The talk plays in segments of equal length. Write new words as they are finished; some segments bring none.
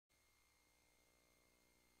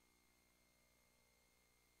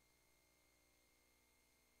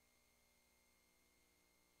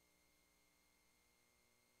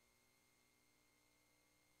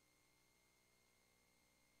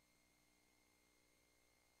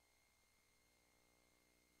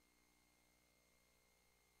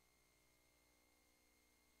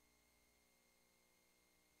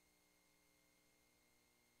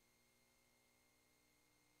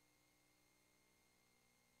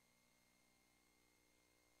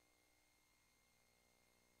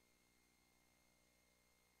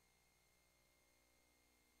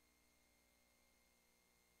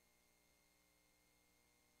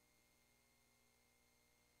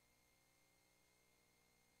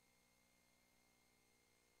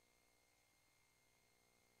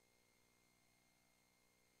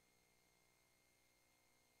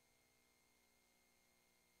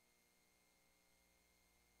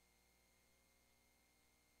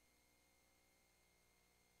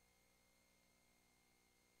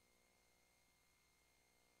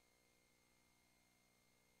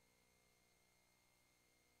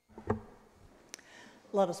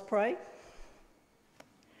Let us pray.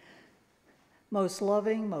 Most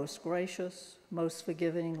loving, most gracious, most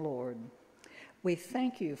forgiving Lord, we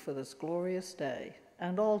thank you for this glorious day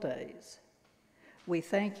and all days. We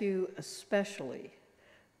thank you especially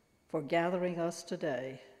for gathering us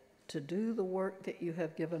today to do the work that you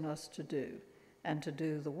have given us to do and to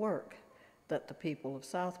do the work that the people of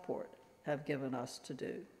Southport have given us to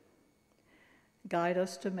do. Guide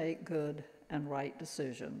us to make good and right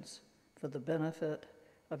decisions for the benefit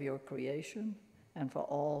of your creation and for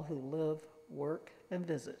all who live, work, and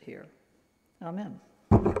visit here. Amen.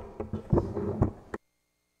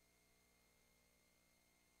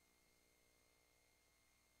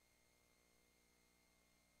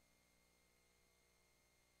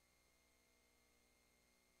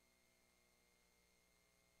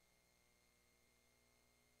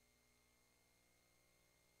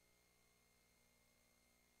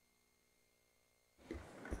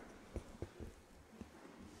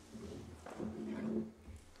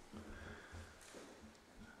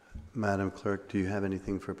 Madam Clerk, do you have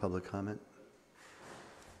anything for public comment?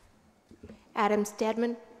 Adam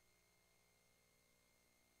Stedman.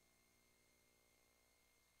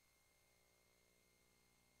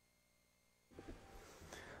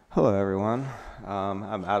 Hello, everyone.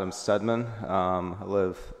 I'm Adam Stedman. I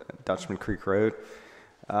live at Dutchman Creek Road.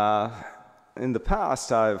 In the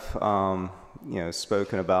past, I've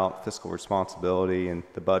spoken about fiscal responsibility and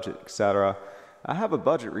the budget, etc. I have a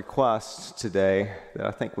budget request today that I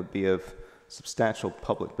think would be of substantial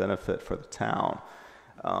public benefit for the town.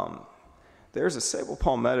 There's a sable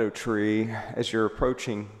palmetto tree as you're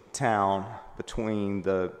approaching town between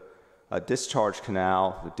the discharge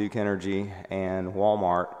canal, the Duke Energy, and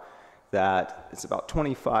Walmart that is about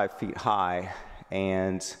 25 feet high,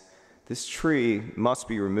 and this tree must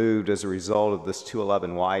be removed as a result of this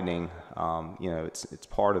 211 widening. It's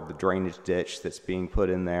part of the drainage ditch that's being put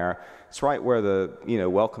in there. It's right where the,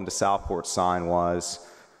 welcome to Southport sign was,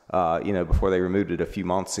 before they removed it a few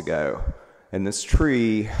months ago. And this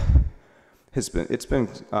tree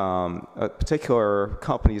a particular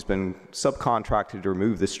company has been subcontracted to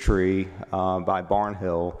remove this tree by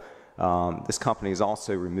Barnhill. This company has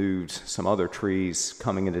also removed some other trees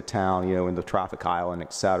coming into town, in the traffic island,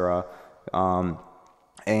 etc.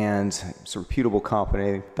 And it's a reputable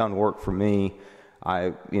company, done work for me.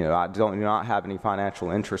 I do not have any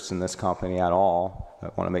financial interest in this company at all. I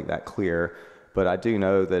want to make that clear. But I do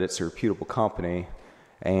know that it's a reputable company.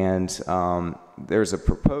 And there's a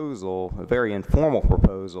proposal, a very informal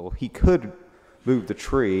proposal. He could move the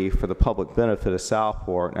tree for the public benefit of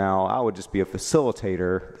Southport. Now, I would just be a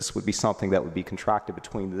facilitator. This would be something that would be contracted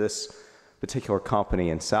between this particular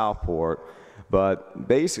company and Southport. But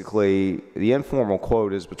basically, the informal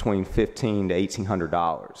quote is between $1,500 to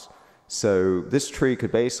 $1,800. So this tree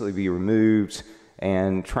could basically be removed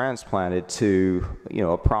and transplanted to,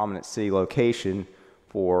 a prominent city location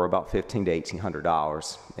for about $1,500 to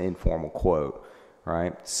 $1,800, informal quote,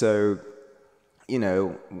 right? So,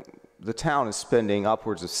 the town is spending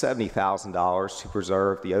upwards of $70,000 to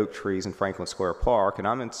preserve the oak trees in Franklin Square Park, and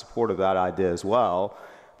I'm in support of that idea as well.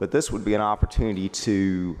 But this would be an opportunity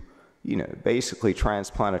to, basically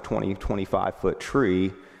transplant a 25-foot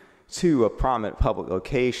tree to a prominent public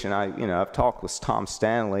location. I've talked with Tom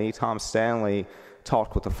Stanley. Tom Stanley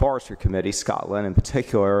talked with the Forestry Committee, Scott Lynn in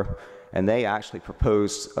particular, and they actually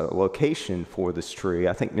proposed a location for this tree,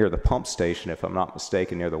 I think near the pump station, if I'm not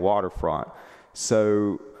mistaken, near the waterfront.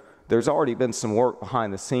 So there's already been some work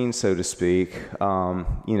behind the scenes, so to speak,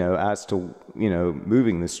 as to,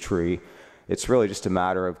 moving this tree. It's really just a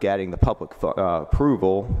matter of getting the public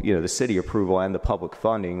approval, the city approval and the public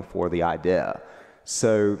funding for the idea.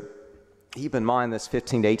 So keep in mind this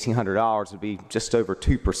 $1,500 to $1,800 would be just over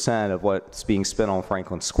 2% of what's being spent on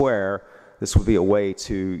Franklin Square. This would be a way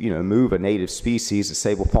to, move a native species, a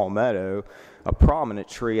sable palmetto, a prominent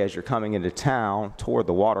tree as you're coming into town toward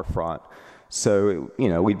the waterfront. So,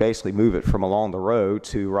 we basically move it from along the road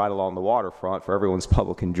to right along the waterfront for everyone's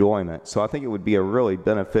public enjoyment. So I think it would be a really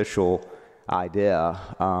beneficial idea.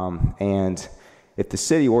 And if the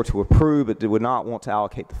city were to approve it, would not want to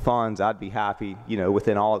allocate the funds, I'd be happy,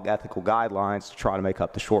 within all ethical guidelines to try to make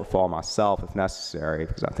up the shortfall myself if necessary,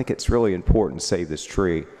 because I think it's really important to save this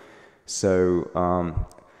tree. So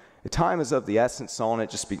the time is of the essence on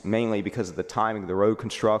it, mainly because of the timing of the road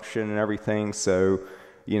construction and everything. So,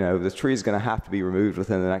 the tree is going to have to be removed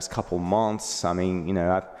within the next couple months. I mean,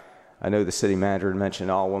 I know the city manager mentioned,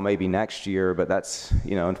 maybe next year, but that's,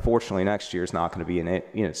 unfortunately next year is not going to be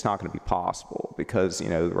it's not going to be possible because,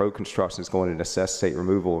 the road construction is going to necessitate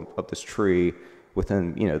removal of this tree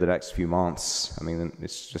within, the next few months. I mean,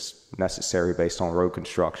 it's just necessary based on road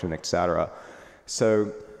construction, et cetera.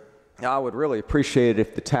 So I would really appreciate it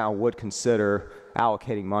if the town would consider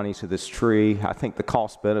allocating money to this tree. I think the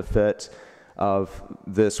cost benefit of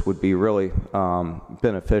this would be really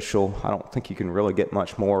beneficial. I don't think you can really get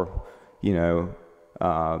much more,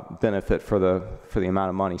 benefit for the amount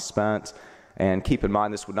of money spent. And keep in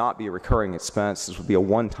mind, this would not be a recurring expense. This would be a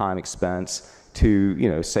one-time expense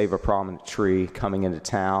to, save a prominent tree coming into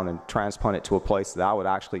town and transplant it to a place that I would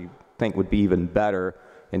actually think would be even better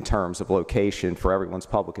in terms of location for everyone's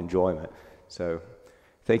public enjoyment. So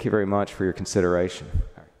thank you very much for your consideration.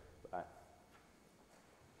 All right.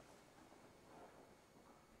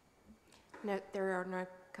 Bye. No, there are no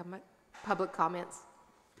public comments.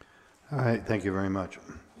 All right, thank you very much.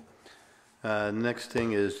 Next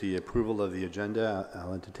thing is the approval of the agenda.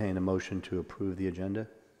 I'll entertain a motion to approve the agenda.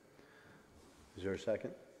 Is there a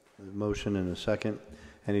second? A motion and a second.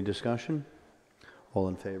 Any discussion? All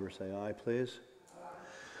in favor say aye, please.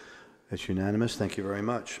 It's unanimous. Thank you very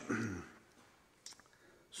much.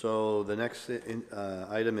 So the next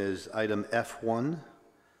item is item F1.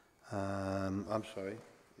 I'm sorry.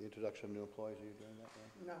 The introduction of new employees. Are you doing that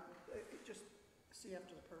one? No, just see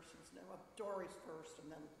after the person's name. Dory's first,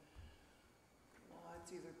 and then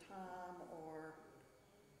it's either Tom or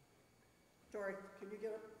Dory. Can you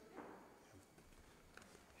get it?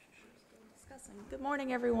 Good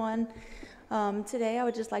morning, everyone. Today, I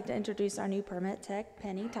would just like to introduce our new permit tech,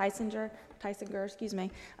 Penny Tysinger.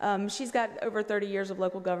 She's got over 30 years of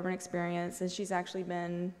local government experience, and she's actually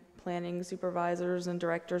been planning supervisors and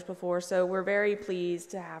directors before, so we're very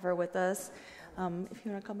pleased to have her with us. If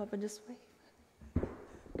you want to come up and just wave.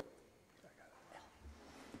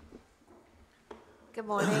 Good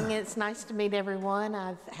morning. It's nice to meet everyone.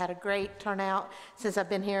 I've had a great turnout since I've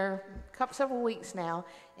been here several weeks now,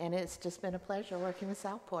 and it's just been a pleasure working with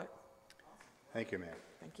Southport. Thank you, ma'am.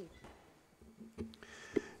 Thank you.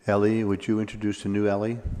 Ellie, would you introduce the new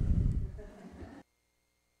Ellie?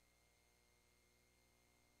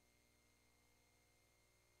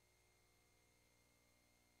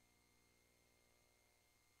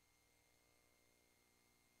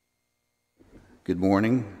 Good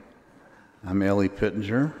morning. I'm Ellie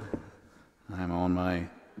Pittenger. I'm on my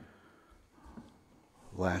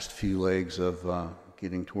last few legs of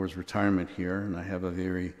getting towards retirement here, and I have a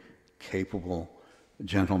very capable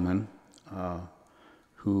gentleman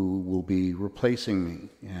who will be replacing me,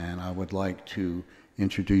 and I would like to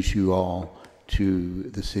introduce you all to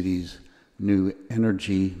the city's new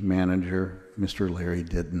energy manager, Mr. Larry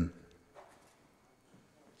Didden.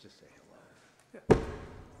 Just say hello.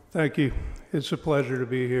 Thank you. It's a pleasure to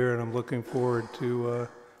be here, and I'm looking forward to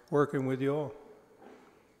working with you all.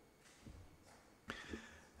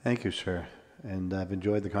 Thank you, sir. And I've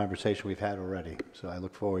enjoyed the conversation we've had already, so I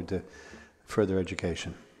look forward to further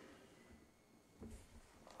education.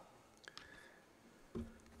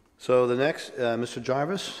 So the next, Mr.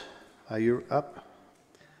 Jarvis, are you up?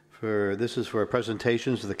 This is for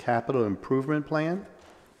presentations of the capital improvement plan.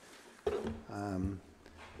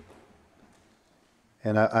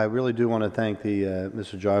 And I really do want to thank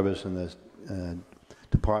Mr. Jarvis and the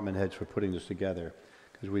department heads for putting this together,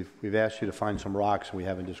 because we've asked you to find some rocks and we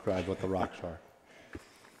haven't described what the rocks are.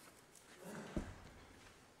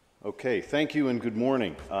 Okay, thank you and good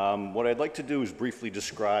morning. What I'd like to do is briefly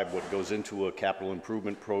describe what goes into a capital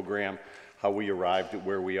improvement program, how we arrived at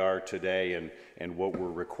where we are today, and what we're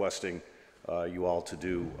requesting you all to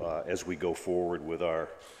do as we go forward with our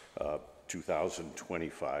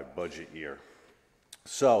 2025 budget year.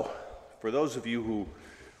 So, for those of you who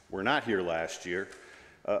were not here last year,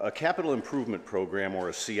 a capital improvement program, or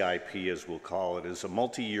a CIP as we'll call it, is a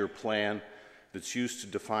multi-year plan that's used to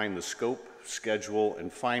define the scope, schedule,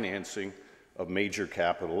 and financing of major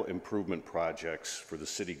capital improvement projects for the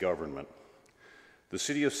city government. The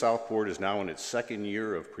City of Southport is now in its second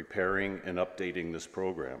year of preparing and updating this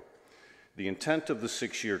program. The intent of the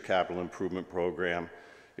 6-year capital improvement program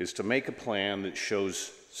is to make a plan that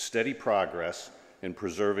shows steady progress in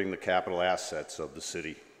preserving the capital assets of the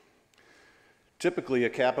city. Typically, a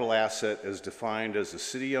capital asset is defined as a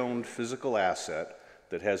city-owned physical asset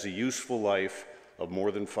that has a useful life of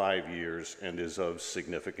more than 5 years and is of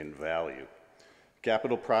significant value.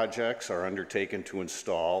 Capital projects are undertaken to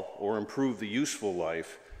install or improve the useful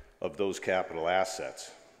life of those capital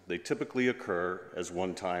assets. They typically occur as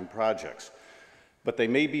one-time projects, but they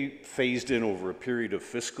may be phased in over a period of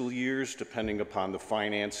fiscal years depending upon the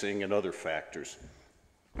financing and other factors.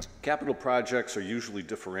 Capital projects are usually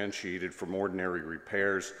differentiated from ordinary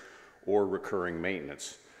repairs or recurring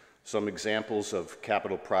maintenance. Some examples of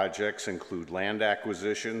capital projects include land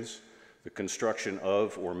acquisitions, the construction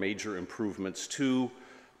of or major improvements to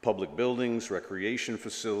public buildings, recreation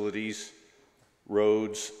facilities,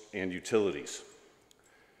 roads, and utilities.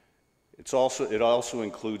 It also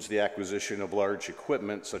includes the acquisition of large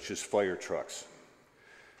equipment such as fire trucks.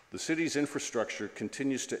 The city's infrastructure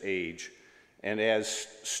continues to age, and as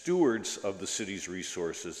stewards of the city's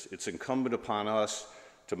resources, it's incumbent upon us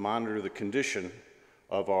to monitor the condition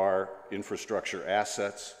of our infrastructure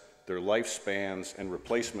assets, their lifespans and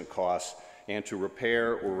replacement costs, and to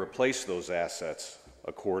repair or replace those assets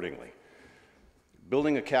accordingly.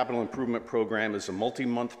 Building a capital improvement program is a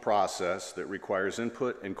multi-month process that requires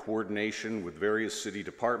input and coordination with various city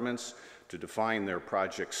departments to define their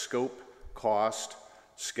project scope, cost,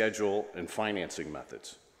 schedule, and financing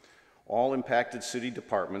methods. All impacted city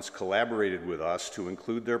departments collaborated with us to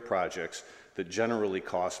include their projects that generally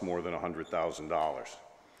cost more than $100,000.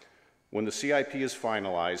 When the CIP is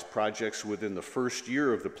finalized, projects within the first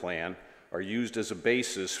year of the plan are used as a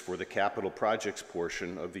basis for the capital projects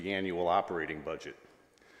portion of the annual operating budget.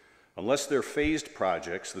 Unless they're phased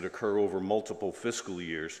projects that occur over multiple fiscal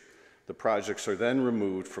years, the projects are then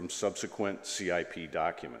removed from subsequent CIP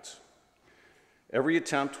documents. Every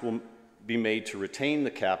attempt will be made to retain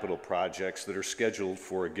the capital projects that are scheduled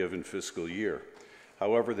for a given fiscal year.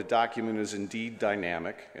 However, the document is indeed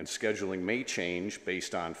dynamic, and scheduling may change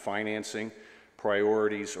based on financing,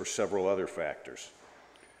 priorities, or several other factors.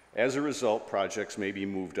 As a result, projects may be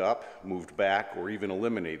moved up, moved back, or even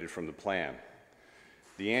eliminated from the plan.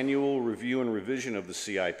 The annual review and revision of the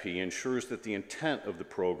CIP ensures that the intent of the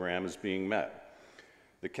program is being met.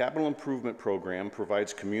 The Capital Improvement Program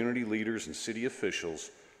provides community leaders and city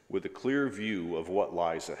officials with a clear view of what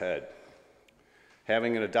lies ahead.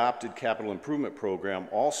 Having an adopted capital improvement program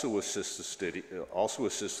also assists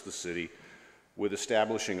the city with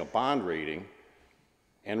establishing a bond rating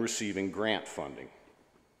and receiving grant funding.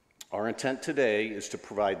 Our intent today is to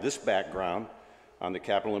provide this background on the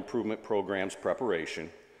capital improvement program's preparation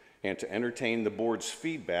and to entertain the board's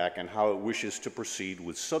feedback on how it wishes to proceed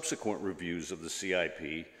with subsequent reviews of the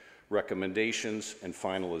CIP, recommendations, and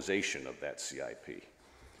finalization of that CIP.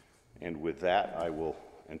 And with that, I will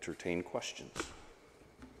entertain questions.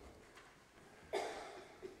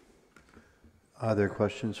 Are there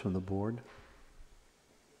questions from the board?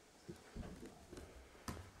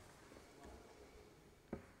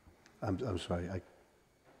 I'm sorry.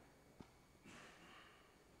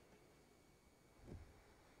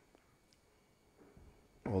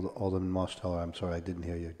 Alderman Mosteller, I'm sorry, I didn't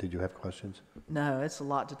hear you. Did you have questions? No, it's a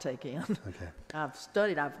lot to take in. Okay.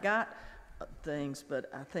 I've got things, but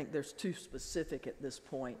I think there's too specific at this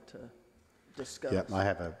point to discuss. Yeah, I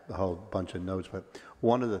have a whole bunch of notes, but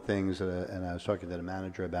one of the things, and I was talking to the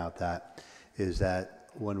manager about that, is that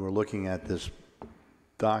when we're looking at this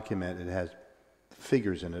document, it has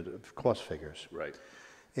figures in it, cost figures. Right.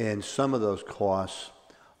 And some of those costs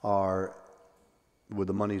are where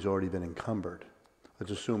the money's already been encumbered.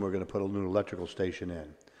 Let's assume we're going to put a new electrical station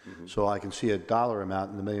in. Mm-hmm. So I can see a dollar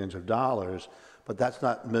amount in the millions of dollars, but that's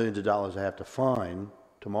not millions of dollars I have to find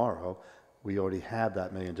tomorrow. We already have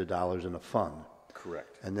that millions of dollars in a fund.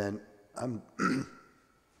 Correct. And then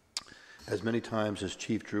as many times as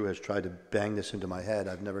Chief Drew has tried to bang this into my head,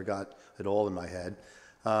 I've never got it all in my head.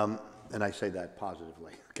 And I say that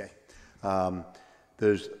positively, okay?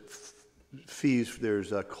 There's fees,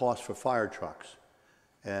 there's a cost for fire trucks.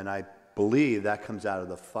 And I believe that comes out of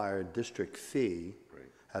the fire district fee, right,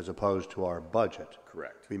 as opposed to our budget.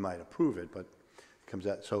 Correct. We might approve it, but it comes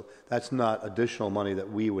out. So that's not additional money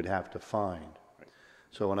that we would have to find. Right.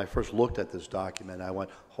 So when I first looked at this document, I went,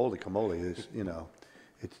 holy camoli, this, you know,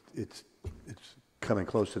 it's coming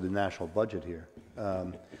close to the national budget here.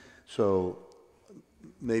 So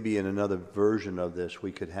maybe in another version of this,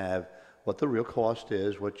 we could have what the real cost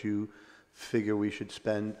is, what you figure we should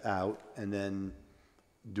spend out, and then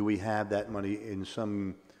do we have that money in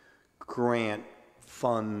some grant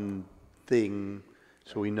fund thing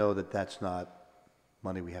so we know that that's not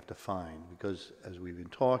money we have to find? Because as we've been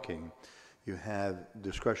talking, you have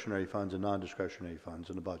discretionary funds and non-discretionary funds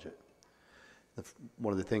in the budget.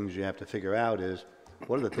 One of the things you have to figure out is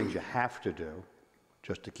what are the things you have to do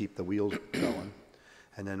just to keep the wheels going,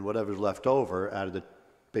 and then whatever's left over out of the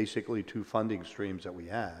basically two funding streams that we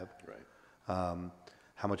have, right,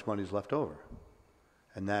 how much money is left over?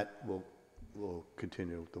 And that we'll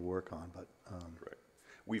continue to work on. But right.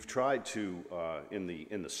 We've tried to in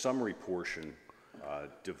the summary portion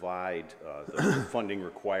divide the funding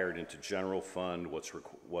required into general fund,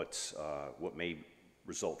 what may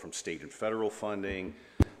result from state and federal funding,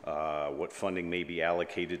 what funding may be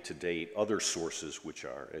allocated to date, other sources which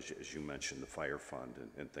are, as you mentioned, the fire fund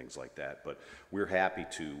and things like that. But we're happy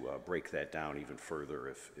to break that down even further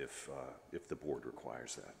if the board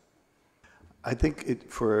requires that. I think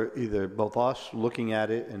for either both us looking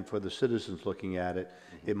at it and for the citizens looking at it,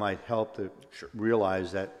 it might help to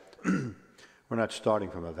realize that we're not starting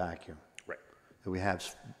from a vacuum. Right. That we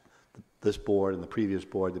have this board and the previous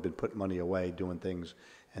board that have been putting money away, doing things,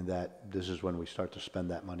 and that this is when we start to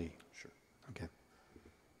spend that money. Sure. Okay.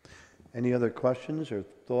 Any other questions or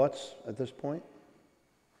thoughts at this point?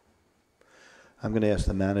 I'm going to ask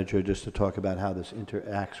the manager just to talk about how this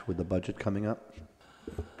interacts with the budget coming up.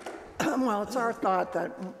 Well, it's our thought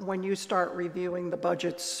that when you start reviewing the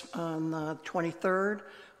budgets on the 23rd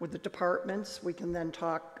with the departments, we can then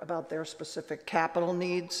talk about their specific capital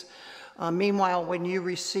needs. Meanwhile, when you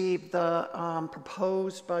receive the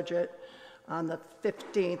proposed budget on the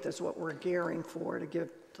 15th is what we're gearing for to give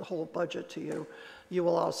the whole budget to you. You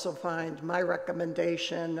will also find my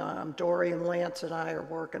recommendation. Dory and Lance and I are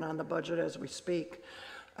working on the budget as we speak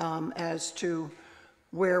as to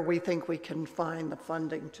where we think we can find the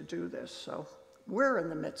funding to do this. So we're in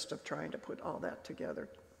the midst of trying to put all that together.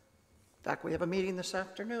 In fact, we have a meeting this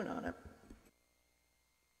afternoon on it.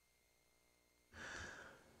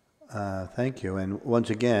 Thank you. And once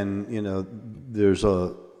again, you know, there's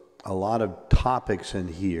a lot of topics in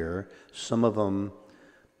here. Some of them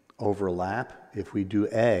overlap. If we do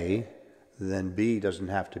A, then B doesn't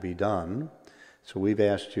have to be done. So we've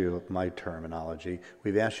asked you, my terminology,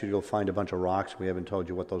 we've asked you to go find a bunch of rocks. We haven't told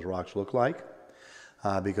you what those rocks look like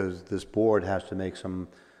because this board has to make some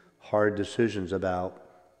hard decisions about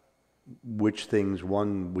which things,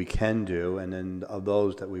 one, we can do, and then of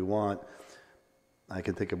those that we want, I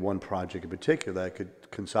can think of one project in particular that could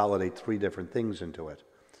consolidate 3 different things into it.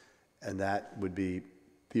 And that would be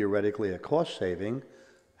theoretically a cost saving.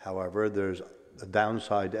 However, there's a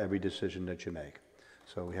downside to every decision that you make.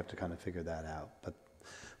 So we have to kind of figure that out. But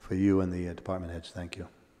for you and the department heads, thank you.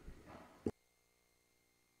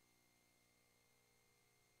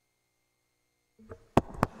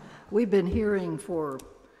 We've been hearing for,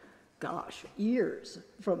 gosh, years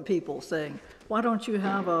from people saying, why don't you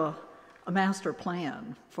have a master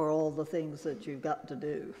plan for all the things that you've got to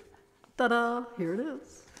do? Ta-da, here it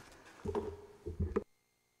is.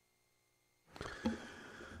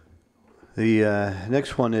 The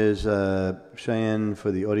next one is Cheyenne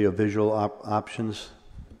for the audiovisual options.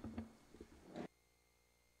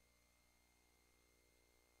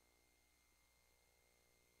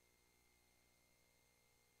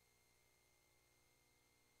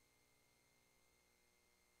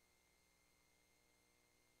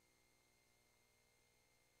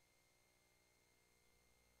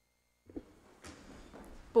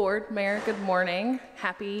 Board, Mayor, good morning.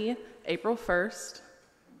 Happy April 1st.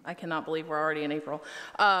 I cannot believe we're already in April.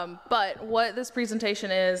 But what this presentation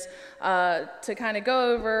is to kind of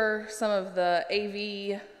go over some of the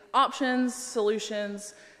AV options,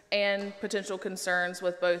 solutions, and potential concerns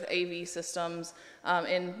with both AV systems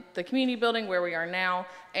in the community building where we are now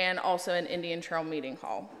and also in Indian Trail Meeting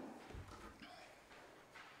Hall.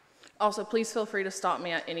 Also, please feel free to stop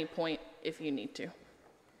me at any point if you need to.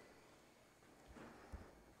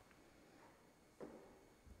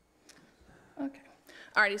 Okay.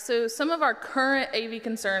 Alrighty, so some of our current AV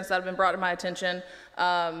concerns that have been brought to my attention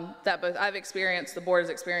that both I've experienced, the board has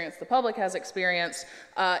experienced, the public has experienced.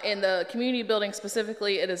 In the community building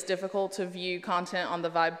specifically, it is difficult to view content on the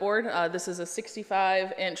Vibe board. This is a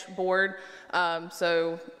 65-inch board,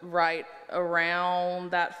 so right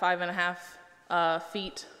around that 5.5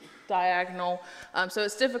 feet diagonal. So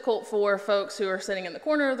it's difficult for folks who are sitting in the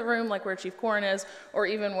corner of the room, like where Chief Corrin is, or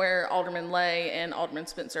even where Alderman Lay and Alderman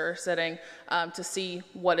Spencer are sitting, to see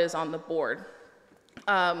what is on the board.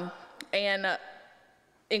 And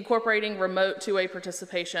incorporating remote two-way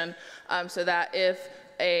participation so that if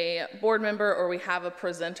a board member or we have a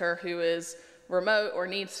presenter who is remote or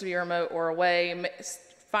needs to be remote or away,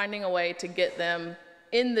 finding a way to get them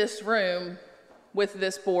in this room with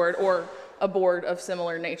this board or a board of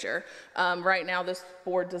similar nature. Right now, this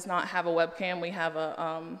board does not have a webcam. We have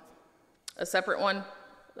a separate one,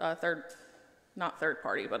 not third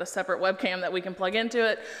party, but a separate webcam that we can plug into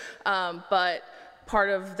it. But part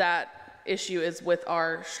of that issue is with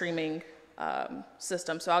our streaming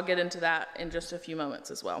system. So I'll get into that in just a few moments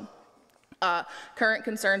as well. Current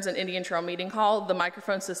concerns in Indian Trail Meeting Hall, the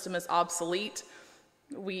microphone system is obsolete.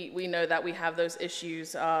 We know that we have those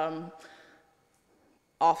issues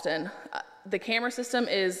often. The camera system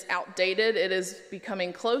is outdated. It is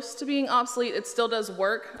becoming close to being obsolete. It still does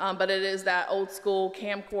work, but it is that old school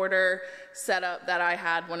camcorder setup that I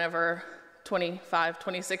had whenever 25,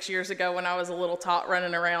 26 years ago when I was a little tot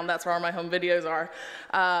running around. That's where all my home videos are.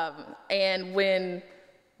 And when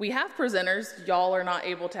we have presenters, y'all are not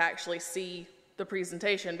able to actually see the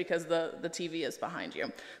presentation because the TV is behind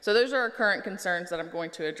you. So those are our current concerns that I'm going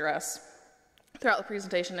to address throughout the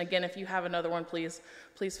presentation. Again, if you have another one, please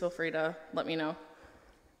feel free to let me know.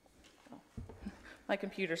 My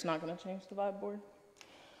computer's not going to change the vibe board.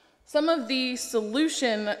 Some of the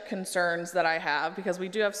solution concerns that I have, because we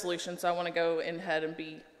do have solutions, so I want to go ahead and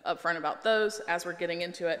be upfront about those as we're getting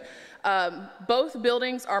into it. Both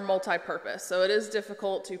buildings are multi-purpose, so it is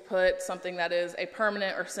difficult to put something that is a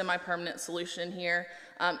permanent or semi-permanent solution here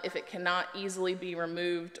if it cannot easily be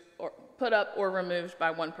removed or put up or removed by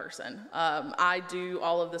one person. I do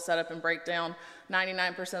all of the setup and breakdown.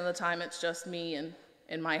 99% of the time it's just me and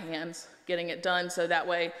in my hands getting it done, so that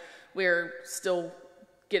way we're still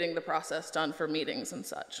getting the process done for meetings and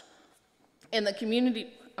such. In the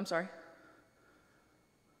community, I'm sorry.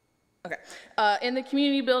 Okay. In the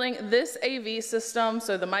community building, this AV system,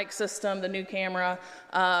 so the mic system, the new camera,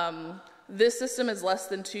 this system is less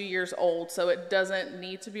than 2 years old, so it doesn't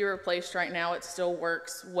need to be replaced right now. It still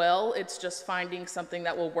works well. It's just finding something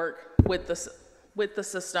that will work with the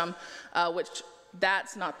system, which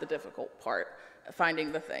that's not the difficult part,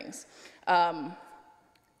 finding the things.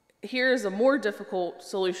 Here's a more difficult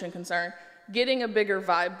solution concern. Getting a bigger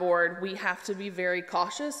vibe board, we have to be very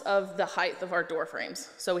cautious of the height of our door frames.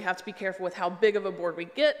 So we have to be careful with how big of a board we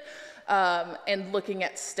get, and looking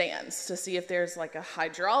at stands to see if there's like a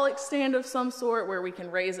hydraulic stand of some sort where we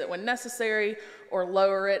can raise it when necessary or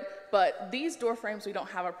lower it. But these door frames we don't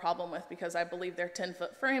have a problem with because I believe they're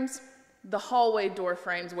 10-foot frames. The hallway door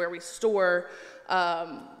frames where we store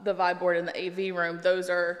the vibe board in the AV room,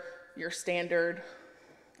 those are your standard,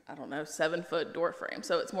 I don't know, 7-foot door frame.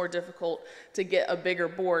 So it's more difficult to get a bigger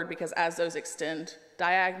board because as those extend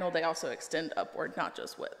diagonal, they also extend upward, not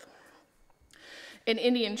just width. In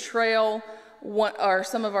Indian Trail, what are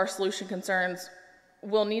some of our solution concerns?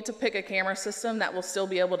 We'll need to pick a camera system that will still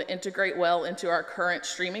be able to integrate well into our current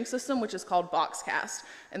streaming system, which is called Boxcast.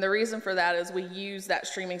 And the reason for that is we use that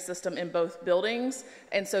streaming system in both buildings,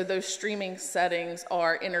 and so those streaming settings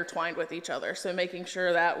are intertwined with each other. So making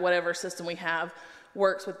sure that whatever system we have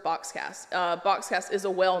works with Boxcast. Boxcast is a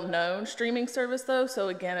well-known streaming service though, so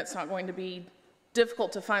again, it's not going to be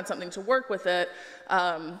difficult to find something to work with it.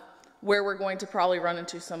 Where we're going to probably run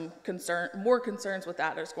into some more concerns with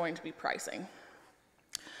that is going to be pricing.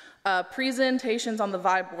 Presentations on the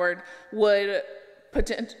vibe board would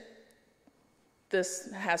this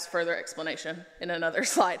has further explanation in another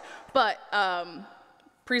slide, but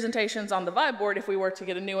presentations on the vibe board, if we were to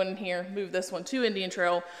get a new one in here, move this one to Indian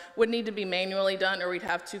Trail, would need to be manually done or we'd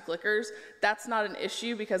have 2 clickers. That's not an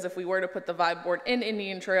issue because if we were to put the vibe board in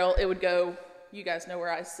Indian Trail, it would go, you guys know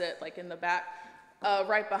where I sit, like in the back,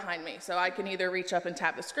 right behind me. So I can either reach up and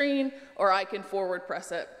tap the screen or I can forward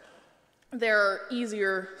press it. There are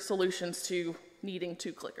easier solutions to needing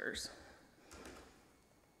 2 clickers.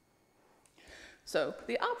 So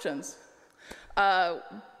the options.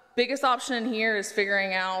 Biggest option here is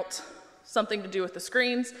figuring out something to do with the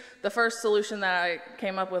screens. The first solution that I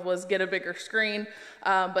came up with was get a bigger screen,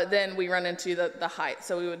 but then we run into the height.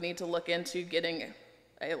 So we would need to look into getting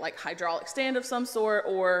a like hydraulic stand of some sort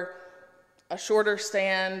or a shorter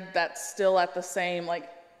stand that's still at the same, like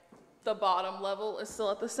the bottom level is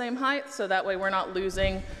still at the same height. So that way we're not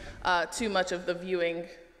losing too much of the viewing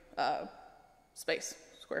space,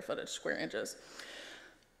 square footage, square inches.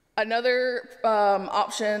 Another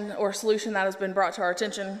option or solution that has been brought to our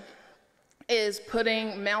attention is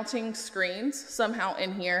mounting screens somehow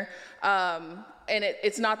in here. And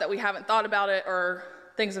it's not that we haven't thought about it or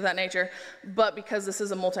things of that nature, but because this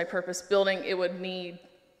is a multi-purpose building, it would need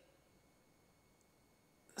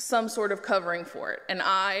some sort of covering for it. And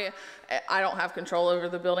I don't have control over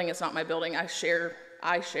the building. It's not my building. I share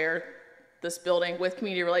this building with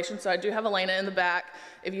community relations. So I do have Elena in the back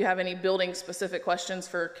if you have any building specific questions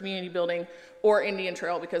for community building or Indian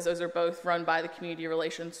Trail, because those are both run by the community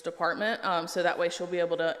relations department. So that way she'll be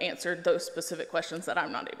able to answer those specific questions that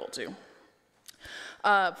I'm not able to.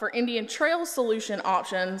 For Indian Trail solution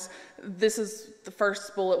options, this is the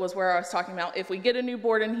first bullet was where I was talking about if we get a new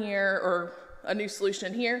board in here or a new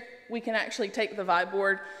solution here, we can actually take the vibe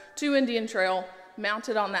board to Indian Trail, mount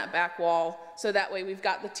it on that back wall, so that way we've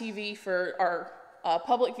got the TV for our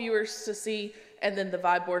public viewers to see, and then the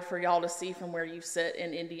vibe board for y'all to see from where you sit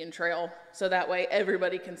in Indian Trail, so that way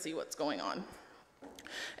everybody can see what's going on.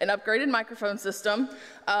 An upgraded microphone system.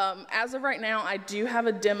 As of right now, I do have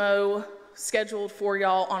a demo scheduled for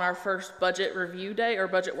y'all on our first budget review day or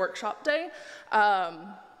budget workshop day.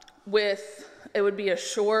 It would be a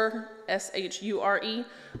Shure, S-H-U-R-E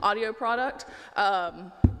audio product.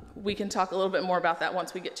 We can talk a little bit more about that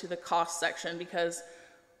once we get to the cost section, because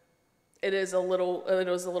it was a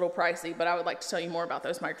little pricey, but I would like to tell you more about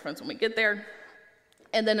those microphones when we get there.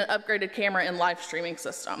 And then an upgraded camera and live streaming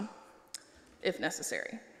system, if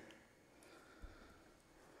necessary.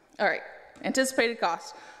 All right, anticipated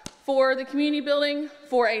cost. For the community building,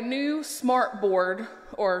 for a new smart board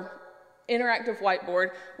or interactive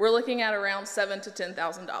whiteboard, we're looking at around $7,000 to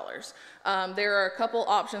 $10,000. There are a couple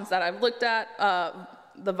options that I've looked at.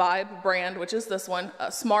 The Vibe brand, which is this one,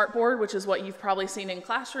 a smart board, which is what you've probably seen in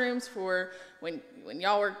classrooms for when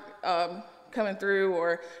y'all were coming through,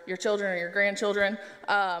 or your children or your grandchildren,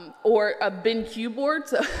 or a BenQ board.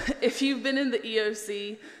 So if you've been in the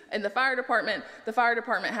EOC and the fire department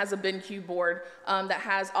has a BenQ board that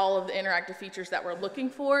has all of the interactive features that we're looking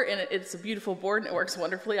for, and it's a beautiful board and it works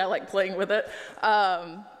wonderfully. I like playing with it.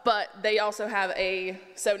 But they also have a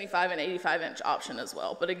 75 and 85 inch option as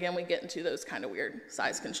well. But again, we get into those kind of weird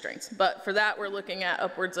size constraints. But for that, we're looking at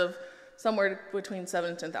upwards of somewhere between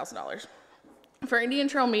 $7,000 and $10,000. For Indian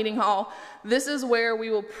Trail Meeting Hall, this is where we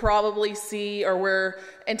will probably see, or we're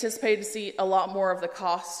anticipated to see a lot more of the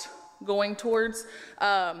cost going towards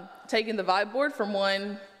taking the Vibe board from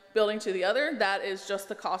one building to the other. That is just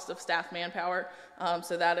the cost of staff manpower.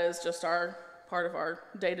 So that is just part of our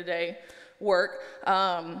day-to-day work.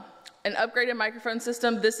 An upgraded microphone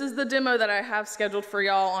system. This is the demo that I have scheduled for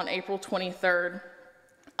y'all on April 23rd.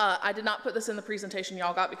 I did not put this in the presentation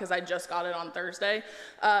y'all got because I just got it on Thursday.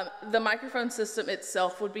 The microphone system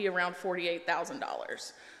itself would be around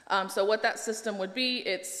 $48,000. So what that system would be,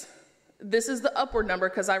 this is the upward number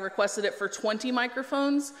because I requested it for 20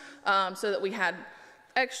 microphones so that we had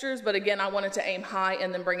extras, but again, I wanted to aim high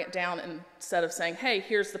and then bring it down instead of saying, hey,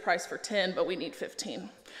 here's the price for 10, but we need 15.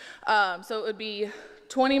 So it would be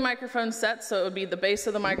 20 microphone sets, so it would be the base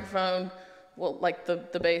of the microphone, well, like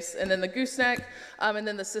the base, and then the gooseneck, and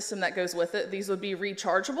then the system that goes with it. These would be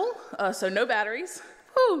rechargeable, so no batteries.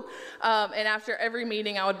 Woo! And after every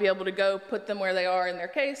meeting, I would be able to go put them where they are in their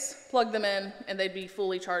case, plug them in, and they'd be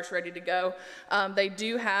fully charged, ready to go. They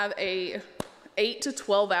do have a 8 to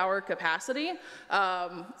 12 hour capacity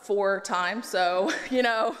for time, so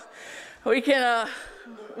we can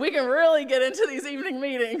really get into these evening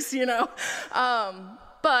meetings,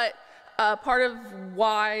 but part of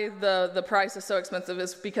why the price is so expensive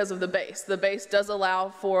is because of the base. The base does allow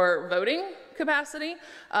for voting capacity,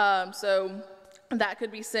 so that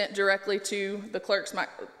could be sent directly to the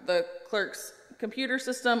clerk's computer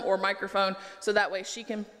system or microphone, so that way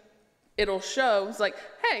it'll show, it's like,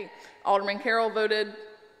 hey, Alderman Carroll voted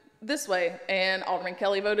this way and Alderman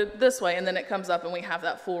Kelly voted this way, and then it comes up and we have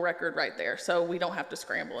that full record right there, so we don't have to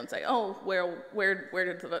scramble and say, oh, where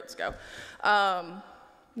did the votes go?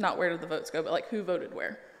 Not where did the votes go, but like who voted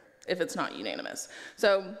where, if it's not unanimous.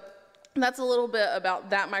 So that's a little bit about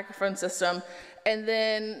that microphone system. And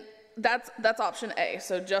then that's option A,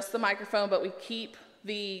 so just the microphone, but we keep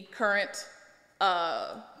the current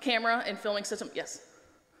camera and filming system. Yes?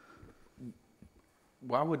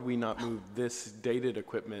 Why would we not move this dated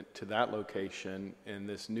equipment to that location and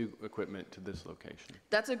this new equipment to this location?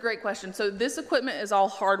 That's a great question. So this equipment is all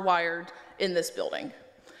hardwired in this building.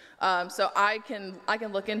 So I can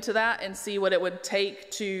look into that and see what it would take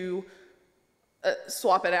to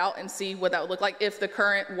swap it out and see what that would look like if the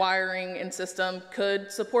current wiring and system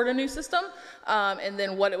could support a new system, and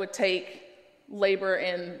then what it would take labor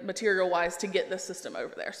and material wise to get this system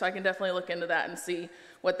over there. So I can definitely look into that and see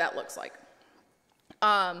what that looks like.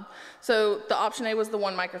 So the option A was the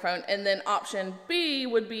one microphone, and then option B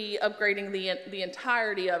would be upgrading the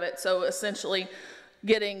entirety of it. So essentially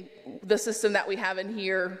getting the system that we have in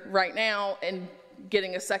here right now and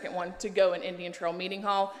getting a second one to go in Indian Trail Meeting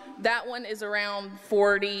Hall. That one is around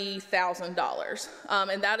 $40,000.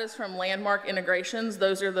 And that is from Landmark Integrations.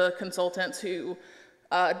 Those are the consultants who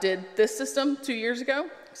did this system 2 years ago,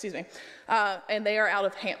 excuse me. And they are out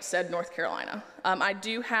of Hampstead, North Carolina. I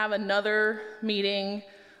do have another meeting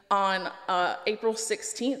on April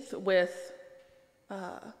 16th with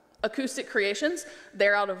Acoustic Creations.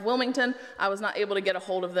 They're out of Wilmington. I was not able to get a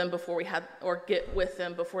hold of them before get with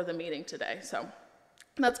them before the meeting today. So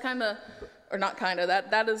that's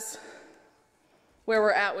that is where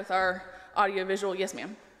we're at with our audiovisual. Yes,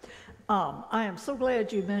 ma'am. I am so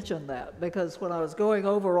glad you mentioned that, because when I was going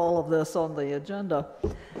over all of this on the agenda,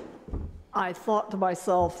 I thought to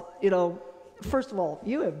myself, first of all,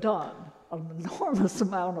 you have done an enormous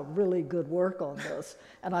amount of really good work on this,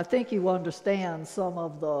 and I think you understand some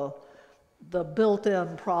of the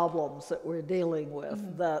built-in problems that we're dealing with,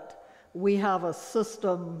 mm-hmm. that we have a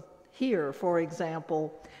system here, for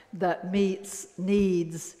example, that meets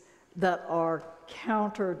needs that are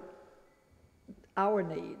counter our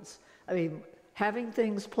needs. I mean, having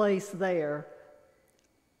things placed there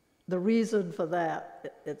the reason for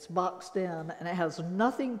that, it's boxed in, and it has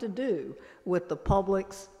nothing to do with the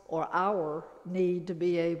public's or our need to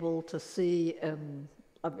be able to see. And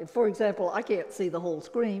I mean, for example, I can't see the whole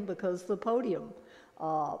screen because the podium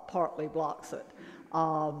partly blocks it.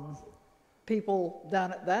 People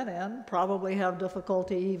down at that end probably have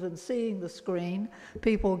difficulty even seeing the screen.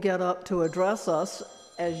 People get up to address us,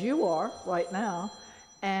 as you are right now,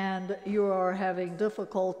 and you are having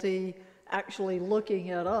difficulty actually looking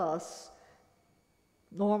at us.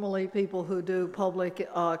 Normally, people who do public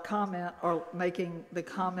comment are making the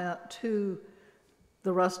comment to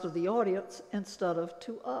the rest of the audience instead of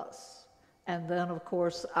to us. And then, of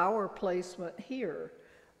course, our placement here.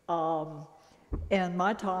 In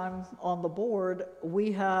my time on the board,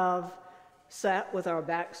 we have sat with our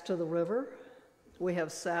backs to the river. We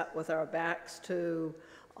have sat with our backs to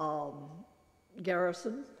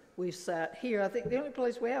Garrison. We've sat here. I think the only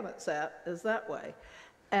place we haven't sat is that way.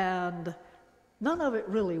 And none of it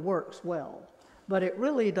really works well, but it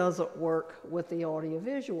really doesn't work with the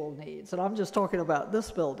audiovisual needs. And I'm just talking about this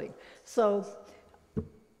building. So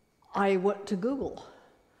I went to Google,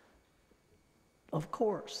 of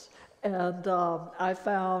course, and I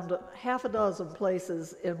found half a dozen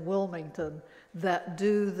places in Wilmington that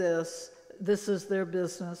do this. This is their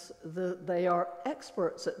business. They are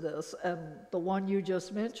experts at this. And the one you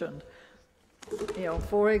just mentioned, you know,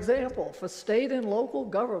 for example, for state and local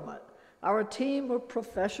government, our team of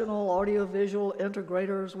professional audiovisual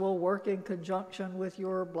integrators will work in conjunction with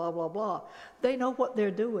your blah, blah, blah. They know what they're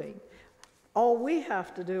doing. All we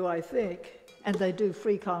have to do, I think, and they do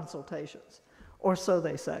free consultations, or so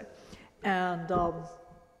they say, and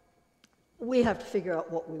we have to figure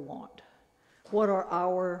out what we want. What are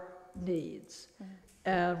our needs?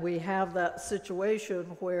 And we have that situation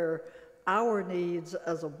where our needs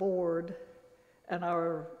as a board and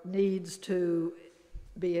our needs to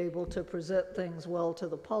be able to present things well to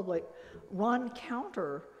the public run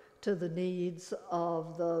counter to the needs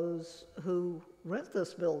of those who rent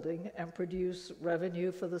this building and produce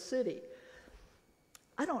revenue for the city.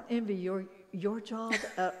 I don't envy your job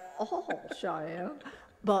at all, Cheyenne,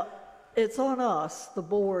 but it's on us, the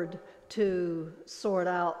board, to sort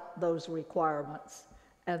out those requirements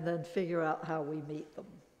and then figure out how we meet them.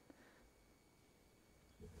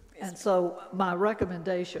 And so my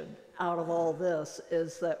recommendation out of all this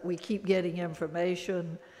is that we keep getting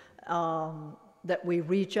information, that we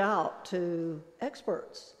reach out to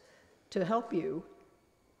experts to help you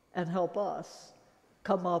and help us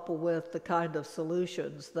come up with the kind of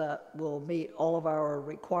solutions that will meet all of our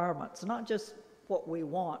requirements, not just what we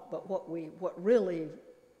want, but what really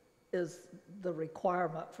is the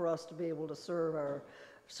requirement for us to be able to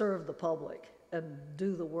serve the public and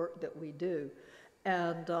do the work that we do,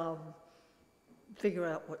 and figure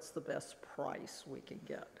out what's the best price we can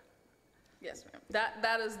get. Yes, ma'am.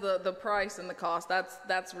 That is the price and the cost.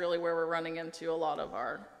 That's really where we're running into a lot of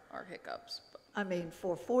our hiccups. I mean,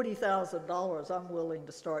 for $40,000, I'm willing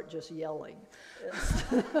to start just yelling.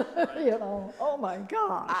 You know, oh my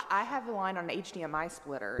gosh. I have a line on an HDMI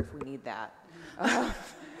splitter if we need that.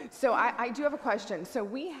 So I do have a question. So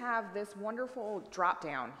we have this wonderful drop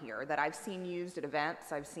down here that I've seen used at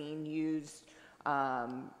events. I've seen used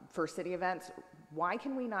for city events. Why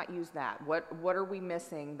can we not use that? What are we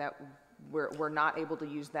missing that we're not able to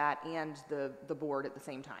use that and the board at the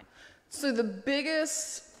same time? So the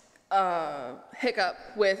biggest hiccup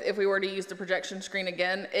with if we were to use the projection screen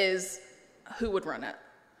again is who would run it.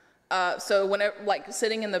 So whenever, like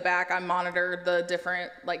sitting in the back, I monitor the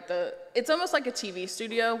different, it's almost like a TV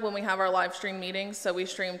studio when we have our live stream meetings. So we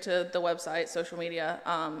stream to the website, social media,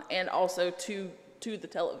 and also to the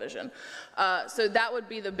television. So that would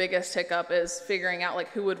be the biggest hiccup, is figuring out like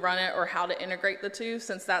who would run it or how to integrate the two,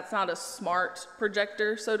 since that's not a smart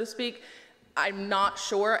projector, so to speak. I'm not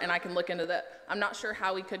sure, and I can look into that. I'm not sure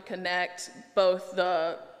how we could connect both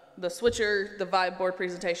the switcher, the Vibe board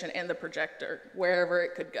presentation, and the projector, wherever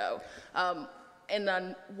it could go. And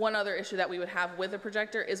then one other issue that we would have with a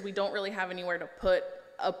projector is we don't really have anywhere to put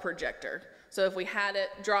a projector. So if we had it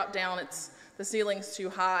drop down, the ceiling's too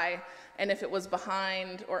high, and if it was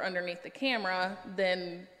behind or underneath the camera,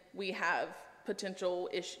 then we have potential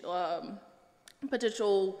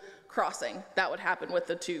crossing that would happen with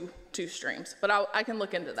the two streams. But I can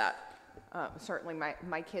look into that. Certainly,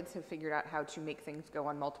 my kids have figured out how to make things go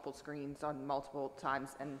on multiple screens on multiple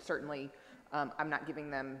times, and certainly I'm not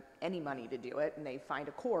giving them any money to do it, and they find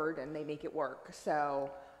a cord and they make it work.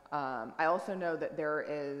 So I also know that there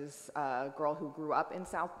is a girl who grew up in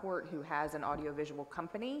Southport who has an audiovisual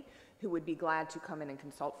company who would be glad to come in and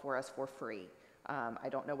consult for us for free. I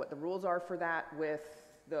don't know what the rules are for that with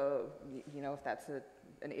if that's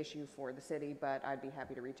an issue for the city, but I'd be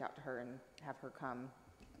happy to reach out to her and have her come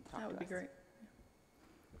talk to us. That would be great.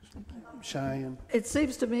 Cheyenne. It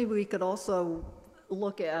seems to me we could also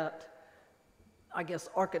look at, I guess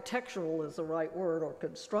architectural is the right word, or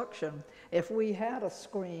construction. If we had a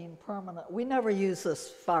screen permanent, we never use this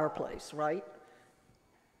fireplace, right?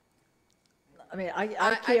 I mean,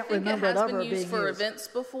 I can't remember it ever being used. I think it has been used for events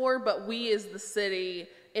before, but we as the city,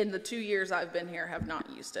 in the 2 years I've been here, have not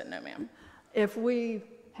used it, no ma'am. If we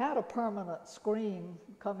had a permanent screen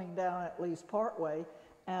coming down at least partway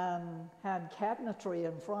and had cabinetry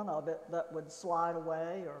in front of it that would slide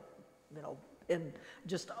away or, and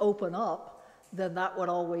just open up, then that would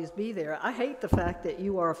always be there. I hate the fact that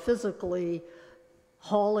you are physically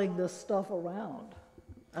hauling this stuff around.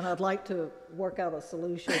 And I'd like to work out a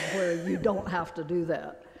solution where you don't have to do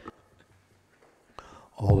that.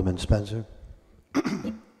 Alderman Spencer.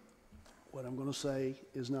 What I'm going to say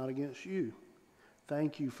is not against you.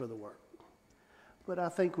 Thank you for the work. But I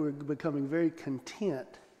think we're becoming very content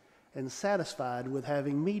and satisfied with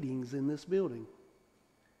having meetings in this building.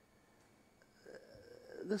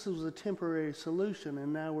 This was a temporary solution,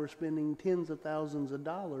 and now we're spending tens of thousands of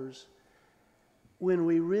dollars when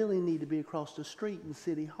we really need to be across the street in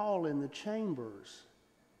City Hall in the chambers.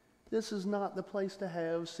 This is not the place to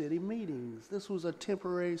have city meetings. This was a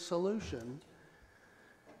temporary solution.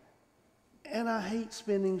 And I hate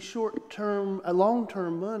spending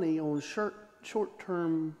long-term money on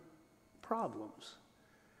short-term problems.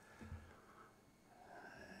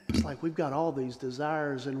 It's like we've got all these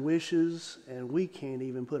desires and wishes, and we can't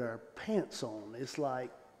even put our pants on. It's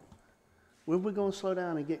like, when are we going to slow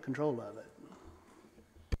down and get control of it?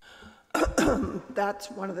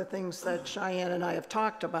 That's one of the things that Cheyenne and I have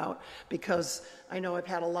talked about, because I know I've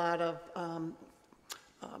had a lot of,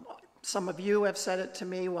 some of you have said it to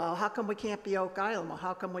me, well, how come we can't be Oak Island? Well,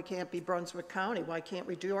 how come we can't be Brunswick County? Why can't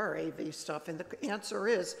we do our AV stuff? And the answer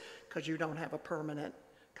is, because you don't have a permanent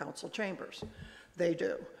council chambers. They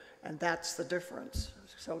do, and that's the difference.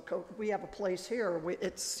 So we have a place here,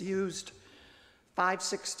 it's used 5,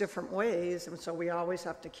 6 different ways, and so we always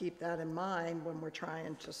have to keep that in mind when we're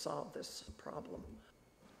trying to solve this problem.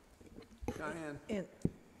 Cheyenne,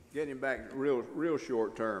 getting back real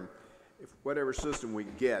short term, if whatever system we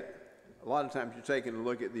get, a lot of times you're taking a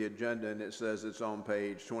look at the agenda and it says it's on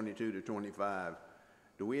page 22 to 25.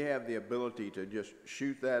 Do we have the ability to just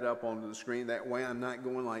shoot that up onto the screen? That way I'm not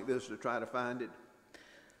going like this to try to find it?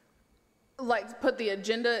 Like put the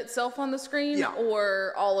agenda itself on the screen, yeah,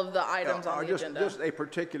 or all of the items on the agenda? Just a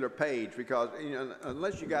particular page, because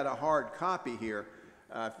unless you got a hard copy here,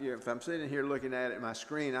 if I'm sitting here looking at it my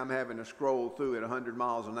screen, I'm having to scroll through at 100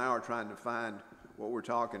 miles an hour trying to find what we're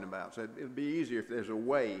talking about. So it'd be easier if there's a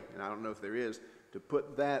way, and I don't know if there is, to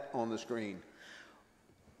put that on the screen.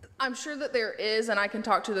 I'm sure that there is, and I can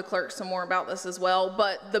talk to the clerk some more about this as well,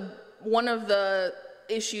 but one of the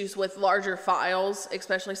issues with larger files,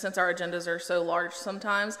 especially since our agendas are so large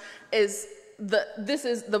sometimes, is the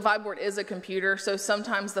Vibe board is a computer, so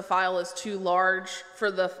sometimes the file is too large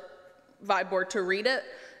for the Vibe board to read it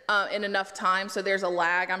in enough time, so there's a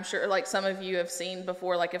lag. I'm sure like some of you have seen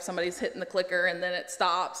before, like if somebody's hitting the clicker and then it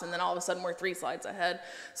stops and then all of a sudden we're 3 slides ahead.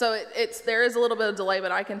 So there is a little bit of delay,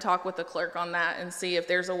 but I can talk with the clerk on that and see if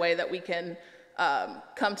there's a way that we can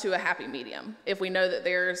come to a happy medium. If we know that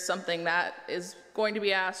there's something that is going to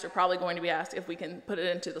be asked or probably going to be asked, if we can put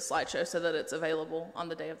it into the slideshow so that it's available on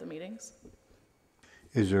the day of the meetings.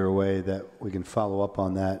 Is there a way that we can follow up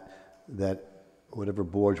on that whatever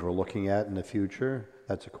boards we're looking at in the future,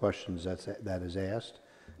 that's a question that is asked?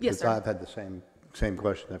 Yes, sir. I've had the same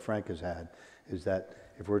question that Frank has had, is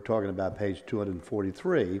that if we're talking about page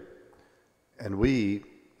 243, and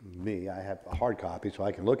I have a hard copy, so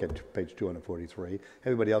I can look at page 243.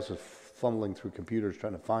 Everybody else is fumbling through computers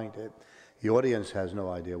trying to find it. The audience has no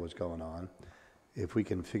idea what's going on. If we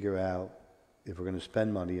can figure out, if we're going to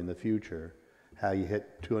spend money in the future, how you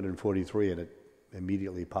hit 243 and it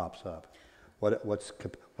immediately pops up.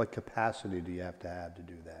 What capacity do you have to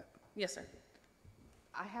do that? Yes, sir.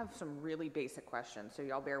 I have some really basic questions, so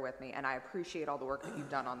y'all bear with me, and I appreciate all the work that you've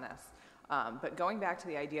done on this. But going back to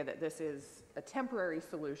the idea that this is a temporary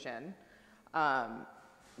solution,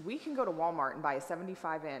 we can go to Walmart and buy a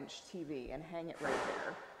 75-inch TV and hang it right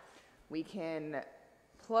there. We can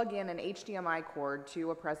plug in an HDMI cord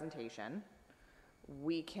to a presentation.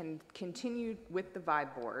 We can continue with the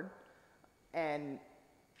Vibe board, and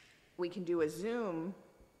we can do a Zoom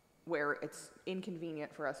where it's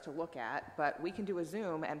inconvenient for us to look at, but we can do a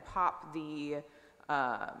Zoom and pop the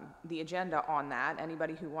agenda on that.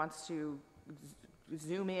 Anybody who wants to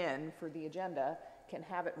zoom in for the agenda can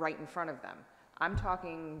have it right in front of them. I'm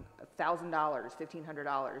talking $1,000,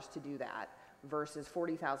 $1,500 to do that versus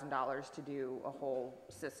 $40,000 to do a whole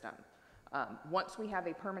system. Once we have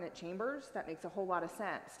a permanent chambers, that makes a whole lot of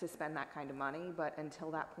sense to spend that kind of money, but until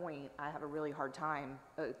that point, I have a really hard time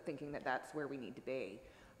thinking that that's where we need to be.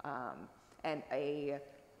 And a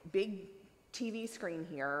big TV screen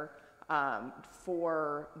here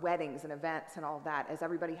for weddings and events and all of that, as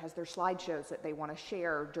everybody has their slideshows that they want to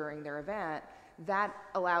share during their event, that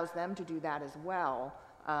allows them to do that as well.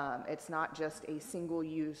 It's not just a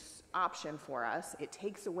single-use option for us. It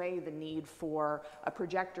takes away the need for a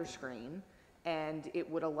projector screen, and it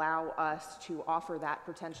would allow us to offer that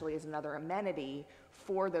potentially as another amenity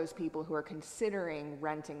for those people who are considering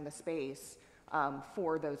renting the space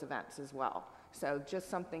for those events as well. So just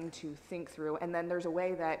something to think through. And then there's a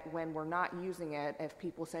way that when we're not using it, if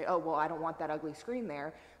people say, oh, well, I don't want that ugly screen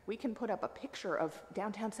there, we can put up a picture of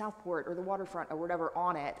downtown Southport or the waterfront or whatever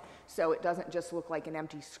on it, so it doesn't just look like an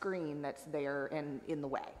empty screen that's there and in the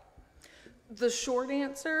way. The short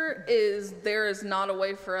answer is there is not a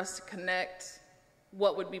way for us to connect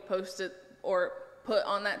what would be posted or put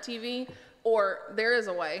on that TV, or there is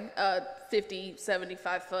a way, a 50,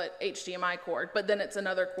 75-foot HDMI cord, but then it's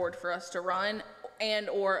another cord for us to run and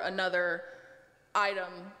or another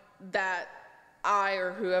item that I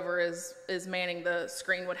or whoever is manning the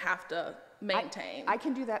screen would have to maintain. I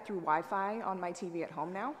can do that through Wi-Fi on my TV at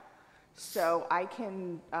home now, so I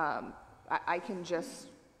can just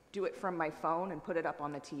do it from my phone and put it up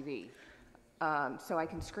on the TV. So I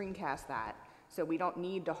can screencast that, so we don't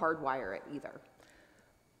need to hardwire it either.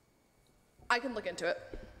 I can look into it.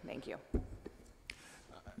 Thank you.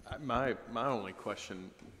 My only question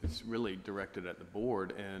is really directed at the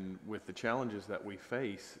board, and with the challenges that we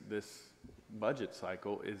face this budget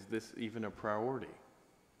cycle, is this even a priority?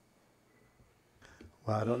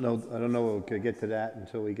 Well, I don't know we could get to that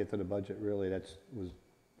until we get to the budget, really. That was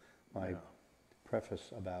my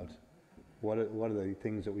preface about what are the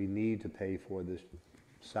things that we need to pay for this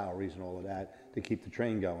salaries and all of that to keep the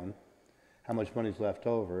train going, how much money's left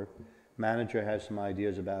over. Manager has some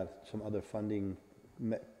ideas about some other funding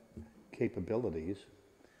capabilities.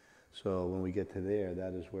 So when we get to there,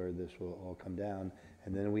 that is where this will all come down.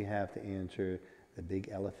 And then we have to answer the big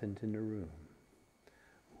elephant in the room.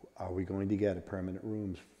 Are we going to get a permanent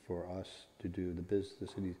rooms for us to do the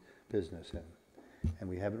city's business in? And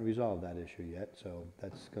we haven't resolved that issue yet, so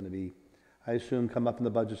that's going to be, I assume, come up in the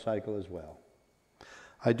budget cycle as well.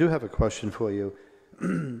 I do have a question for you.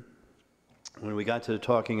 When we got to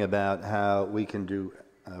talking about how we can do,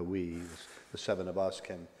 the seven of us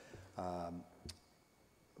can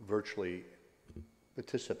virtually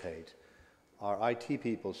participate, our IT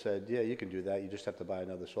people said, yeah, you can do that. You just have to buy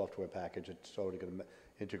another software package. It's already going to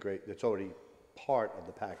integrate, it's already part of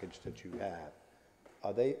the package that you have.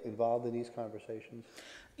 Are they involved in these conversations?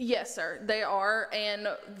 Yes, sir, they are. And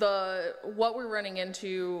what we're running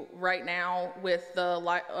into right now with the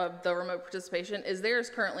remote participation is there is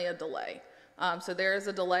currently a delay. So there is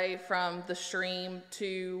a delay from the stream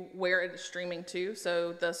to where it is streaming to.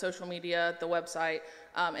 So the social media, the website,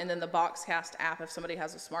 and then the Boxcast app if somebody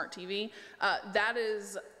has a smart TV. That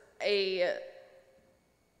is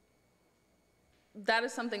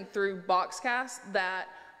something through Boxcast that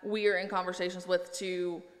we are in conversations with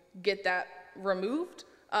to get that removed,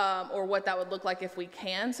 or what that would look like if we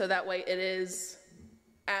can. So that way it is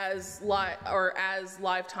as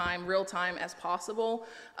live time, real time as possible.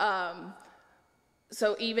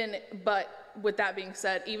 But with that being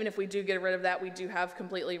said, even if we do get rid of that, we do have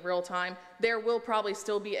completely real time. There will probably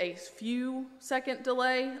still be a few second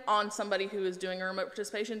delay on somebody who is doing a remote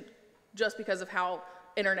participation just because of how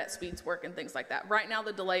internet speeds work and things like that. Right now,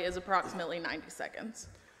 the delay is approximately 90 seconds.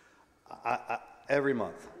 Every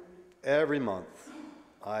month,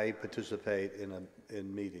 I participate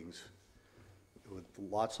in meetings with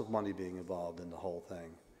lots of money being involved in the whole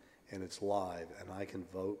thing, and it's live, and I can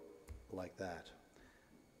vote like that.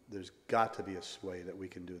 There's got to be a way that we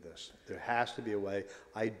can do this. There has to be a way.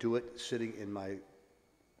 I do it sitting in my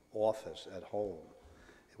office at home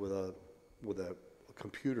with a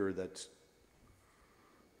computer that's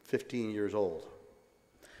 15 years old.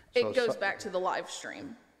 It goes back to the live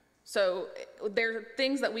stream. So there are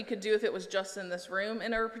things that we could do if it was just in this room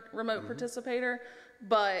in a remote participator,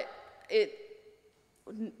 but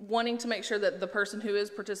wanting to make sure that the person who is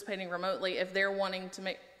participating remotely, if they're wanting to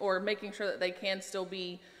making sure that they can still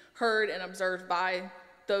be heard and observed by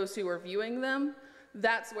those who are viewing them,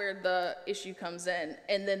 that's where the issue comes in.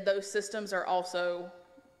 And then those systems are also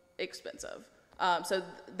expensive.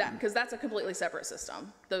 Because that's a completely separate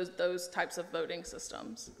system, those types of voting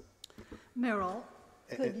systems. Meryl,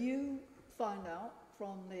 could you find out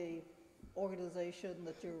from the organization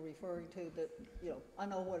that you're referring to that, I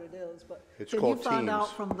know what it is, but It's can you called find Teams.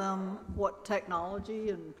 out from them what technology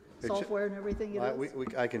and software and everything it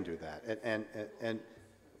is? I can do that. And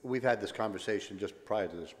we've had this conversation just prior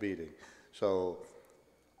to this meeting. So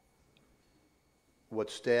what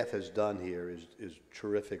staff has done here is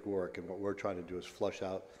terrific work, and what we're trying to do is flush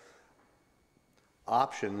out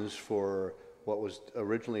options for what was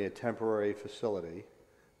originally a temporary facility,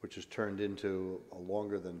 which has turned into a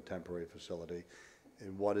longer than temporary facility,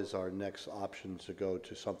 and what is our next option to go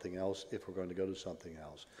to something else if we're going to go to something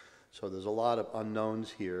else. So there's a lot of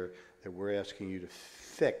unknowns here that we're asking you to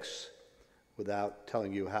fix without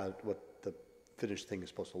telling you what the finished thing is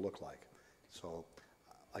supposed to look like. So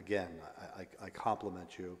again, I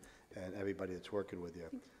compliment you and everybody that's working with you,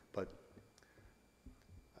 but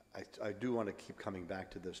I do want to keep coming back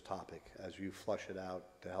to this topic as you flush it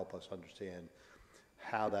out to help us understand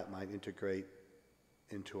how that might integrate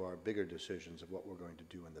into our bigger decisions of what we're going to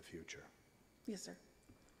do in the future. Yes, sir.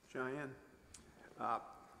 Cheyenne,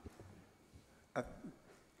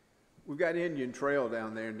 we've got Indian Trail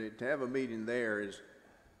down there, and to have a meeting there is,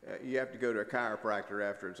 you have to go to a chiropractor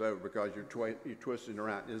after it's over because you're twisting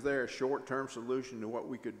around. Is there a short-term solution to what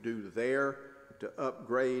we could do there to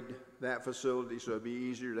upgrade that facility so it'd be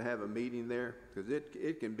easier to have a meeting there? Because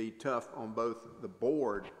it can be tough on both the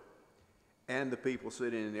board and the people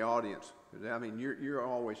sitting in the audience. I mean, you're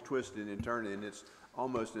always twisting and turning, and it's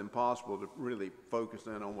almost impossible to really focus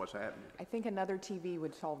in on what's happening. I think another TV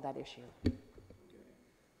would solve that issue.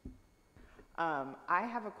 I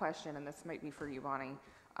have a question, and this might be for you, Bonnie.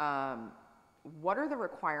 What are the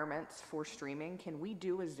requirements for streaming? Can we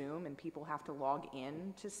do a Zoom and people have to log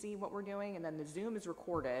in to see what we're doing, and then the Zoom is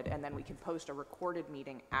recorded, and then we can post a recorded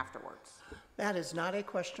meeting afterwards? That is not a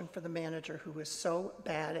question for the manager who is so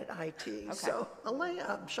bad at IT. Okay. So,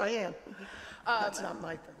 Cheyenne, that's not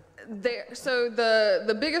my thing. So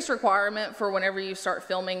the biggest requirement for whenever you start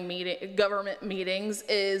filming government meetings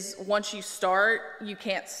is once you start, you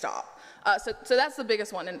can't stop. So that's the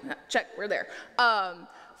biggest one, and check, we're there.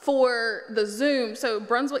 For the Zoom, so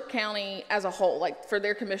Brunswick County as a whole, like for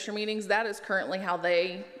their commissioner meetings, that is currently how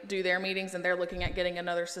they do their meetings, and they're looking at getting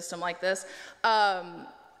another system like this.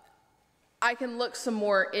 I can look some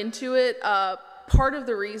more into it. Part of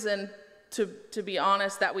the reason, to be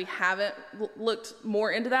honest, that we haven't looked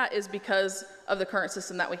more into that is because of the current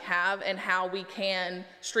system that we have and how we can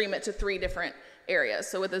stream it to 3 different areas.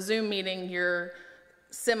 So with a Zoom meeting, you're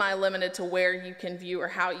semi-limited to where you can view or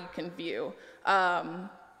how you can view.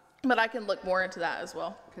 But I can look more into that as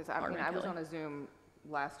well. Because I was on a Zoom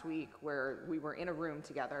last week where we were in a room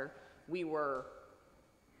together. We were,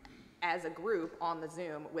 as a group, on the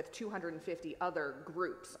Zoom with 250 other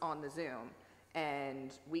groups on the Zoom.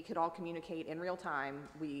 And we could all communicate in real time.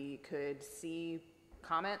 We could see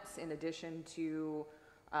comments in addition to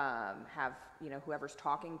have, whoever's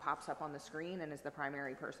talking pops up on the screen and is the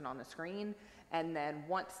primary person on the screen. And then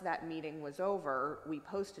once that meeting was over, we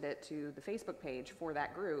posted it to the Facebook page for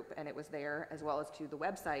that group, and it was there as well as to the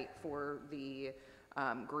website for the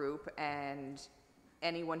group, and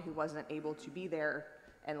anyone who wasn't able to be there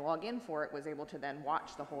and log in for it was able to then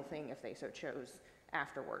watch the whole thing if they so chose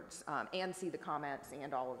afterwards, and see the comments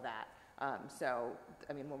and all of that. So,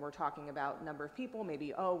 I mean, when we're talking about number of people,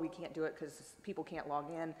 maybe, we can't do it because people can't log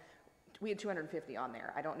in. We had 250 on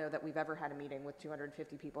there. I don't know that we've ever had a meeting with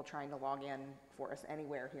 250 people trying to log in for us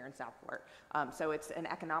anywhere here in Southport. So it's an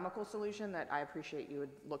economical solution that I appreciate you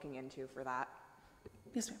looking into for that.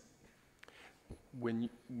 Yes, ma'am.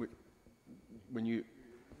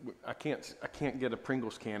 I can't get a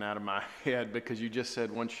Pringles can out of my head because you just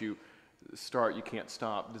said once you start, you can't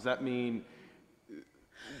stop. Does that mean?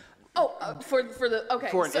 For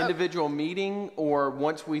an individual meeting, or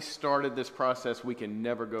once we started this process, we can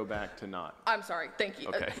never go back to not? I'm sorry, thank you.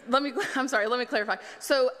 Okay. Let me clarify.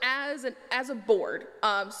 So as a board,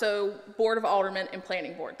 so Board of Aldermen and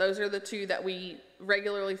Planning Board, those are the 2 that we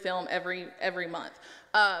regularly film every month.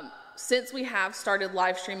 Since we have started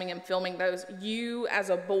live streaming and filming those, you as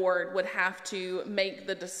a board would have to make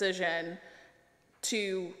the decision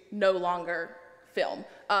to no longer film.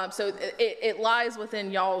 So it lies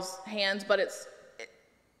within y'all's hands, but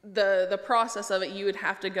the process of it, you would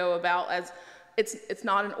have to go about as, it's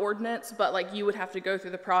not an ordinance, but like you would have to go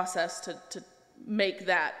through the process to make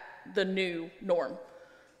that the new norm.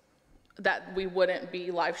 That we wouldn't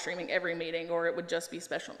be live streaming every meeting, or it would just be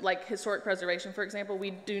special. Like Historic Preservation, for example,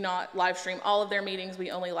 we do not live stream all of their meetings.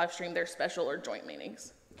 We only live stream their special or joint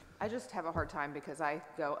meetings. I just have a hard time because I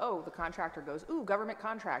go, the contractor goes, government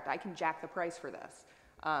contract, I can jack the price for this.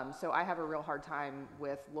 So I have a real hard time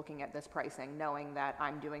with looking at this pricing, knowing that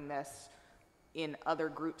I'm doing this in other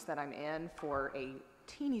groups that I'm in for a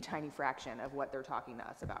teeny tiny fraction of what they're talking to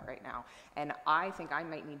us about right now. And I think I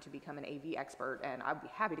might need to become an AV expert, and I'd be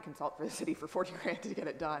happy to consult for the city for 40 grand to get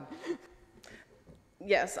it done.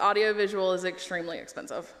 Yes, audiovisual is extremely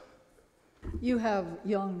expensive. You have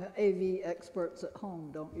young AV experts at home,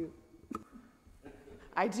 don't you?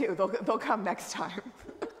 I do. They'll come next time.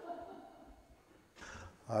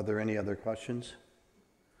 Are there any other questions?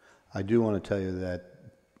 I do want to tell you that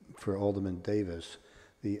for Alderman Davis,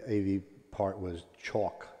 the AV part was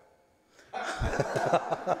chalk. I'm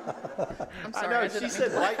I sorry, know, didn't she mean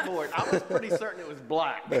said to- whiteboard. I was pretty certain it was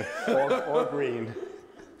black. or green.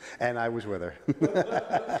 And I was with her.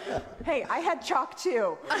 Hey, I had chalk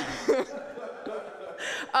too.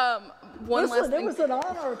 One last Listen, it thing. was an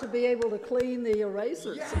honor to be able to clean the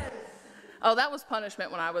erasers. Oh, that was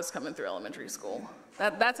punishment when I was coming through elementary school.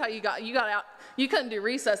 That's how you got out. You couldn't do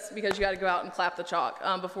recess because you got to go out and clap the chalk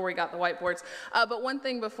before we got the whiteboards. But one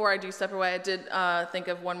thing before I do step away, I did think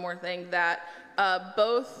of one more thing, that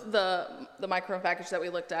both the microphone package that we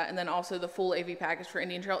looked at and then also the full AV package for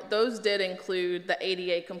Indian Trail, those did include the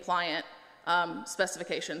ADA compliant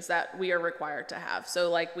specifications that we are required to have. So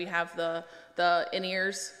like we have the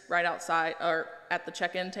in-ears right outside or at the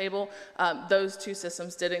check-in table. Those two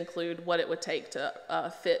systems did include what it would take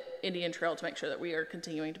to fit Indian Trail to make sure that we are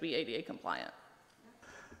continuing to be ADA compliant.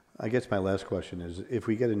 I guess my last question is, if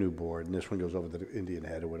we get a new board and this one goes over the Indian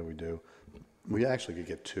Head, or what do we do? We actually could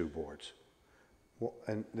get two boards. Well,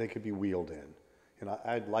 and they could be wheeled in. You know,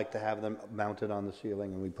 I'd like to have them mounted on the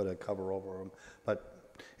ceiling and we put a cover over them.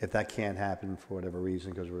 But if that can't happen for whatever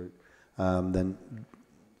reason, because we're, then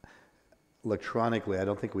electronically, I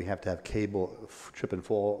don't think we have to have cable, trip and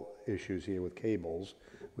fall issues here with cables.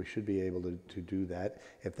 We should be able to do that.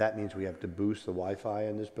 If that means we have to boost the Wi-Fi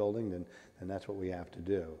in this building, then that's what we have to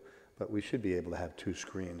do. But we should be able to have two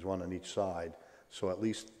screens, one on each side, so at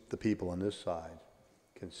least the people on this side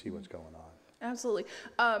can see what's going on. Absolutely.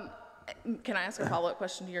 Can I ask a follow-up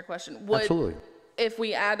question to your question? Absolutely. If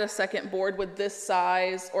we add a second board, would this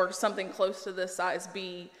size or something close to this size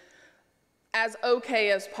be as okay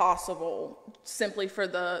as possible simply for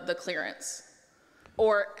the clearance?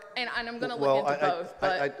 Or, and I'm going to look into both,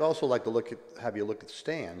 but I'd also like to have you look at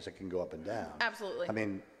stands that can go up and down. absolutely. I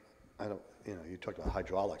mean, you talked about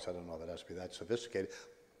hydraulics. I don't know if it has to be that sophisticated,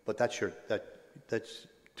 but that's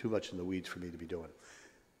too much in the weeds for me to be doing.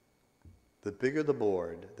 The bigger the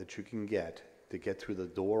board that you can get to get through the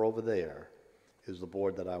door over there is the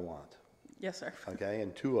board that I want. Yes, sir. Okay,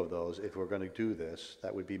 and two of those, if we're going to do this,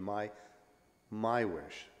 that would be my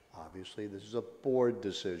wish. Obviously, this is a board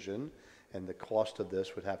decision, and the cost of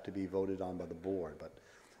this would have to be voted on by the board, but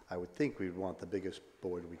I would think we'd want the biggest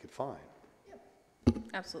board we could find.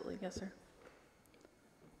 Absolutely. Yes, sir.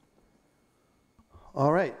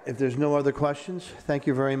 All right, if there's no other questions, thank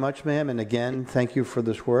you very much, ma'am, and again, thank you for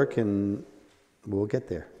this work, and we'll get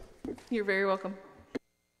there. You're very welcome.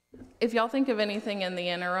 If y'all think of anything in the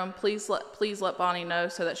interim, please let Bonnie know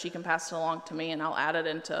so that she can pass it along to me, and I'll add it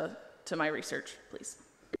into my research, please.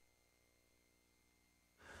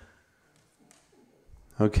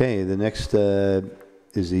 Okay, the next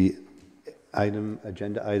is the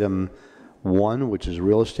agenda item 1, which is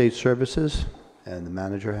real estate services, and the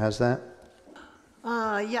manager has that.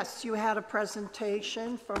 Yes, you had a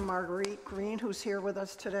presentation from Marguerite Green, who's here with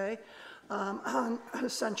us today, on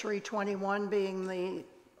Century 21 being the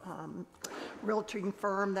realty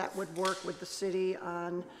firm that would work with the city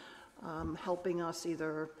on helping us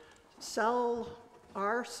either sell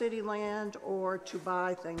our city land or to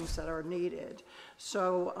buy things that are needed.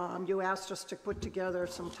 So you asked us to put together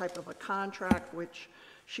some type of a contract, which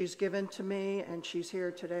she's given to me, and she's here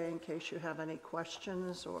today in case you have any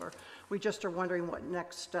questions, or we just are wondering what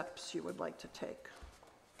next steps you would like to take.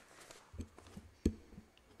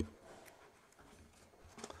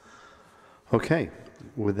 Okay,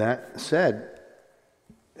 with that said,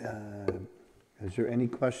 is there any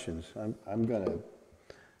questions? I'm going to,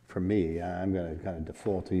 for me, I'm going to kind of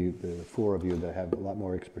default to you, the four of you that have a lot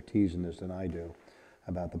more expertise in this than I do,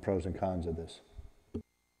 about the pros and cons of this.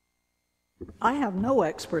 I have no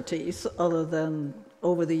expertise other than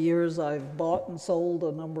over the years I've bought and sold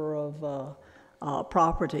a number of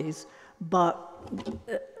properties, but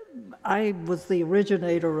I was the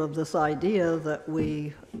originator of this idea that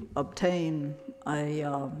we obtain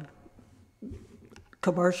a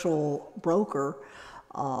commercial broker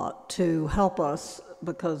to help us,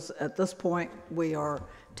 because at this point we are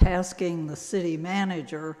tasking the city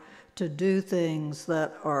manager to do things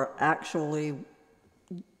that are actually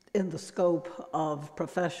in the scope of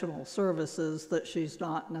professional services that she's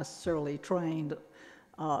not necessarily trained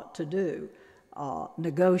to do.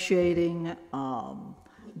 negotiating,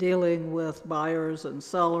 dealing with buyers and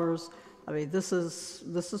sellers. I mean, this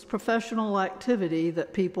is professional activity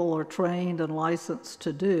that people are trained and licensed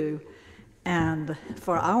to do. And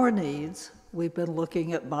for our needs, we've been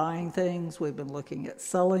looking at buying things, we've been looking at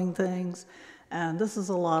selling things, and this is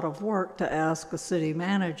a lot of work to ask a city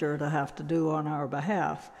manager to have to do on our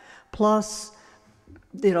behalf. Plus,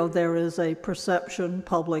 you know, there is a perception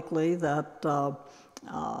publicly that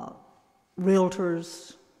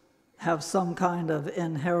realtors have some kind of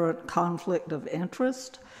inherent conflict of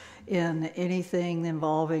interest in anything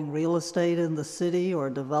involving real estate in the city or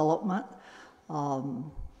development.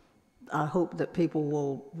 I hope that people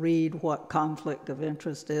will read what conflict of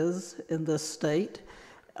interest is in this state.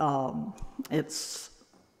 It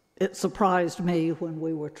surprised me when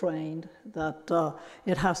we were trained that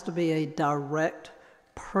it has to be a direct,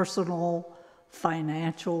 personal,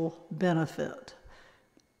 financial benefit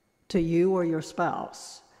to you or your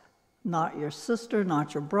spouse. Not your sister,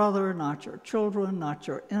 not your brother, not your children, not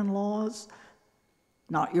your in-laws,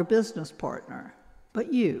 not your business partner,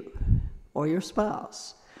 but you or your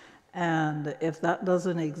spouse. And if that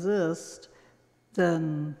doesn't exist,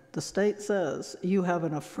 then the state says you have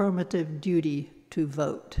an affirmative duty to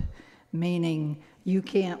vote, meaning you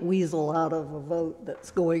can't weasel out of a vote that's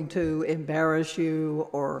going to embarrass you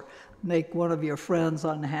or make one of your friends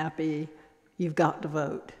unhappy. You've got to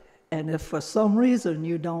vote. And if for some reason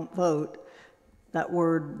you don't vote, that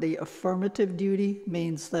word, the affirmative duty,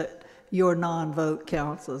 means that your non-vote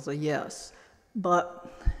counts as a yes.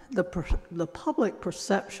 But the public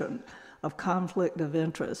perception of conflict of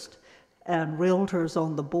interest and realtors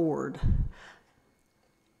on the board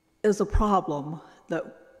is a problem. That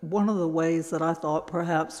one of the ways that I thought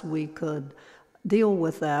perhaps we could deal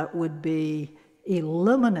with that would be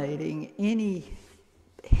eliminating any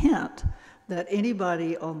hint that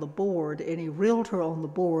anybody on the board, any realtor on the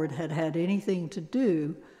board, had had anything to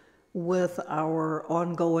do with our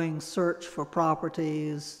ongoing search for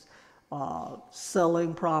properties,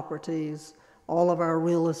 selling properties, all of our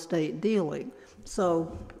real estate dealing.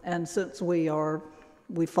 So, and since we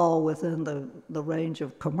fall within the range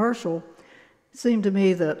of commercial, it seemed to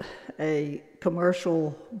me that a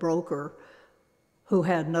commercial broker who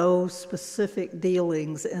had no specific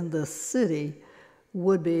dealings in the city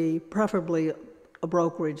would be preferably a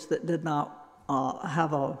brokerage that did not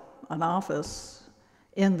have an office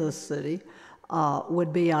in this city,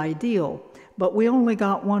 would be ideal. But we only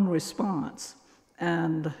got one response,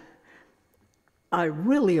 and I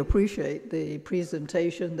really appreciate the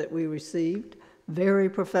presentation that we received, very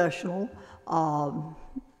professional,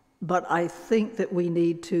 but I think that we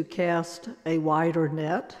need to cast a wider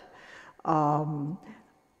net.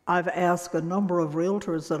 I've asked a number of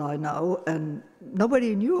realtors that I know, and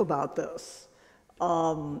nobody knew about this.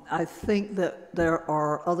 I think that there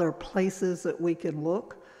are other places that we can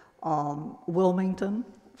look, Wilmington,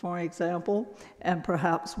 for example, and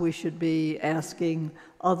perhaps we should be asking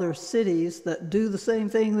other cities that do the same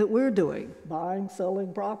thing that we're doing, buying,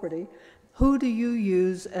 selling property. Who do you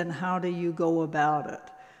use and how do you go about it?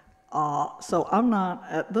 So I'm not,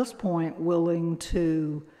 at this point, willing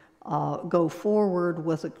to go forward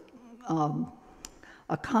with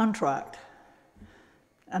a contract.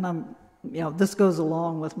 And this goes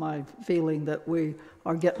along with my feeling that we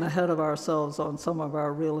are getting ahead of ourselves on some of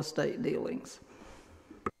our real estate dealings.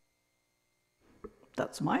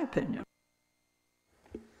 That's my opinion.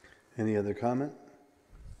 Any other comment?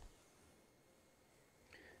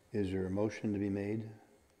 Is there a motion to be made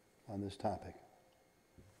on this topic?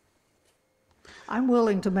 I'm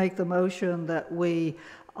willing to make the motion that we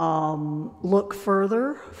look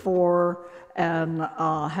further for and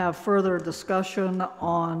have further discussion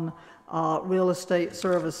on real estate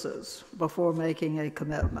services before making a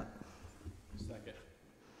commitment. Second.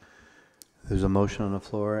 There's a motion on the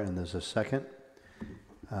floor and there's a second.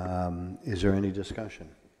 Is there any discussion?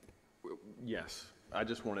 Yes, I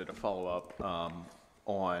just wanted to follow up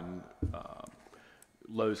on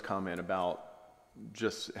Lowe's comment about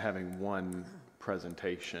just having one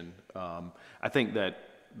presentation. I think that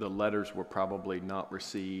the letters were probably not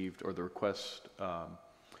received, or the requests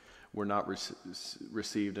were not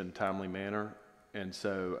received in a timely manner, and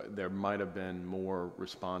so there might have been more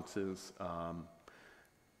responses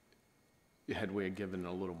had we given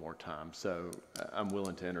a little more time. So I'm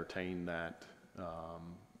willing to entertain that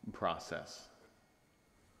process.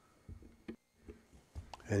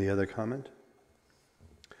 Any other comment?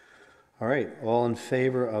 All right, all in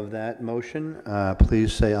favor of that motion,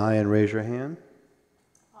 please say aye and raise your hand.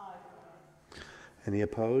 Aye. Any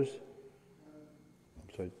opposed?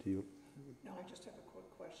 I'm sorry, do you? No, I just have a quick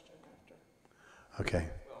question after. Okay,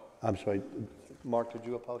 I'm sorry. Mark, did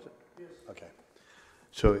you oppose it? Yes. Okay.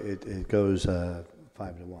 So it goes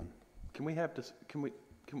 5-1. Can we have this,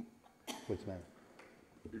 What's the matter?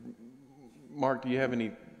 Mark, do you have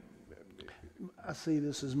any? I see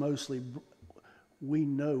this as mostly, we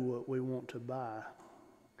know what we want to buy.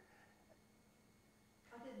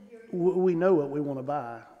 We know what we want to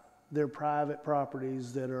buy. They're private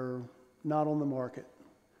properties that are not on the market.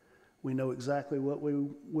 We know exactly what we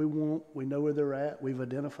want. We know where they're at. We've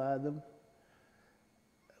identified them.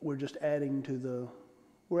 We're just adding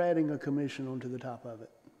we're adding a commission onto the top of it.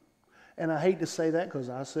 And I hate to say that because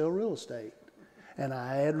I sell real estate and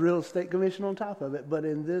I add real estate commission on top of it. But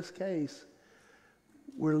in this case,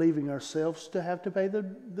 we're leaving ourselves to have to pay the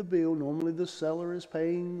bill. Normally the seller is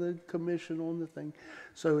paying the commission on the thing.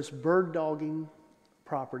 So it's bird dogging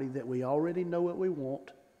property that we already know what we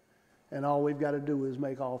want. And all we've got to do is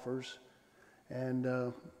make offers. And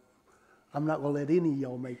I'm not going to let any of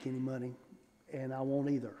y'all make any money. And I won't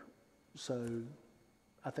either. So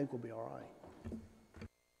I think we'll be all right.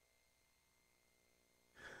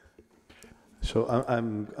 So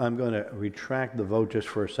I'm going to retract the vote just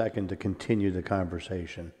for a second to continue the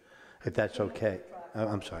conversation, if that's okay.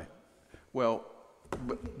 I'm sorry. Well,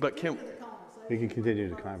 but can we can continue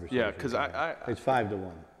the conversation? Yeah, because it's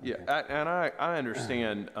 5-1. Yeah, okay. I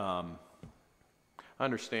understand. I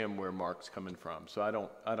understand where Mark's coming from, so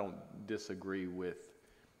I don't disagree with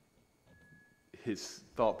his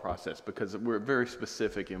thought process because we're very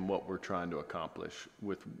specific in what we're trying to accomplish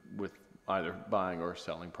with either buying or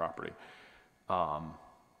selling property.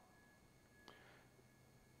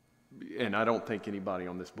 And I don't think anybody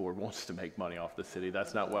on this board wants to make money off the city.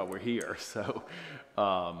 That's not why we're here. So,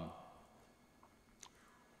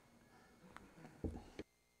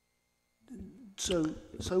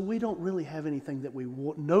 So we don't really have anything that we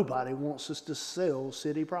want. Nobody wants us to sell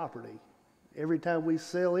city property. Every time we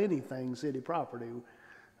sell anything city property,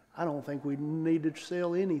 I don't think we need to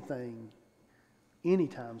sell anything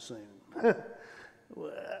anytime soon.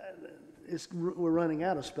 We're running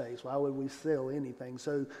out of space. Why would we sell anything?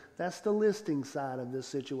 So that's the listing side of this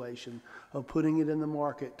situation, of putting it in the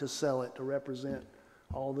market to sell it, to represent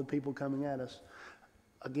all the people coming at us.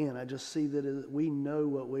 Again, I just see that we know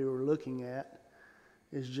what we were looking at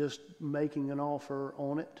is just making an offer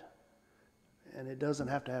on it, and it doesn't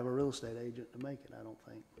have to have a real estate agent to make it, I don't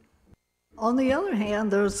think. On the other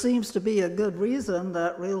hand, there seems to be a good reason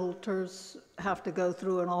that realtors have to go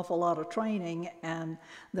through an awful lot of training, and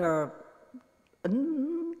there are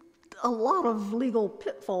a lot of legal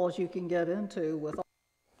pitfalls you can get into with.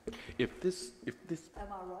 If this. Am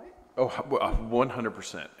I right? Oh,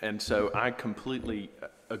 100%. And so I completely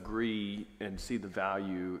agree and see the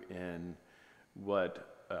value in what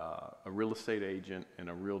a real estate agent and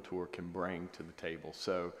a realtor can bring to the table.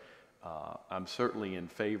 So I'm certainly in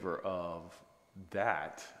favor of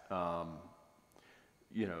that,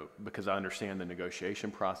 because I understand the negotiation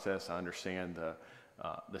process. I understand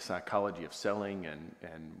the psychology of selling and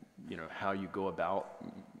how you go about,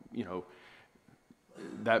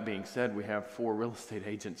 That being said, we have 4 real estate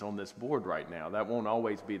agents on this board right now. That won't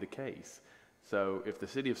always be the case. So if the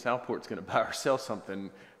city of Southport's going to buy or sell something,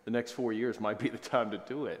 the next 4 years might be the time to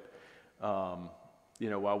do it,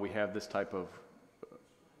 while we have this type of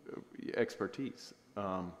expertise.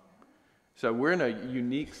 So we're in a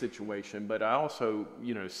unique situation, but I also,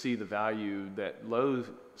 see the value that Lowe's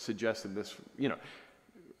suggested this,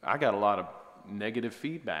 I got a lot of negative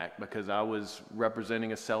feedback because I was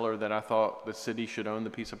representing a seller that I thought the city should own the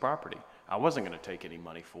piece of property. I wasn't going to take any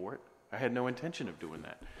money for it. I had no intention of doing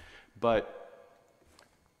that. But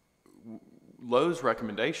Lowe's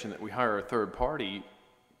recommendation that we hire a third party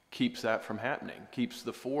keeps that from happening, keeps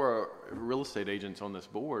the 4 real estate agents on this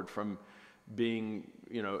board from being,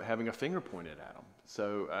 having a finger pointed at them.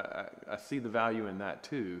 So I see the value in that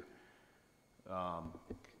too.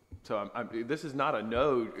 So this is not a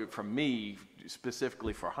no from me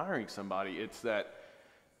specifically for hiring somebody. It's that,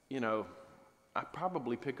 I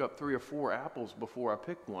probably pick up 3 or 4 apples before I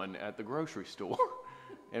pick one at the grocery store.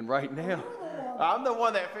 And right now, I'm the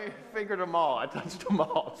one that fingered them all. I touched them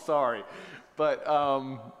all, sorry. But, for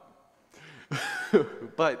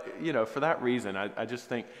that reason, I just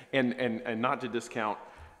think, and not to discount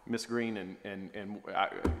Ms. Green and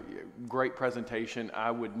great presentation,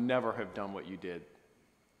 I would never have done what you did.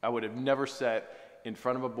 I would have never sat in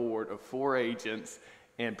front of a board of 4 agents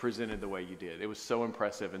and presented the way you did. It was so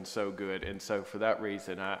impressive and so good. And so for that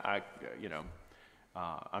reason, I'm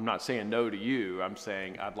not saying no to you. I'm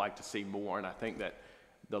saying I'd like to see more. And I think that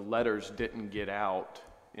the letters didn't get out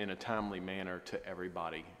in a timely manner to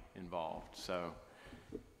everybody involved. So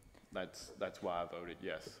That's why I voted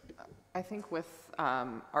yes. I think with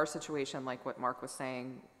our situation, like what Mark was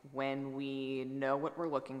saying, when we know what we're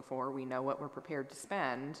looking for, we know what we're prepared to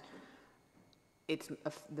spend, it's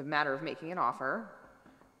the matter of making an offer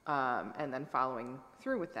and then following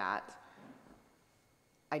through with that.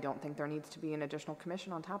 I don't think there needs to be an additional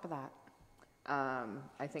commission on top of that.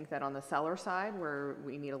 I think that on the seller side, where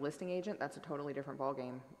we need a listing agent, that's a totally different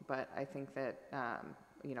ballgame. But I think that,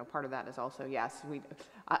 you know, part of that is also, yes,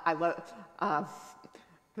 I love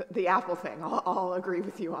the Apple thing. I'll agree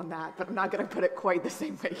with you on that, but I'm not going to put it quite the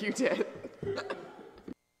same way you did.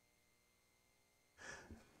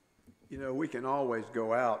 You know, we can always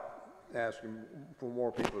go out asking for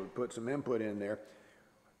more people to put some input in there.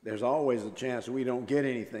 There's always a chance we don't get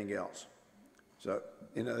anything else. So,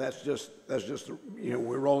 you know, that's just, you know,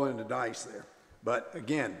 we're rolling the dice there. But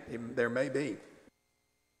again, there may be.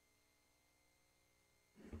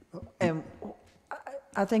 And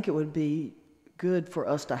I think it would be good for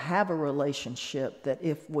us to have a relationship that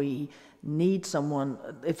if we need someone,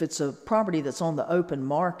 if it's a property that's on the open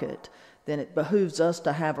market, then it behooves us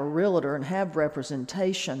to have a realtor and have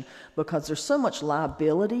representation, because there's so much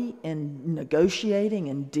liability in negotiating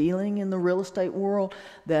and dealing in the real estate world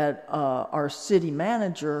that our city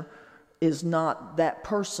manager is not that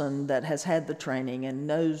person that has had the training and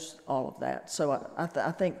knows all of that. So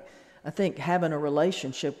I think having a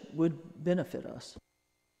relationship would benefit us.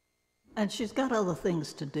 And she's got other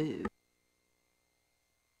things to do.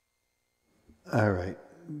 All right.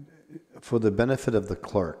 For the benefit of the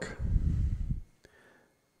clerk,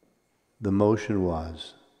 the motion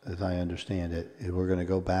was, as I understand it, we're going to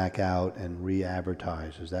go back out and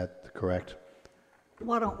re-advertise. Is that correct?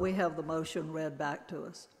 Why don't we have the motion read back to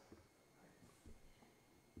us?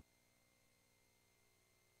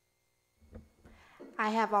 I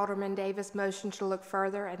have Alderman Davis motion to look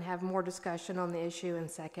further and have more discussion on the issue, and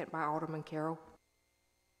second by Alderman Carroll.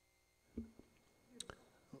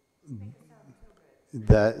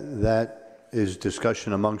 That is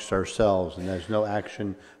discussion amongst ourselves, and there's no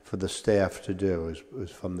action for the staff to do. It was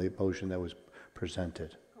from the motion that was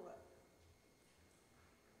presented.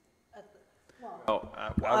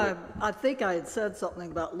 I think I had said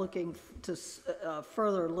something about looking to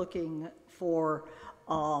further looking for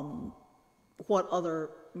what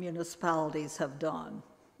other municipalities have done,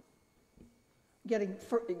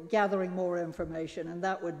 gathering more information, and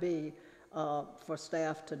that would be for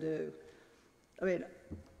staff to do. I mean,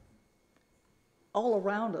 all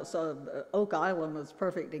around us, Oak Island is a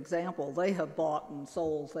perfect example. They have bought and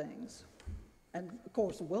sold things. And of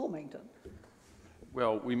course, Wilmington.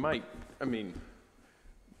 Well, we might, I mean,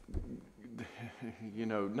 you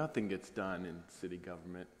know, nothing gets done in city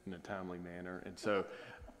government in a timely manner. And so,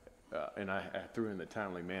 and I threw in the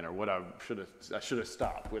timely manner. What I should have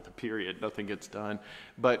stopped with a period. Nothing gets done.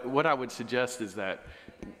 But what I would suggest is that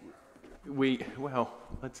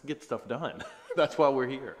let's get stuff done. That's why we're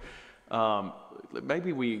here.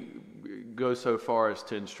 Maybe we go so far as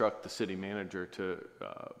to instruct the city manager to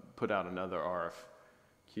put out another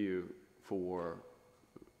RFQ for,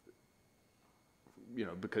 you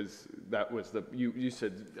know, because that was you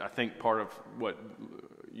said, I think part of what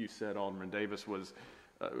you said, Alderman Davis, was,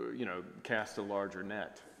 you know, cast a larger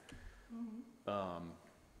net. Mm-hmm.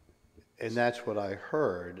 And that's what I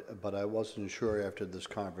heard, but I wasn't sure after this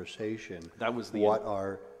conversation that was what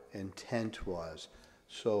our intent was.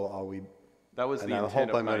 So are we? That was and the I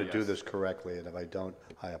intent. hope I'm going to do this correctly, and if I don't,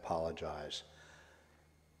 I apologize.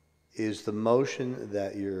 Is the motion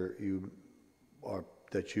that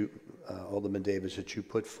Alderman Davis, that you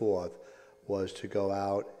put forth, was to go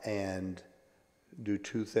out and do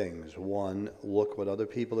two things: one, look what other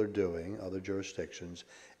people are doing, other jurisdictions,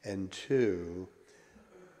 and two,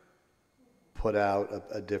 put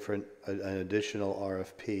out an additional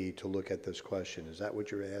RFP to look at this question? Is that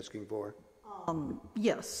what you're asking for?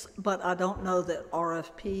 Yes, but I don't know that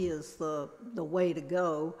RFP is the way to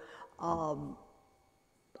go.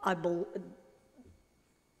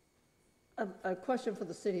 A question for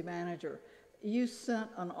the city manager. You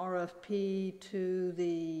sent an RFP to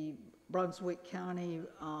the Brunswick County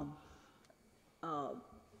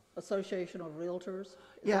Association of Realtors?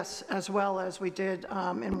 Yes, as well as we did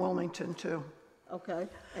in Wilmington too. Okay.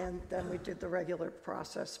 And then we did the regular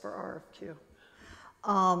process for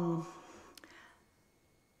RFQ.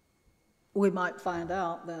 We might find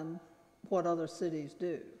out then what other cities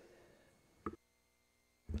do.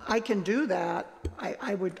 I can do that.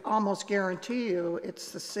 I would almost guarantee you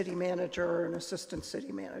it's the city manager or an assistant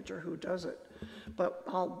city manager who does it, but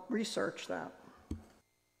I'll research that.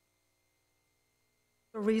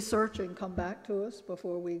 Research and come back to us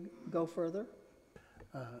before we go further.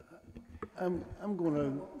 I'm going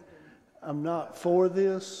to I'm not for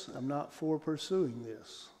this. I'm not for pursuing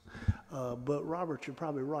this. But Robert, you're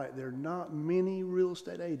probably right. There are not many real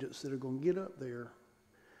estate agents that are going to get up there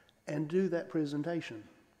and do that presentation.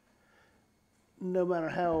 No matter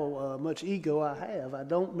how much ego I have, I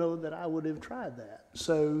don't know that I would have tried that.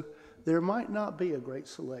 So there might not be a great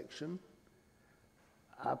selection.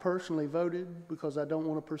 I personally voted because I don't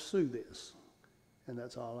want to pursue this. And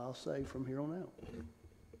that's all I'll say from here on out.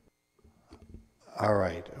 All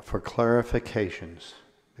right, for clarifications,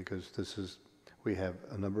 because we have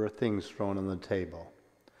a number of things thrown on the table.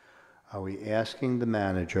 Are we asking the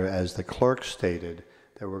manager, as the clerk stated,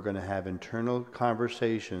 that we're going to have internal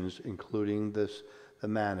conversations, including the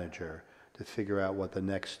manager, to figure out what the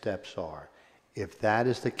next steps are? If that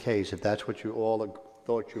is the case, if that's what you all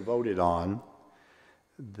thought you voted on,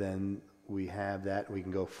 then we have that, we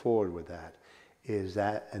can go forward with that.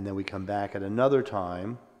 And then we come back at another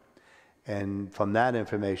time, and from that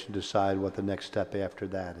information decide what the next step after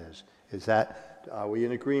that is. Are we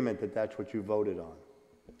in agreement that that's what you voted on?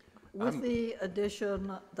 With the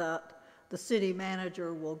addition that the city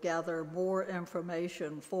manager will gather more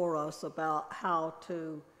information for us about how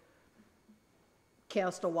to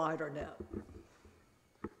cast a wider net.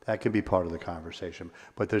 That can be part of the conversation,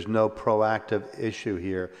 but there's no proactive issue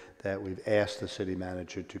here that we've asked the city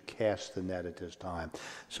manager to cast the net at this time.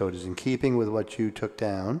 So it is in keeping with what you took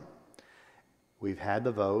down. We've had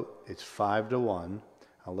the vote. It's 5-1.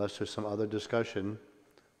 Unless there's some other discussion,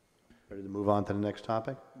 ready to move on to the next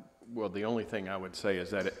topic? Well, the only thing I would say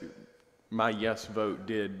is that my yes vote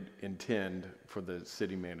did intend for the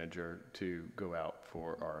city manager to go out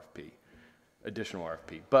for RFP, additional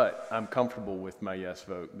RFP. But I'm comfortable with my yes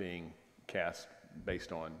vote being cast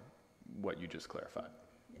based on what you just clarified.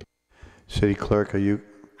 City Clerk, are you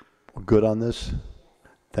good on this?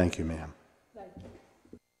 Thank you, ma'am.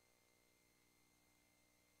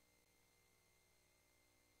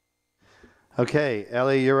 Okay,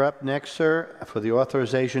 Ellie, you're up next, sir, for the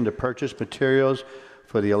authorization to purchase materials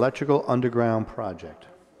for the electrical underground project.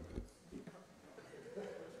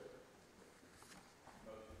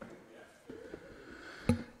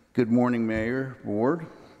 Good morning, Mayor, Board.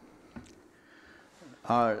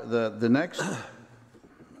 The next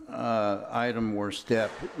item or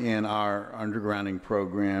step in our undergrounding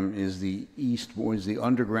program is the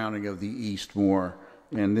undergrounding of the Eastmore.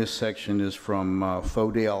 And this section is from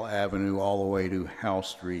Fodale Avenue all the way to Howe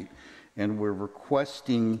Street. And we're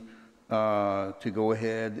requesting to go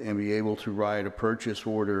ahead and be able to write a purchase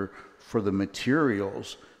order for the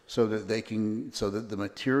materials so that the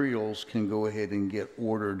materials can go ahead and get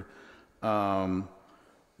ordered, so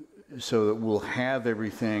that we'll have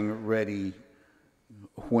everything ready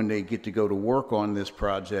when they get to go to work on this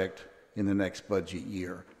project in the next budget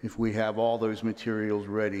year. If we have all those materials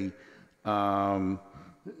ready,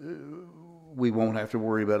 we won't have to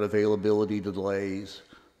worry about availability delays,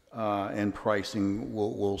 and pricing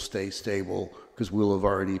will stay stable because we'll have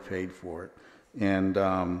already paid for it. And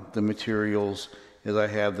the materials, as I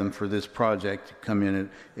have them for this project, come in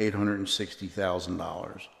at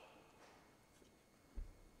 $860,000.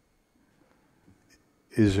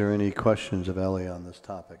 Is there any questions of Ellie on this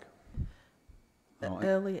topic?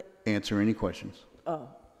 Ellie, answer any questions.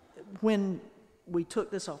 when we took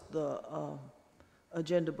this off the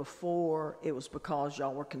agenda before, it was because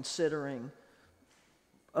y'all were considering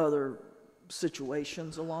other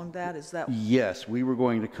situations along that? Is that? Yes, we were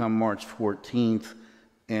going to come March 14th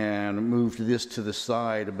and moved this to the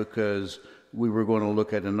side because we were going to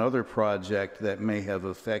look at another project that may have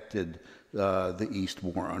affected the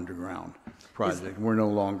Eastmore Underground project. We're no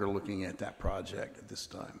longer looking at that project at this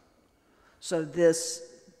time. So this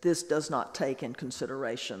does not take in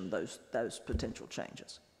consideration those potential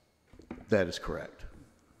changes? That is correct.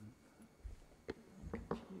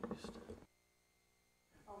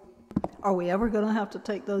 Are we ever going to have to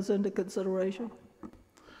take those into consideration?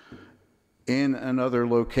 In another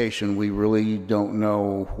location, we really don't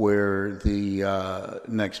know where the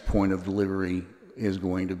next point of delivery is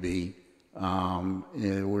going to be.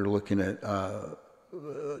 We're looking at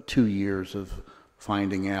 2 years of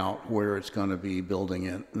finding out where it's going to be, building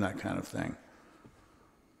it, and that kind of thing.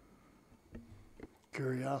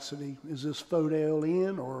 Curiosity, is this Fodale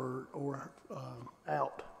in or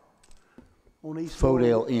out? On East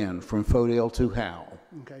Fodale in, from Fodale to Howe.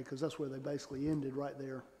 Okay, because that's where they basically ended, right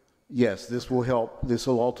there. Yes, this will help. This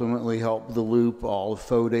will ultimately help the loop. All of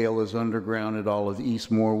Fodale is undergrounded. All of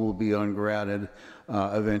Eastmore will be ungrounded.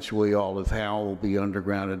 Eventually, all of Howe will be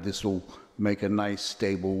undergrounded. This will make a nice,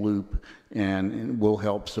 stable loop and will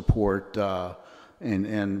help support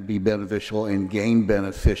and be beneficial and gain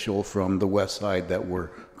beneficial from the west side that we're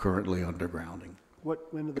currently undergrounding.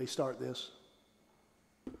 When do they start this?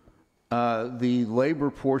 The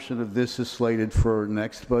labor portion of this is slated for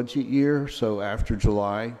next budget year, so after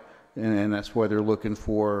July, and that's why they're looking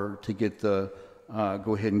to get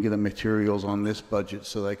go ahead and get the materials on this budget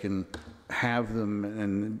so they can have them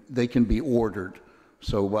and they can be ordered.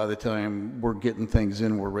 So by the time we're getting things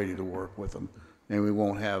in, we're ready to work with them, and we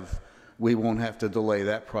won't have to delay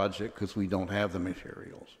that project because we don't have the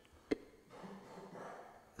materials.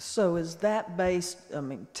 So is that based,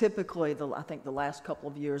 typically, I think the last couple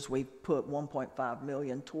of years, we've put 1.5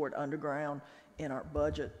 million toward underground in our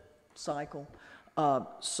budget cycle.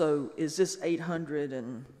 So is this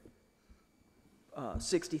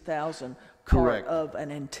 860,000 part of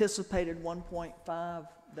an anticipated 1.5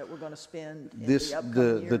 that we're going to spend in the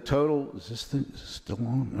upcoming year? The total, is this still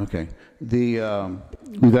on? Okay.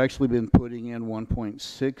 We've actually been putting in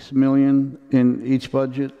 1.6 million in each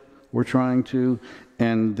budget. We're trying to,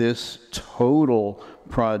 and this total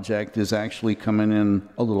project is actually coming in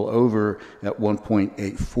a little over at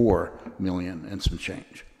 1.84 million and some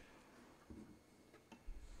change.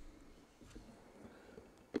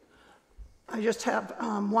 I just have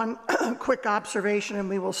one quick observation, and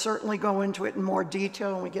we will certainly go into it in more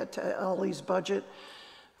detail when we get to Ellie's budget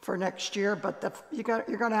for next year, but you're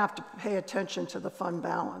going to have to pay attention to the fund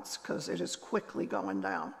balance because it is quickly going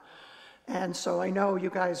down. And so I know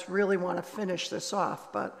you guys really want to finish this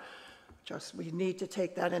off, but we need to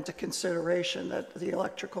take that into consideration, that the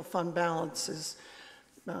electrical fund balance is,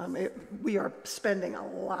 we are spending a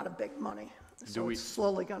lot of big money. So it's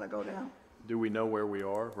slowly going to go down. Do we know where we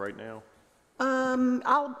are right now?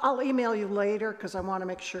 I'll email you later because I want to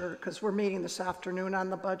make sure, because we're meeting this afternoon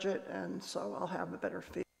on the budget, and so I'll have a better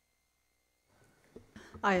feel.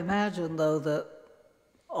 I imagine, though, that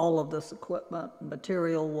all of this equipment and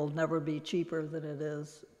material will never be cheaper than it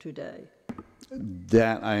is today.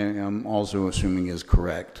 That I am also assuming is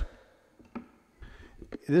correct.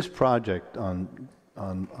 This project on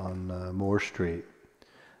Moore Street,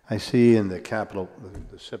 I see in the capital,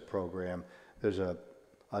 the SIP program, there's a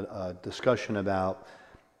discussion about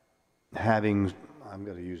having, I'm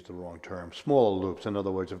going to use the wrong term, smaller loops. In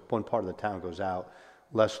other words, if one part of the town goes out,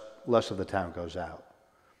 less of the town goes out.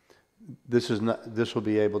 This will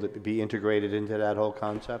be able to be integrated into that whole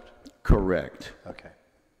concept? Correct. Okay.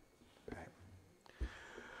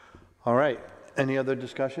 All right. Any other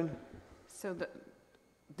discussion? So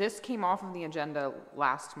this came off of the agenda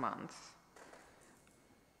last month.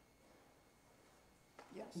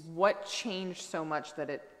 Yes. What changed so much that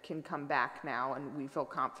it can come back now and we feel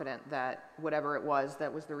confident that whatever it was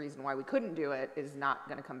that was the reason why we couldn't do it is not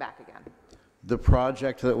going to come back again? The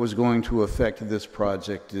project that was going to affect this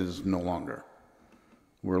project is no longer.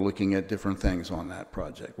 We're looking at different things on that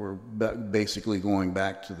project. We're basically going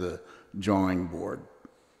back to the drawing board.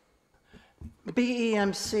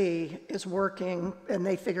 BEMC is working, and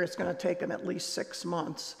they figure it's going to take them at least 6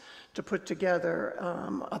 months to put together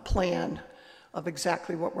a plan of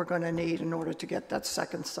exactly what we're going to need in order to get that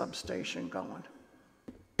second substation going.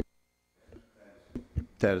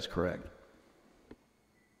 That is correct.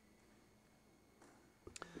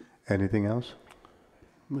 Anything else?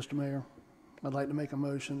 Mr. Mayor, I'd like to make a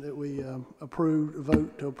motion that we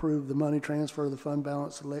vote to approve the money transfer of the fund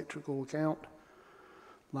balance electrical account,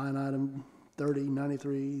 line item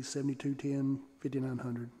 3093 7210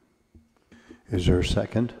 5900. Is there a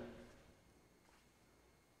second?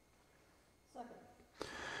 Second.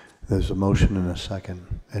 There's a motion and a second.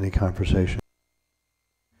 Any conversation?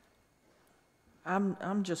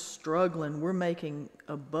 I'm just struggling. We're making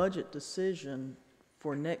a budget decision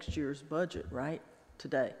for next year's budget, right?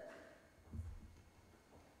 Today.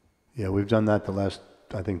 Yeah, we've done that the last,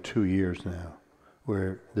 I think, 2 years now,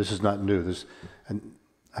 where this is not new. And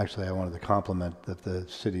actually, I wanted to compliment that the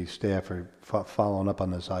city staff are following up on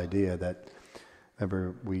this idea that,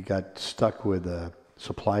 remember, we got stuck with the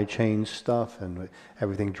supply chain stuff and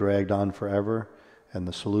everything dragged on forever. And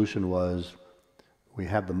the solution was, we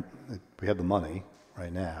have the money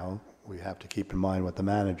right now. We have to keep in mind what the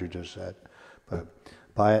manager just said. But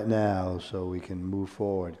buy it now so we can move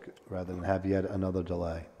forward rather than have yet another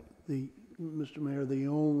delay. Mr. Mayor, the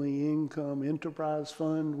only income enterprise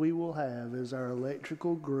fund we will have is our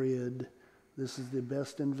electrical grid. This is the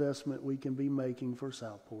best investment we can be making for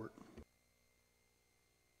Southport.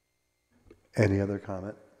 Any other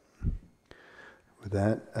comment? With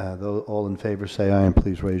that, all in favor say aye and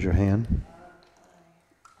please raise your hand.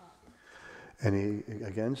 Any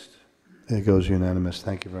against? It goes unanimous.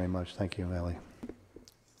 Thank you very much. Thank you, Ellie.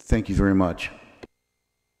 Thank you very much.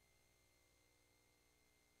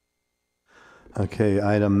 Okay,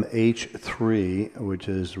 item H3, which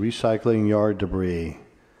is recycling yard debris.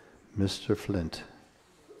 Mr. Flint.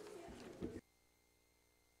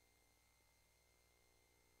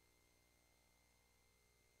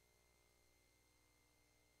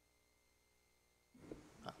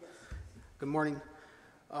 Good morning.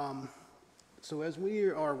 So as we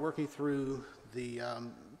are working through the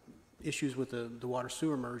issues with the water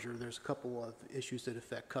sewer merger, there's a couple of issues that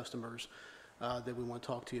affect customers that we want to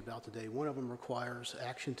talk to you about today. One of them requires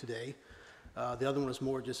action today. The other one is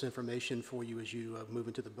more just information for you as you move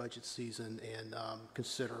into the budget season and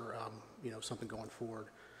consider something going forward.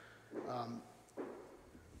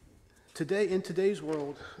 Today, in today's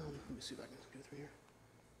world, let me see if I can go through here.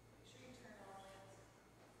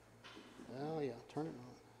 Oh yeah, turn it on.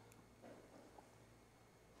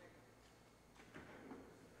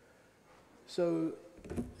 So,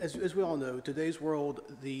 as we all know, today's world,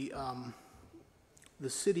 the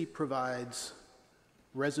city provides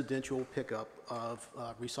residential pickup of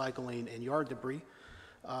recycling and yard debris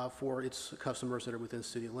for its customers that are within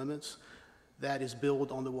city limits. That is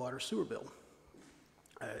billed on the water sewer bill.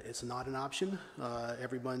 It's not an option.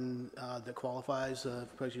 Everyone that qualifies,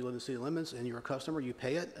 because you live in the city limits and you're a customer, you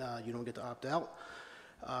pay it. You don't get to opt out.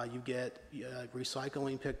 You get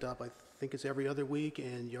recycling picked up, I think it's every other week,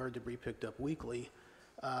 and yard debris picked up weekly.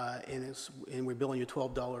 And we're billing you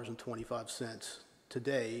 $12.25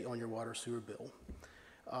 today on your water sewer bill.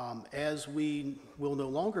 As we will no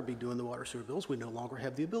longer be doing the water sewer bills, we no longer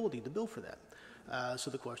have the ability to bill for that.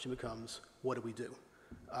 So the question becomes, what do we do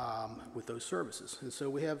with those services? And so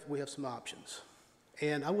we have some options.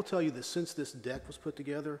 And I will tell you that since this deck was put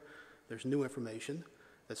together, there's new information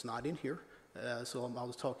that's not in here. So I'll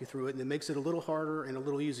just talk you through it, and it makes it a little harder and a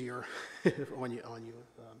little easier on you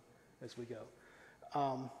as we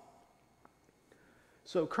go.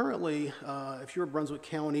 So currently, if you're a Brunswick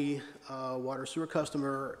County water sewer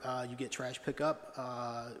customer, you get trash pickup,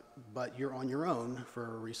 but you're on your own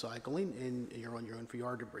for recycling, and you're on your own for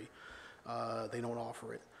yard debris. They don't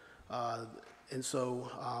offer it. And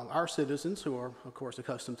so our citizens, who are, of course,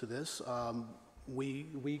 accustomed to this,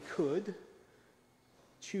 we could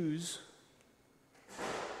choose.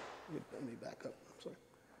 Let me back up. Sorry.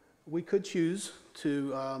 We could choose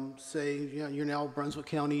to say, you're now Brunswick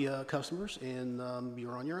County customers, and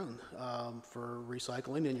you're on your own for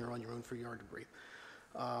recycling, and you're on your own for yard debris.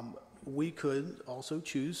 We could also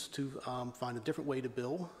choose to find a different way to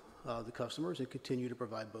bill the customers and continue to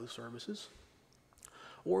provide both services.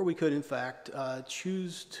 Or we could, in fact,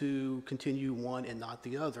 choose to continue one and not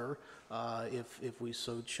the other if you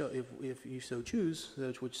so choose,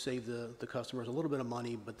 which save the customers a little bit of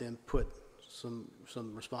money, but then put some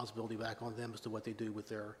responsibility back on them as to what they do with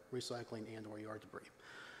their recycling and or yard debris.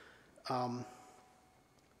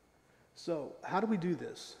 So how do we do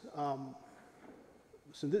this?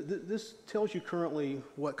 So this tells you currently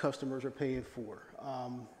what customers are paying for.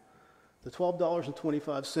 The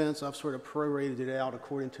 $12.25, I've sort of prorated it out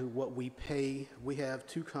according to what we pay. We have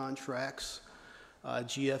two contracts.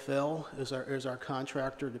 GFL is our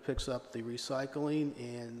contractor that picks up the recycling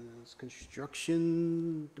and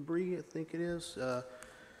construction debris, I think it is.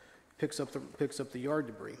 Picks up the yard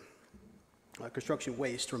debris. Construction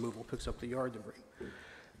waste removal picks up the yard debris.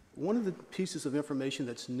 One of the pieces of information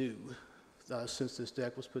that's new since this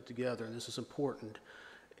deck was put together, and this is important,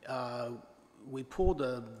 we pulled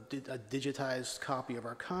a digitized copy of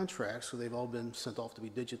our contracts, so they've all been sent off to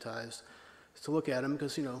be digitized, to look at them,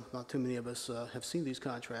 because not too many of us have seen these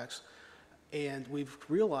contracts. And we've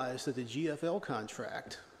realized that the GFL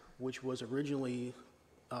contract, which was originally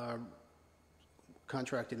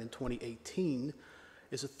contracted in 2018,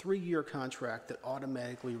 is a 3-year contract that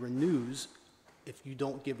automatically renews if you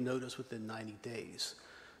don't give notice within 90 days.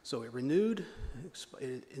 So it renewed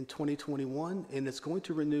in 2021, and it's going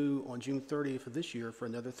to renew on June 30th of this year for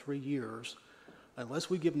another 3 years, unless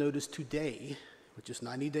we give notice today, which is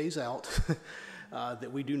 90 days out,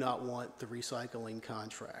 that we do not want the recycling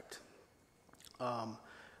contract.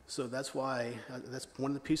 So that's why, that's one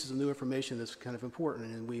of the pieces of new information that's kind of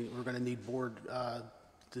important, and we're going to need board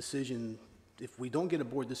decision. If we don't get a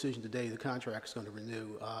board decision today, the contract is going to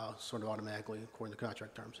renew sort of automatically according to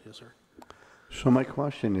contract terms. Yes, sir. So my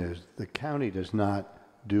question is, the county does not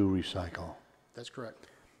do recycle. That's correct.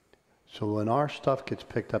 So when our stuff gets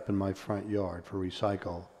picked up in my front yard for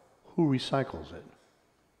recycle, who recycles it?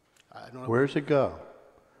 I don't know. Where's it go?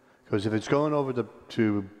 Because if it's going over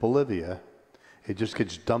to Bolivia, it just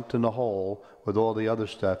gets dumped in the hole with all the other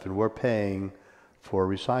stuff, and we're paying for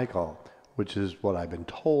recycle, which is what I've been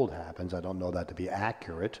told happens. I don't know that to be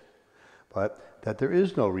accurate, but that there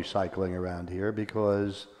is no recycling around here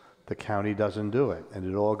because the county doesn't do it, and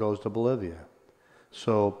it all goes to Bolivia.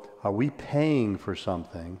 So are we paying for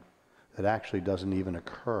something that actually doesn't even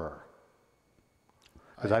occur?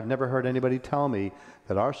 Because I've never heard anybody tell me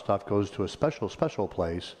that our stuff goes to a special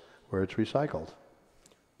place where it's recycled.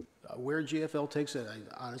 Where GFL takes it, I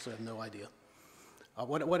honestly have no idea.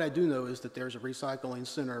 What I do know is that there's a recycling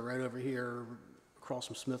center right over here across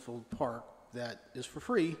from Smithfield Park that is for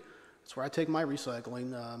free. It's where I take my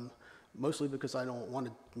recycling, mostly because I don't want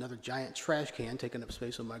another giant trash can taking up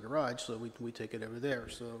space in my garage, so we take it over there.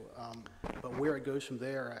 So, but where it goes from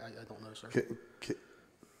there, I don't know, sir.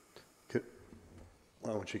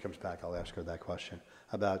 Well, when she comes back, I'll ask her that question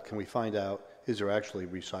about, can we find out, is there actually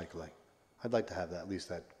recycling? I'd like to have that, at least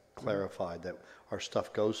that clarified, that our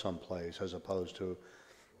stuff goes someplace as opposed to,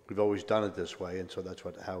 we've always done it this way, and so that's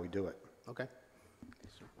how we do it. Okay.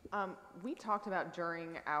 We talked about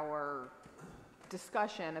during our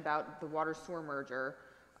discussion about the water sewer merger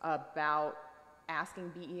about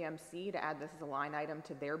asking BEMC to add this as a line item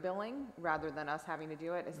to their billing rather than us having to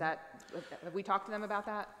do it. Is that, have we talked to them about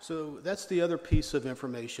that? So that's the other piece of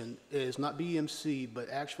information, is not BEMC, but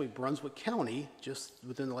actually Brunswick County, just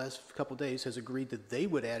within the last couple of days, has agreed that they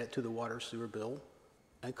would add it to the water sewer bill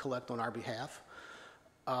and collect on our behalf.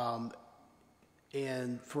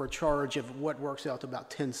 And for a charge of what works out to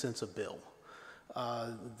about 10 cents a bill.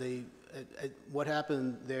 What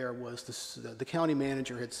happened there was the county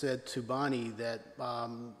manager had said to Bonnie that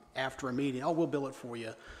after a meeting, oh, we'll bill it for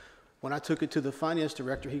you. When I took it to the finance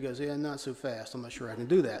director, he goes, yeah, not so fast. I'm not sure I can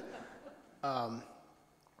do that.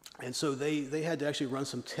 And so they had to actually run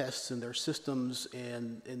some tests in their systems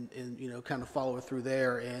and you know, kind of follow it through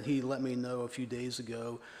there. And he let me know a few days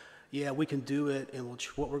ago, yeah, we can do it, and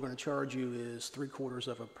what we're going to charge you is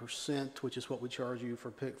 0.75%, which is what we charge you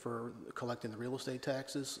for collecting the real estate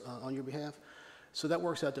taxes on your behalf. So that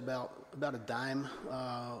works out to about a dime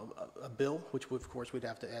a bill, which of course we'd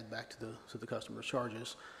have to add back to the customer's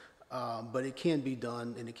charges. But it can be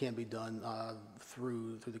done, and it can be done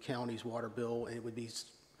through the county's water bill, and it would be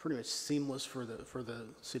pretty much seamless for the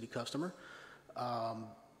city customer.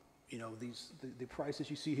 You know, the prices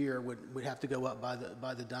you see here would have to go up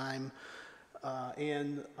by the dime,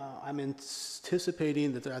 and I'm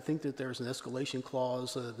anticipating that I think that there's an escalation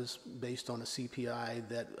clause that's based on a CPI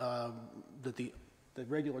that the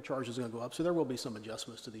regular charge is going to go up. So there will be some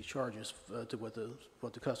adjustments to these charges to what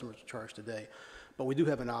the customers charge today, but we do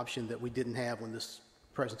have an option that we didn't have when this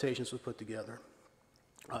presentation was put together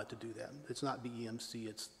to do that. It's not BEMC;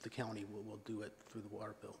 it's the county will do it through the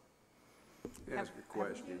water bill. Ask a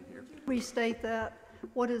question here. Restate that.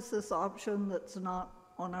 What is this option that's not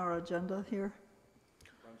on our agenda here?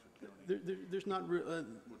 There's not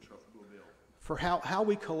for how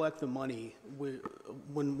we collect the money.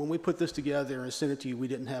 When we put this together and sent it to you, we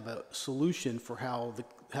didn't have a solution for how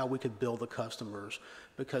we could bill the customers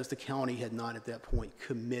because the county had not at that point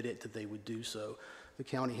committed that they would do so. The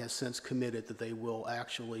county has since committed that they will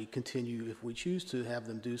actually continue, if we choose to have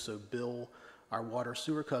them do so, bill our water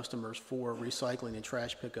sewer customers for recycling and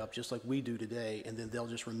trash pickup just like we do today, and then they'll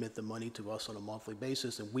just remit the money to us on a monthly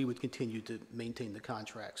basis, and we would continue to maintain the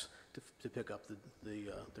contracts to pick up the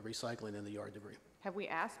recycling and the yard debris. Have we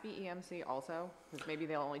asked BEMC also? Because maybe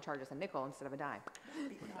they'll only charge us a nickel instead of a dime.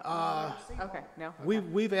 Okay, no? Okay.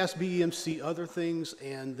 We've asked BEMC other things,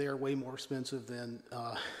 and they're way more expensive than...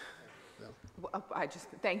 Well, I just,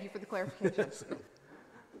 thank you for the clarification.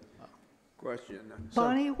 Question.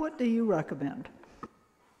 Bonnie, what do you recommend?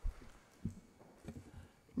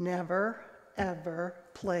 Never, ever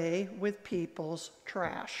play with people's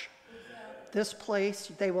trash. This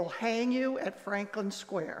place, they will hang you at Franklin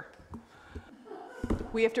Square.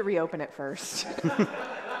 We have to reopen it first.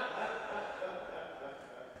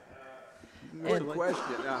 Good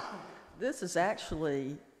question. This is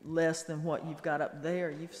actually less than what you've got up there.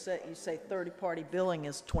 You say third-party billing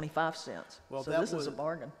is 25 cents. Well, so this is a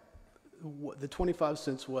bargain. The 25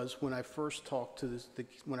 cents was when I first talked to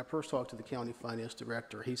the county finance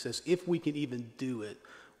director. He says if we can even do it,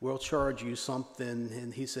 we'll charge you something.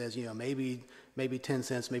 And he says, you know, maybe 10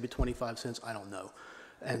 cents, maybe 25 cents. I don't know.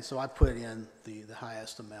 And so I put in the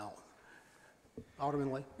highest amount.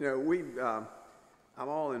 Alderman Lee? You know, I'm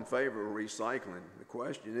all in favor of recycling. The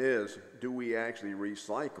question is, do we actually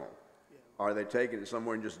recycle? Are they taking it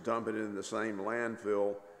somewhere and just dump it in the same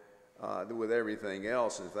landfill with everything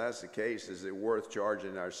else? And if that's the case, is it worth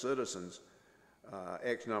charging our citizens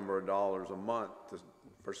X number of dollars a month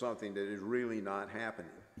for something that is really not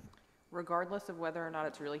happening? Regardless of whether or not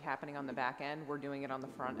it's really happening on the back end, we're doing it on the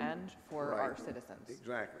front end for our citizens.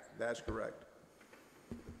 Exactly. That's correct.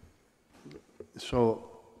 So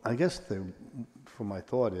I guess for my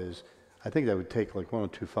thought is, I think that would take like 1 or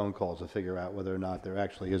 2 phone calls to figure out whether or not there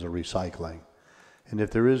actually is a recycling. And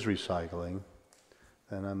if there is recycling,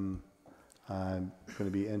 then I'm going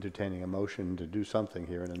to be entertaining a motion to do something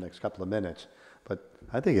here in the next couple of minutes. But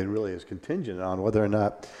I think it really is contingent on whether or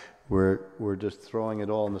not we're just throwing it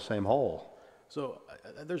all in the same hole. So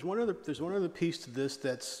there's one other piece to this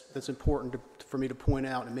that's important for me to point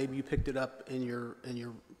out, and maybe you picked it up in your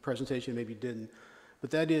presentation, maybe you didn't, but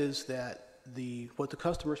that is that what the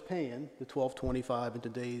customer's paying, the $12.25 in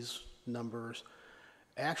today's numbers,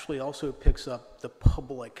 actually also picks up the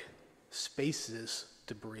public spaces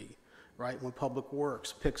debris, right? When Public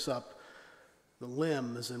Works picks up the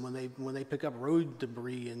limbs, and when they pick up road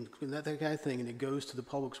debris and that kind of thing, and it goes to the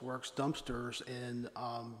Public Works dumpsters, and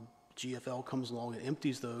GFL comes along and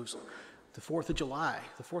empties those. The 4th of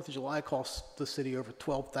July cost the city over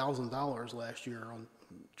 $12,000 last year on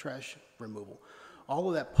trash removal. All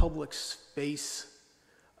of that public space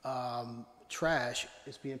trash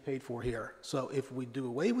is being paid for here. So if we do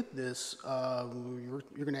away with this, you're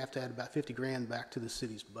going to have to add about 50 grand back to the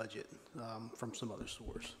city's budget from some other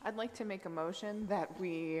source. I'd like to make a motion that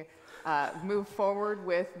we move forward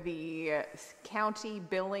with the county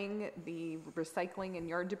billing the recycling and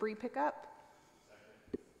yard debris pickup.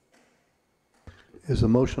 There's a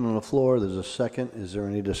motion on the floor. There's a second. Is there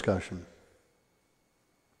any discussion?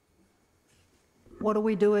 What are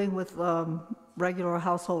we doing with regular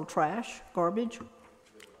household trash, garbage?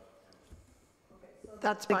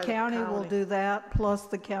 That's The by county will do that, plus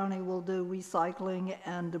the county will do recycling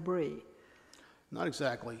and debris. Not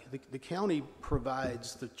exactly. The county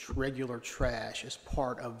provides the regular trash as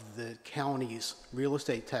part of the county's real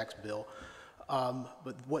estate tax bill.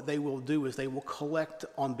 But what they will do is they will collect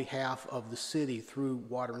on behalf of the city through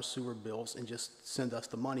water and sewer bills and just send us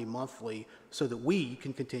the money monthly so that we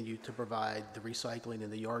can continue to provide the recycling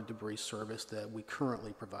and the yard debris service that we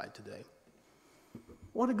currently provide today.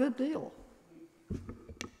 What a good deal.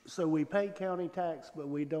 So we pay county tax, but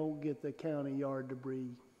we don't get the county yard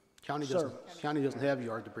debris County doesn't have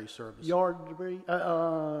yard debris service. Yard debris,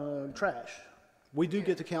 trash. We do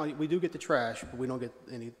get the trash, but we don't get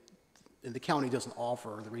any, and the county doesn't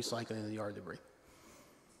offer the recycling and the yard debris.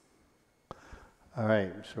 All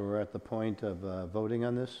right, so we're at the point of voting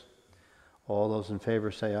on this. All those in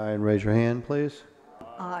favor say aye and raise your hand, please.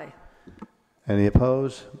 Aye. Any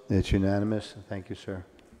opposed? It's unanimous. Thank you, sir.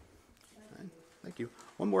 Okay, thank you.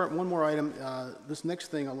 One more item. This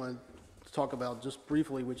next thing I want to talk about just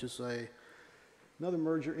briefly, which is another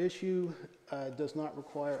merger issue. Does not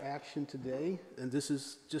require action today, and this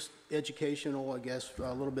is just educational, I guess,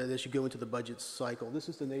 a little bit as you go into the budget cycle. This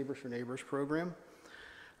is the Neighbors for Neighbors program,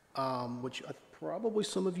 which probably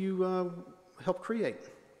some of you helped create.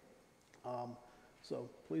 So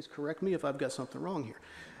please correct me if I've got something wrong here.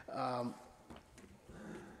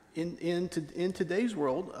 In today's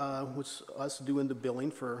world, with us doing the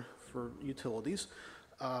billing for utilities,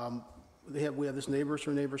 we have this Neighbors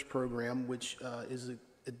for Neighbors program, which is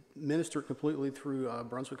administered completely through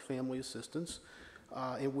Brunswick Family Assistance,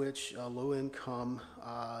 in which low-income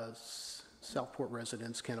Southport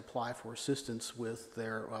residents can apply for assistance with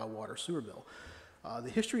their water sewer bill.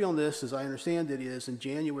 The history on this, as I understand it, is in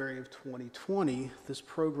January of 2020, this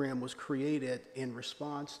program was created in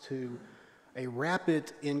response to a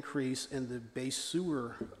rapid increase in the base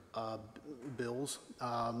sewer bills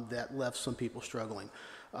that left some people struggling.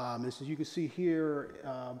 As you can see here,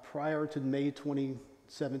 prior to May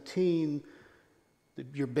 2017,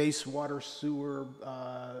 your base water sewer,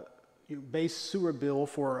 your base sewer bill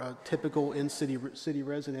for a typical city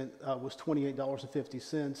resident was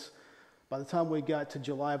 $28.50. By the time we got to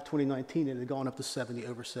July of 2019, it had gone up to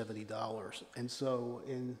over $70. And so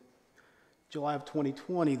in July of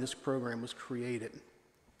 2020, this program was created.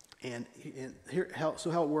 And how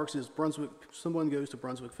it works is someone goes to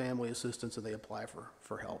Brunswick Family Assistance and they apply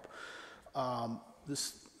for help.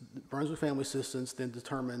 This Brunswick Family Assistance then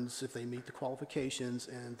determines if they meet the qualifications,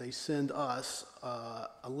 and they send us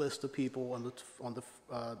a list of people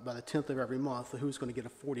by the 10th of every month who's going to get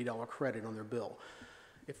a $40 credit on their bill.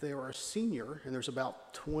 If they are a senior, and there's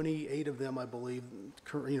about 28 of them, I believe,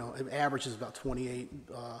 average is about 28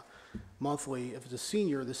 monthly. If it's a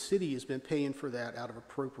senior, the city has been paying for that out of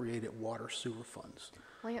appropriated water sewer funds.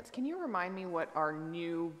 Lance, can you remind me what our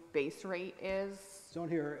new base rate is? It's on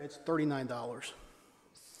here. It's $39.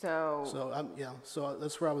 So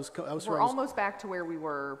that's where I was. We're almost back to where we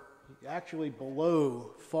were. Actually,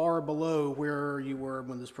 far below where you were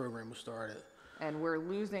when this program was started. And we're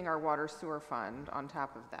losing our water sewer fund on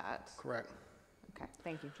top of that. Correct. Okay,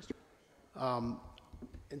 thank you.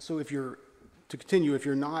 And so if you're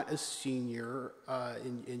not a senior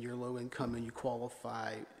in your low income and you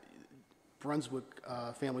qualify, Brunswick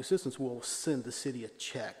Family Assistance will send the city a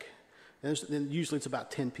check. And usually it's about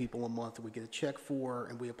 10 people a month that we get a check for,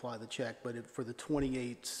 and we apply the check. But for the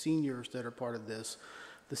 28 seniors that are part of this,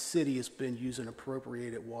 the city has been using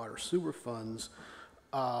appropriated water sewer funds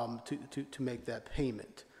to make that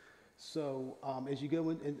payment. So as you go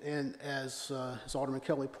in, and as Alderman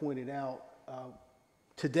Kelly pointed out,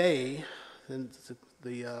 today, and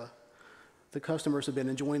the customers have been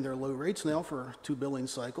enjoying their low rates now for 2 billing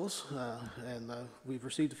cycles, and we've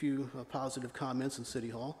received a few positive comments in City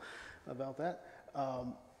Hall about that.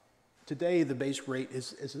 Today, the base rate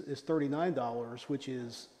is $39, which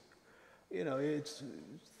is, you know, it's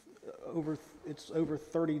over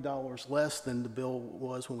 $30 less than the bill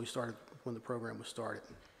was when the program was started.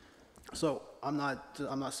 So I'm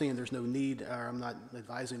not saying there's no need, or I'm not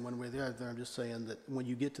advising one way or the other. I'm just saying that when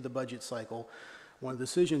you get to the budget cycle, one of the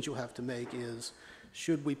decisions you'll have to make is,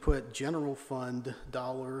 should we put general fund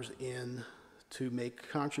dollars in to make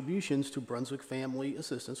contributions to Brunswick Family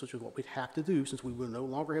Assistance, which is what we'd have to do since we will no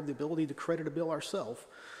longer have the ability to credit a bill ourselves.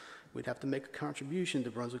 We'd have to make a contribution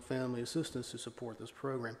to Brunswick Family Assistance to support this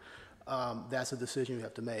program. That's a decision you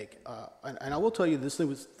have to make. And I will tell you, this thing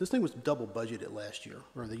was double budgeted last year,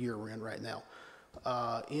 or the year we're in right now.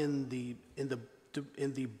 In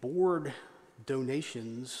the board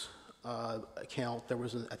donations account, there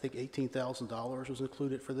was I think $18,000 was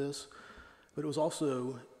included for this, but it was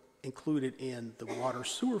also included in the water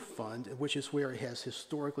sewer fund, which is where it has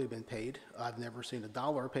historically been paid. I've never seen a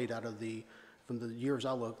dollar paid out of from the years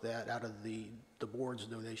I looked at, out of the board's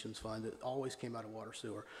donations fund. It always came out of water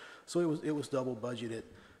sewer. So it was double budgeted,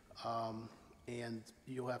 and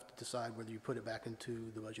you'll have to decide whether you put it back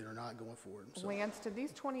into the budget or not going forward. So. Lance, did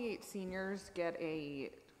these 28 seniors get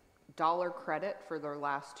a dollar credit for their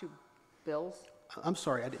last 2 bills? I'm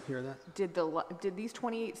sorry, I didn't hear that. Did these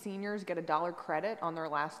 28 seniors get a dollar credit on their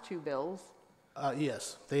last 2 bills?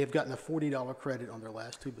 Yes, they have gotten a $40 credit on their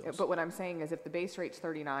last 2 bills. But what I'm saying is, if the base rate's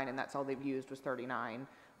 39 and that's all they've used was 39,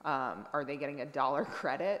 are they getting a dollar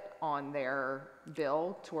credit on their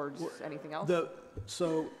bill towards anything else?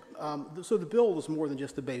 So the bill is more than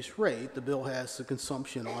just the base rate. The bill has the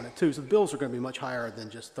consumption on it too. So the bills are going to be much higher than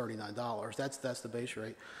just $39. That's the base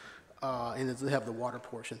rate, and they have the water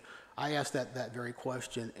portion. I asked that very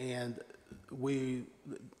question, and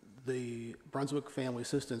the Brunswick Family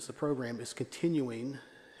Assistance, the program is continuing,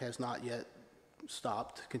 has not yet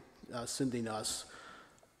stopped, sending us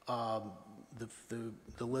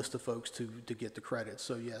the list of folks to get the credit.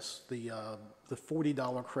 So yes, the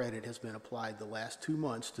 $40 credit has been applied the last 2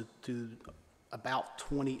 months to about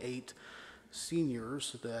 28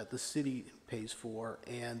 seniors that the city pays for,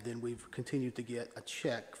 and then we've continued to get a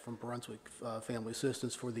check from Brunswick Family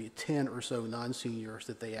Assistance for the 10 or so non-seniors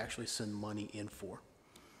that they actually send money in for.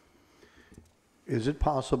 Is it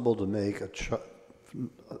possible to make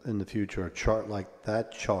in the future, a chart like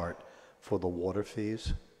that chart for the water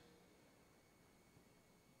fees?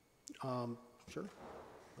 Sure,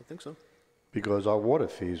 I think so. Because our water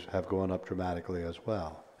fees have gone up dramatically as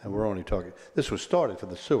well. And we're only talking, this was started for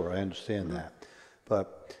the sewer, I understand that.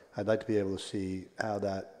 But I'd like to be able to see how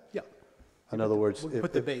that, in other words, we'll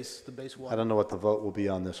put the base water. I don't know what the vote will be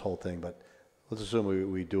on this whole thing, but let's assume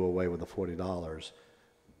we do away with the $40.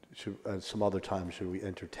 Some other time should we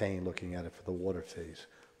entertain looking at it for the water fees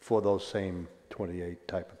for those same 28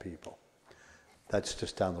 type of people? That's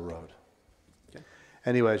just down the road. Okay.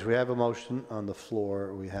 Anyways, we have a motion on the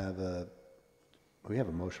floor. We have a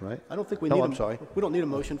motion, right? I don't think we need. No, I'm sorry. We don't need a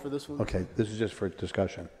motion for this one. Okay, this is just for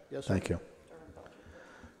discussion. Yes, sir. Thank you.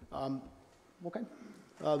 Okay.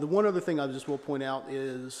 The one other thing I just will point out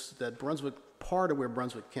is that part of where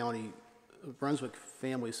Brunswick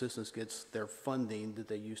Family Assistance gets their funding that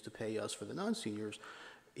they use to pay us for the non-seniors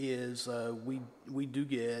is we do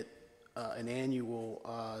get an annual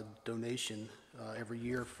donation every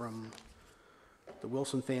year from the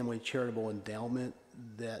Wilson Family Charitable Endowment,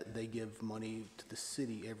 that they give money to the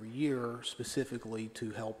city every year specifically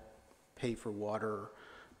to help pay for water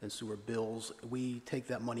and sewer bills. We take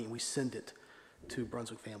that money and we send it to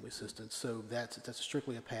Brunswick Family Assistance. So that's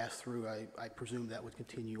strictly a pass-through. I presume that would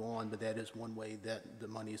continue on, but that is one way that the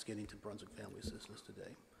money is getting to Brunswick Family Assistance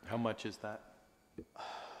today. How much is that? Off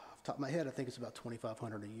the top of my head, I think it's about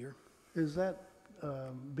 $2,500 a year. Is that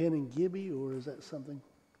Ben and Gibby, or is that something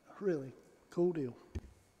really cool deal?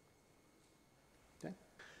 Okay.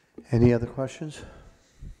 Any other questions?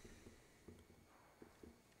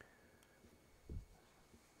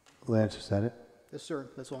 Lance, is that it? Yes, sir.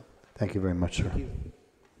 That's all. Thank you very much, sir. Thank you.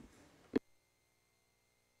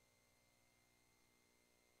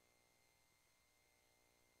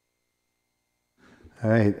 All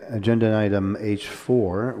right, agenda item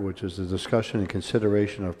H4, which is the discussion and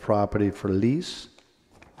consideration of property for lease.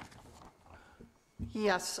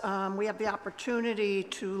 Yes, we have the opportunity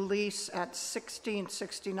to lease at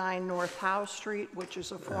 1669 North Howe Street, which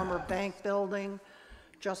is a former bank building,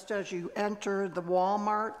 Just as you enter the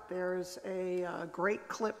Walmart, there's a Great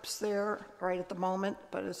Clips there right at the moment,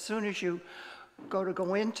 but as soon as you go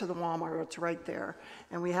into the Walmart, it's right there.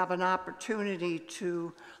 And we have an opportunity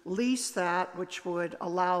to lease that, which would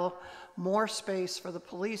allow more space for the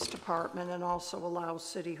police department and also allow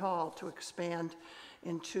City Hall to expand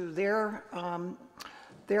into their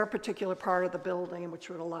particular part of the building,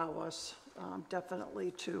 which would allow us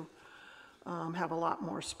definitely to have a lot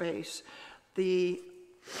more space. The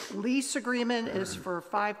lease agreement is for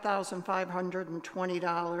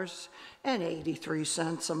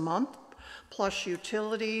 $5,520.83 a month, plus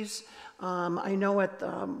utilities. I know at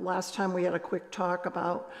the last time we had a quick talk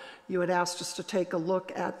about, you had asked us to take a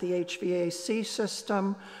look at the HVAC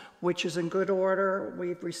system, which is in good order.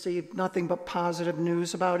 We've received nothing but positive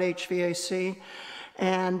news about HVAC.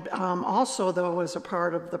 And also, though, as a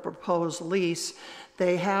part of the proposed lease,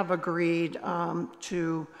 they have agreed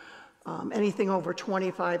to anything over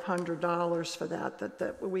 $2,500 for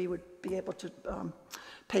that we would be able to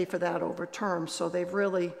pay for that over term. So they've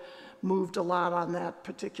really moved a lot on that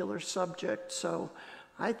particular subject. So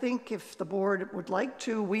I think if the board would like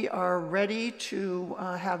to, we are ready to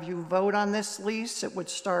have you vote on this lease. It would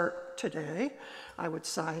start today. I would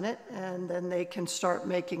sign it, and then they can start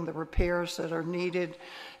making the repairs that are needed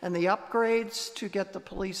and the upgrades to get the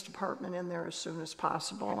police department in there as soon as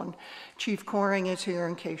possible. And Chief Coring is here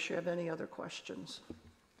in case you have any other questions.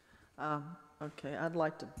 Okay, I'd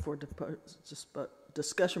like to, for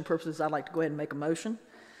discussion purposes, I'd like to go ahead and make a motion.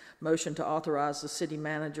 Motion to authorize the city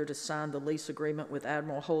manager to sign the lease agreement with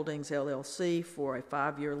Admiral Holdings LLC for a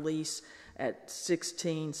 5-year lease at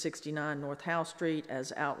 1669 North Howe Street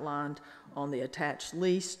as outlined on the attached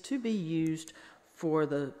lease to be used for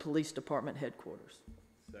the police department headquarters.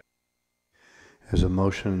 There's a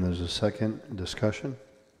motion, there's a second. Discussion?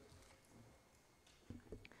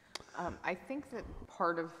 I think that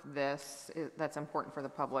part of this that's important for the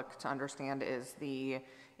public to understand is the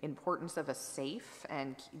importance of a safe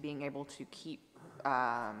and being able to keep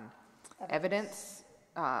evidence.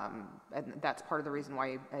 And that's part of the reason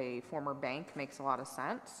why a former bank makes a lot of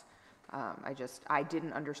sense. I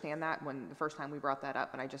didn't understand that when the first time we brought that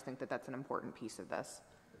up, and I just think that that's an important piece of this.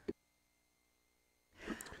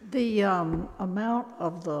 The amount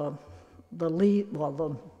of the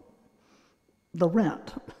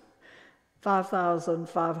rent,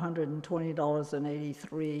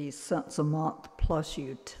 $5,520.83 a month plus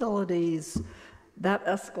utilities, that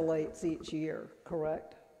escalates each year,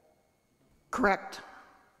 correct? Correct.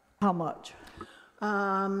 How much?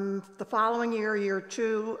 The following year, year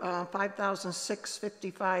two,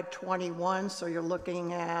 $5,655.21, so you're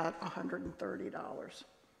looking at $130.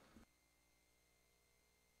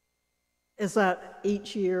 Is that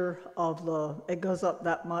each year of it goes up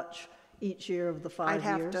that much each year of the 5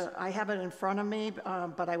 years? I have it in front of me,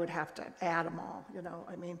 but I would have to add them all,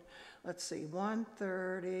 I mean, let's see,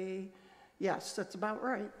 130, yes, that's about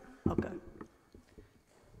right. Okay.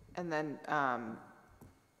 And then,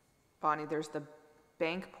 Bonnie, there's the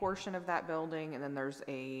bank portion of that building, and then there's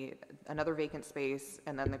another vacant space,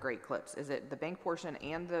 and then the Great Clips. Is it the bank portion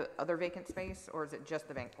and the other vacant space, or is it just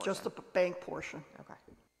the bank portion? Just the bank portion. Okay.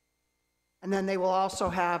 And then they will also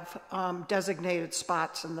have designated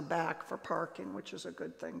spots in the back for parking, which is a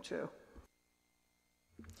good thing, too.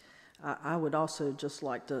 I would also just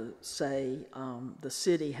like to say the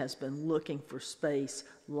city has been looking for space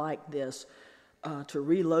like this to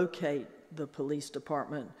relocate the police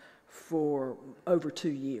department for over 2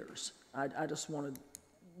 years. I just want to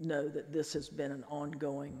know that this has been an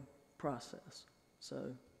ongoing process.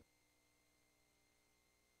 So.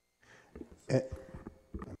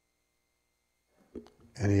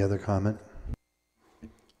 Any other comment?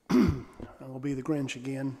 I'll be the Grinch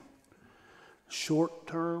again.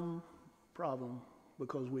 Short-term problem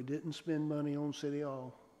because we didn't spend money on City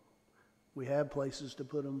Hall. We have places to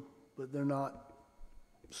put them, but they're not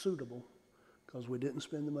suitable because we didn't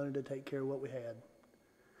spend the money to take care of what we had.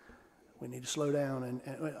 We need to slow down, and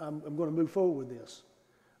I'm going to move forward with this,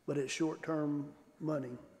 but it's short-term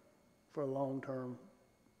money for a long-term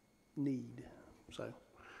need. So.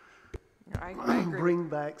 I agree. Bring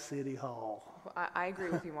back City Hall. I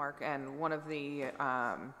agree with you, Mark. And one of the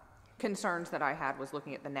concerns that I had was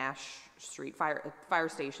looking at the Nash Street fire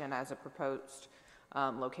station as a proposed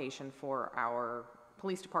location for our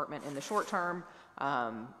police department in the short term.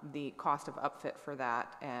 The cost of upfit for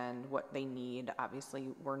that and what they need,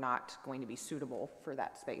 obviously, were not going to be suitable for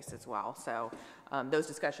that space as well. So those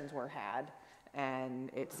discussions were had, and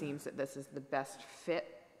it seems that this is the best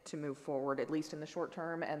fit to move forward, at least in the short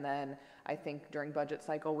term. And then I think during budget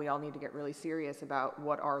cycle, we all need to get really serious about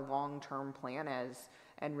what our long-term plan is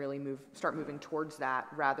and really start moving towards that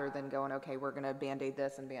rather than going, okay, we're going to Band-Aid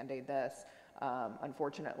this and Band-Aid this.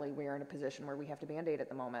 Unfortunately, we are in a position where we have to Band-Aid at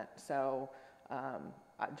the moment. So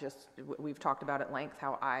we've talked about at length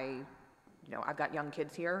how I've got young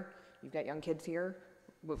kids here, you've got young kids here,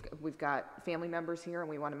 we've got family members here, and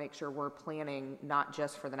we want to make sure we're planning not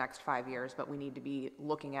just for the next 5 years, but we need to be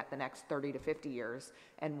looking at the next 30 to 50 years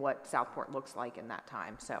and what Southport looks like in that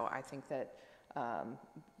time. So I think that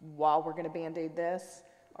while we're going to Band-Aid this,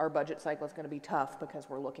 our budget cycle is going to be tough because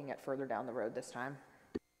we're looking at further down the road this time.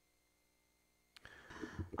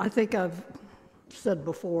 I think I've said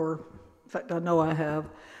before, in fact, I know I have,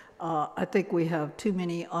 I think we have too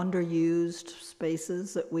many underused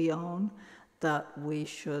spaces that we own that we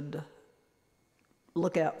should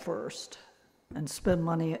look at first and spend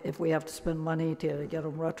money. If we have to spend money to get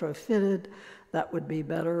them retrofitted, that would be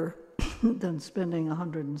better than spending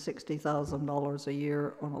 $160,000 a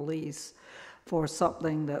year on a lease for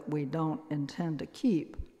something that we don't intend to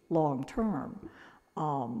keep long term.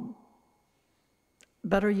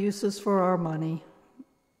 Better uses for our money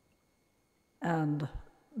and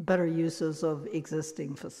better uses of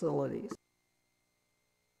existing facilities.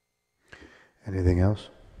 Anything else?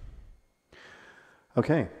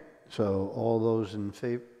 Okay, so all those in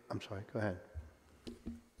favor, I'm sorry, go ahead.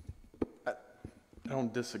 I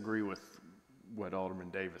don't disagree with what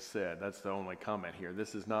Alderman Davis said. That's the only comment here.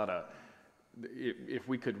 This is not if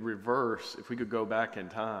we could go back in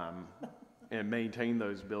time and maintain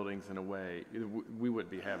those buildings in a way, we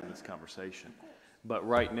wouldn't be having this conversation. But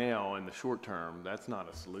right now, in the short term, that's not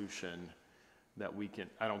a solution that we can,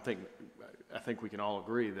 I think we can all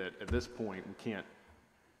agree that at this point,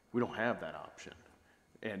 we don't have that option.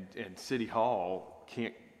 And City Hall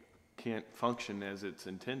can't function as it's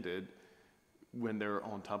intended when they're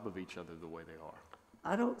on top of each other the way they are.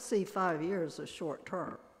 I don't see 5 years as short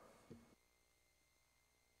term.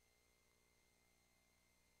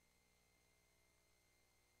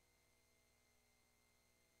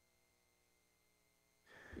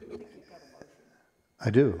 I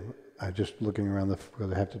do. I'm just looking around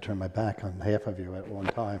because I have to turn my back on half of you at one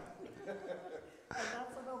time.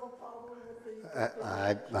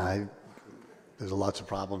 There's lots of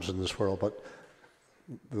problems in this world, but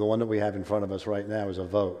the one that we have in front of us right now is a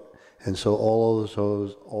vote. And so all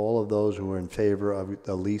of those who are in favor of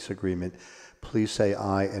the lease agreement, please say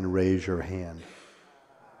aye and raise your hand.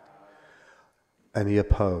 Any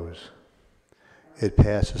opposed? It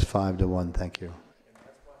passes 5-1. Thank you.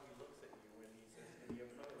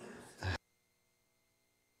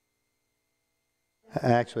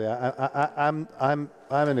 Actually, I'm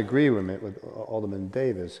in agreement with Alderman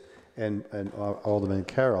Davis and Alderman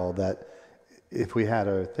Carroll that if we had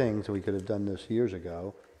our things and we could have done this years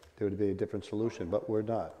ago, there would be a different solution, but we're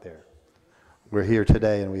not there. We're here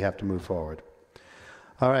today and we have to move forward.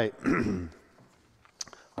 All right.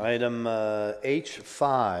 Item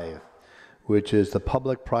H5, which is the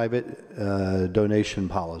public-private donation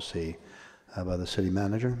policy by the city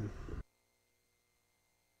manager.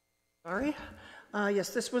 Sorry. Yes,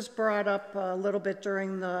 this was brought up a little bit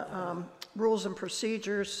during the Rules and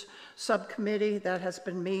Procedures Subcommittee that has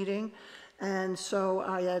been meeting. And so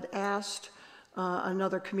I had asked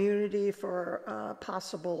another community for a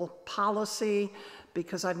possible policy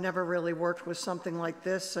because I've never really worked with something like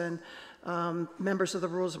this. And members of the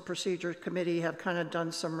Rules and Procedures Committee have kind of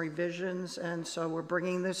done some revisions. And so we're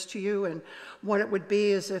bringing this to you. And what it would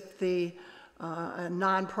be is if a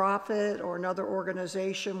nonprofit or another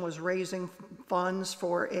organization was raising funds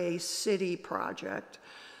for a city project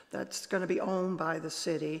that's going to be owned by the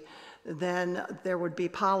city, then there would be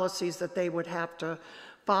policies that they would have to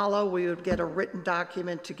follow. We would get a written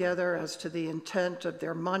document together as to the intent of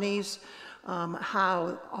their monies,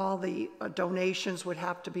 how all the donations would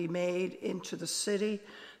have to be made into the city,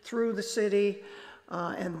 through the city,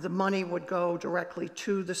 and the money would go directly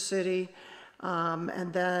to the city.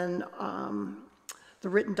 And then the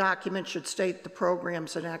written document should state the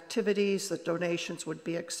programs and activities that donations would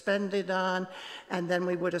be expended on, and then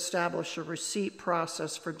we would establish a receipt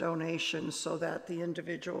process for donations so that the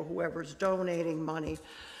individual, whoever's donating money,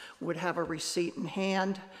 would have a receipt in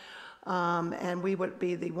hand, and we would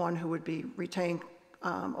be the one who would be retain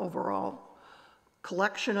overall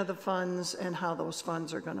collection of the funds and how those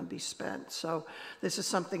funds are going to be spent. So this is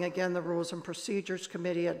something, again, the Rules and Procedures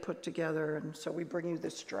Committee had put together, and so we bring you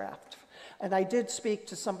this draft. And I did speak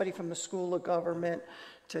to somebody from the School of Government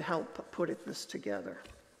to help put this together.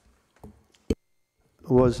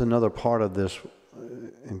 Was another part of this,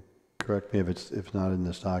 and correct me if not in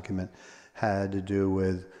this document, had to do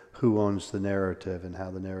with who owns the narrative and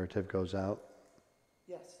how the narrative goes out?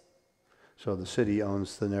 Yes. So the city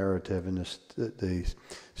owns the narrative, and the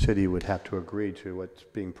city would have to agree to what's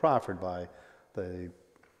being proffered by the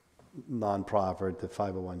nonprofit, the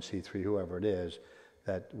 501c3, whoever it is,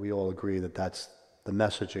 that we all agree that that's the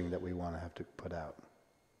messaging that we want to have to put out.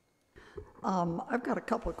 I've got a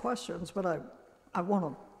couple of questions, but I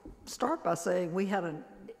want to start by saying we had an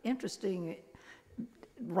interesting,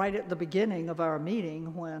 right at the beginning of our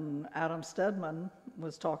meeting, when Adam Stedman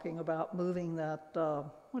was talking about moving that,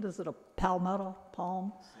 what is it, a palmetto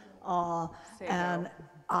palm? And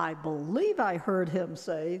I believe I heard him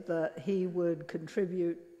say that he would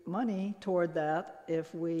contribute money toward that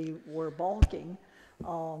if we were balking.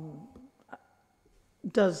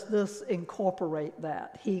 Does this incorporate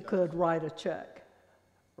that? He could write a check,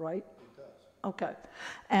 right? It does. Okay.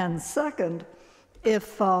 And second, if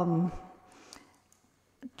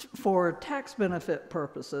for tax benefit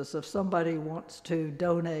purposes, if somebody wants to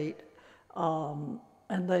donate, and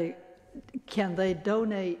can they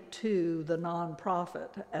donate to the nonprofit,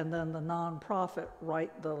 and then the nonprofit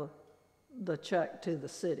write the check to the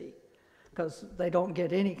city? Because they don't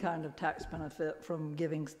get any kind of tax benefit from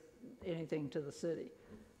giving anything to the city.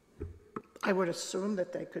 I would assume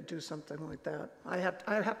that they could do something like that.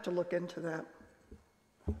 I'd have to look into that.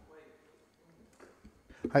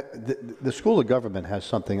 The School of Government has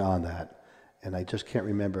something on that, and I just can't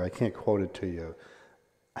remember. I can't quote it to you.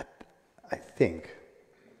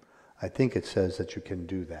 I think it says that you can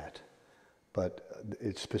do that, but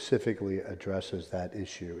it specifically addresses that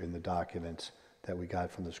issue in the documents that we got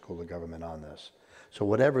from the School of Government on this. So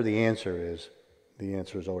whatever the answer is, the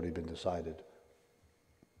answer has already been decided.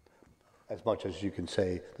 As much as you can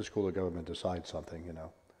say the School of Government decides something,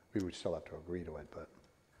 we would still have to agree to it, but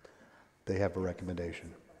they have a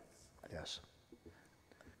recommendation. Yes.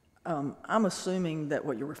 I'm assuming that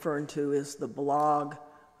what you're referring to is the blog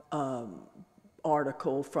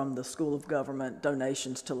article from the School of Government,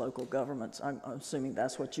 donations to local governments. I'm assuming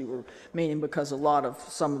that's what you were meaning, because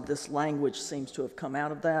some of this language seems to have come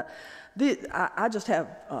out of that. I just have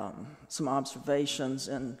some observations,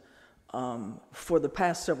 and for the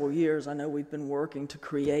past several years, I know we've been working to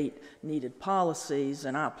create needed policies,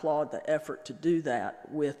 and I applaud the effort to do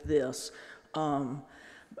that with this. And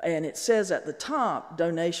it says at the top,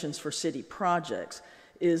 donations for city projects.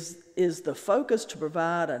 Is the focus to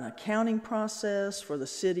provide an accounting process for the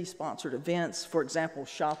city-sponsored events? For example,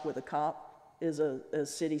 Shop with a Cop is a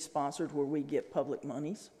city-sponsored, where we get public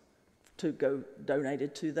monies to go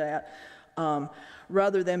donated to that.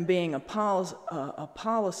 Rather than being a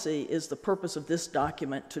policy, is the purpose of this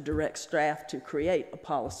document to direct staff to create a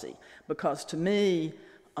policy? Because to me,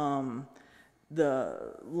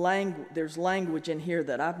 there's language in here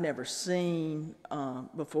that I've never seen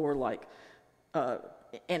before, like,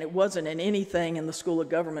 and it wasn't in anything in the School of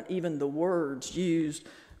Government, even the words used,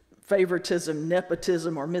 favoritism,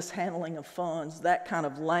 nepotism, or mishandling of funds, that kind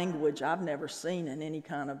of language I've never seen in any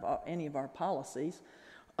of our policies.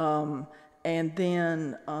 And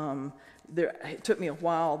then it took me a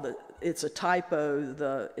while, it's a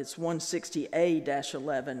typo, it's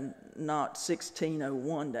 160A-11, not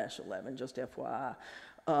 1601-11, just FYI.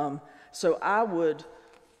 So I would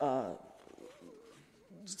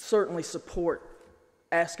certainly support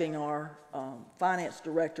asking our finance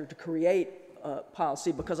director to create a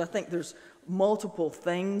policy, because I think there's multiple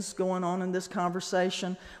things going on in this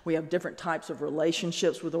conversation. We have different types of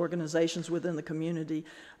relationships with organizations within the community.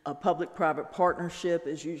 A public-private partnership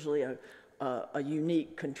is usually a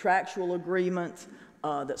unique contractual agreement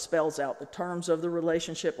that spells out the terms of the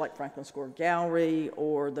relationship, like Franklin Square Gallery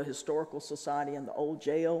or the Historical Society and the old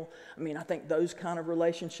jail. I mean, I think those kind of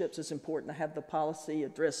relationships, is important to have the policy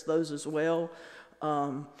address those as well.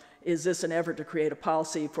 Is this an effort to create a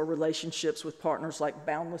policy for relationships with partners like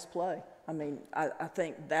Boundless Play? I mean, I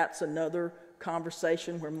think that's another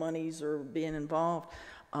conversation where monies are being involved.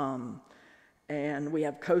 And we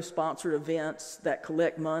have co-sponsored events that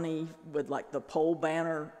collect money with, like, the Pole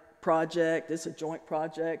Banner project. It's a joint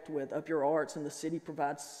project with Up Your Arts, and the city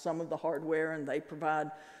provides some of the hardware, and they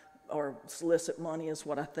provide or solicit money, is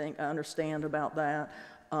what I understand about that.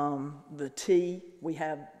 The tea, we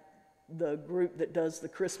have the group that does the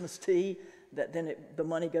Christmas tea, that then the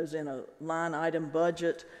money goes in a line item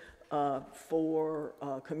budget for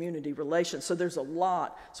community relations. So there's a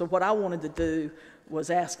lot. So what I wanted to do was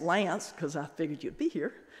ask Lance, because I figured you'd be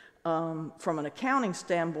here, from an accounting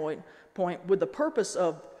standpoint, would the purpose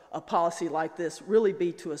of a policy like this really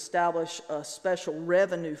be to establish a special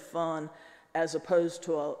revenue fund as opposed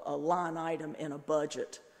to a line item in a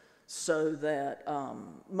budget, so that,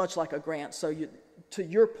 much like a grant, so to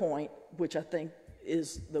your point, which I think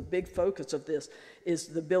is the big focus of this, is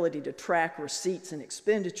the ability to track receipts and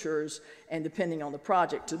expenditures, and depending on the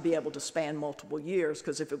project, to be able to span multiple years,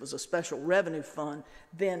 because if it was a special revenue fund,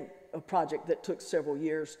 then a project that took several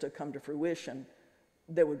years to come to fruition,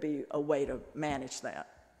 there would be a way to manage that.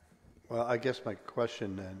 Well, I guess my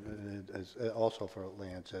question then is also for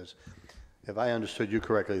Lance is, if I understood you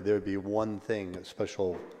correctly, there would be one thing, a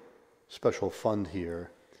special fund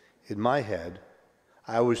here. In my head,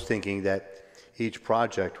 I was thinking that each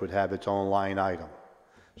project would have its own line item,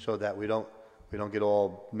 so that we don't get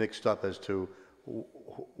all mixed up as to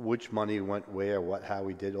which money went where, what, how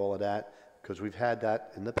we did all of that, because we've had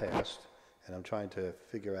that in the past, and I'm trying to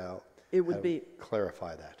figure out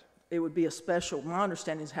clarify that. It would be a special, my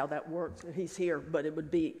understanding is how that works, he's here, but it would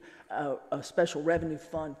be a special revenue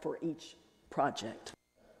fund for each project.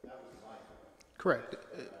 Correct.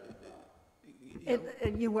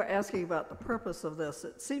 You were asking about the purpose of this.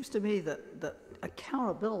 It seems to me that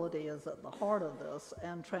accountability is at the heart of this,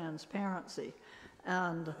 and transparency.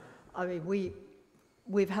 And I mean,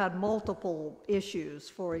 we've had multiple issues.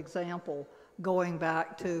 For example, going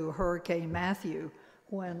back to Hurricane Matthew,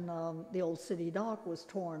 when the old city dock was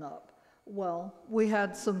torn up. Well, we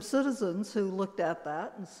had some citizens who looked at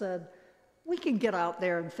that and said, we can get out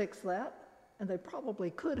there and fix that. And they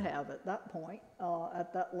probably could have at that point,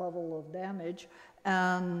 at that level of damage.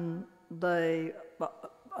 And a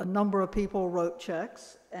number of people wrote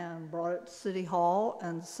checks and brought it to City Hall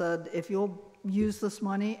and said, if you'll use this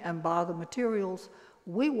money and buy the materials,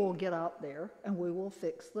 we will get out there and we will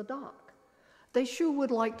fix the dock. They sure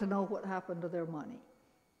would like to know what happened to their money.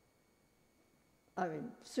 I mean,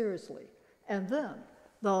 seriously. And then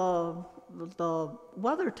the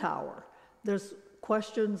weather tower, there's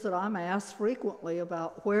questions that I'm asked frequently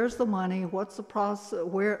about where's the money, what's the process,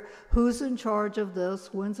 who's in charge of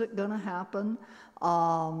this, when's it going to happen,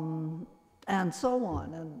 and so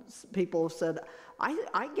on. And people have said,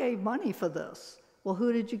 I gave money for this. Well,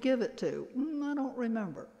 who did you give it to? I don't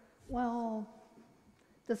remember. Well,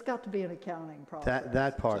 there's got to be an accounting process.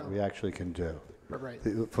 That part we actually can do. Right.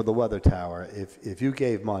 For the weather tower, if you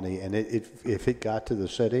gave money and if it got to the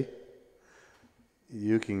city,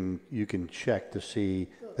 you can check to see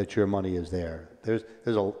that your money is there. There's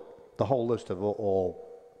the whole list of all,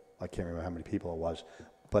 I can't remember how many people it was,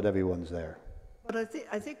 but everyone's there. But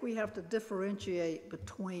I think we have to differentiate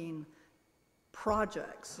between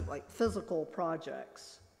projects, like physical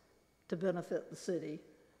projects to benefit the city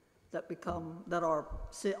that are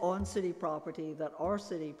on city property, that are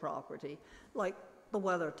city property, like the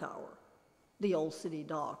weather tower, the old city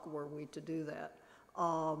dock, were we to do that.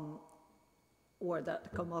 Or that to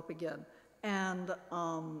come up again, and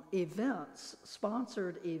events,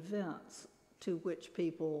 sponsored events to which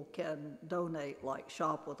people can donate, like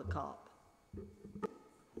Shop with a Cop.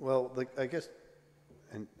 Well, I guess,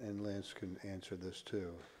 and Lance can answer this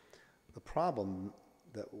too, the problem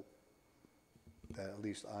that at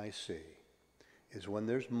least I see is when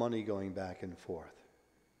there's money going back and forth,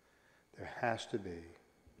 there has to be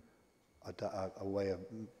a way of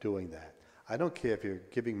doing that. I don't care if you're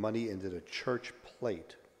giving money into the church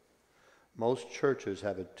plate. Most churches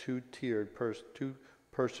have a two-tiered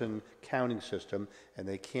two-person counting system, and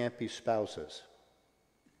they can't be spouses.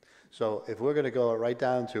 So if we're going to go right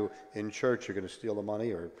down to, in church, you're going to steal the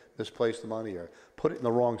money or misplace the money or put it in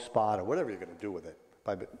the wrong spot or whatever you're going to do with it,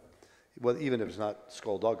 well, even if it's not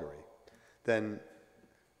skullduggery, then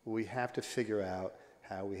we have to figure out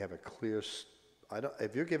how we have a clear,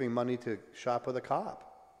 if you're giving money to Shop with a Cop,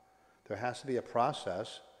 there has to be a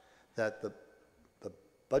process that the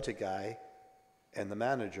budget guy and the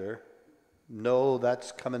manager know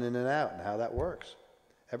that's coming in and out and how that works.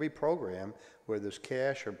 Every program where there's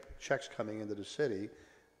cash or checks coming into the city,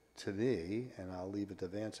 to me, and I'll leave it to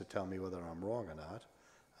Vance to tell me whether I'm wrong or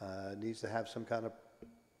not, needs to have some kind of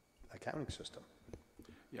accounting system.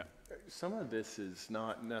 Yeah, some of this is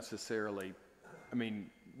not necessarily, I mean,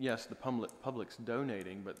 yes, the public's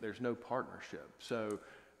donating, but there's no partnership. So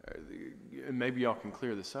and maybe y'all can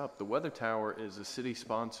clear this up. The weather tower is a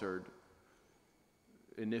city-sponsored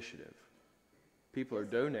initiative. People are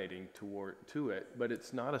donating to it, but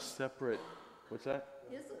it's not a separate. What's that?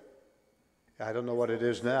 Is it? I don't know what it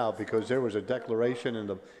is now because there was a declaration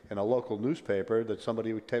in a local newspaper that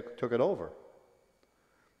somebody took it over.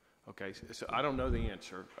 Okay, so I don't know the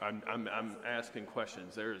answer. I'm asking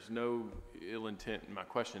questions. There is no ill intent in my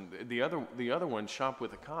question. The other one, Shop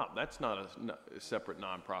with a Cop, that's not a separate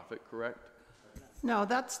nonprofit, correct? No,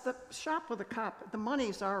 that's the shop with a cop. The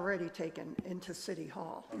money's already taken into City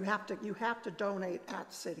Hall. You have to donate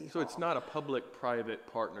at City Hall. So it's not a public-private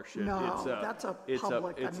partnership? No, that's a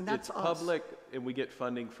public, I mean, that's It's us. public, and we get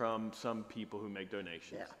funding from some people who make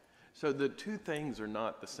donations. Yeah. So the two things are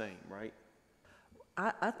not the same, right?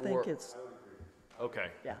 I think it's,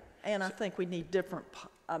 Okay. yeah, and I think we need different,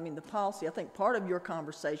 the policy, I think part of your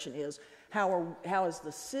conversation is how is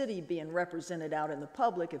the city being represented out in the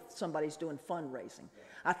public if somebody's doing fundraising?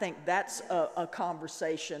 I think that's a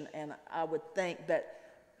conversation, and I would think that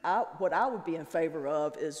what I would be in favor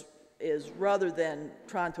of is rather than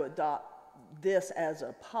trying to adopt this as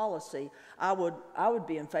a policy, I would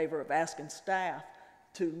be in favor of asking staff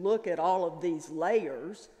to look at all of these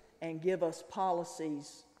layers and give us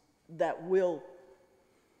policies that will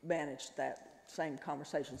manage that same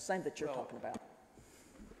conversation, same that you're talking about.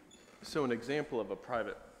 So an example of a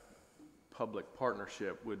private-public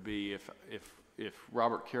partnership would be if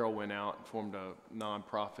Robert Carroll went out and formed a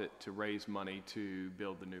nonprofit to raise money to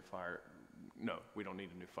build the new no, we don't need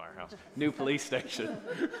a new firehouse, new police station.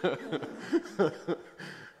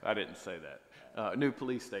 I didn't say that. New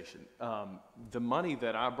police station. The money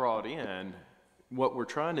that I brought in, what we're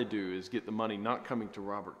trying to do is get the money not coming to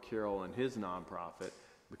Robert Carroll and his nonprofit,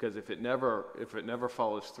 because if it never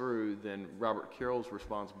follows through, then Robert Carroll's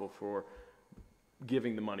responsible for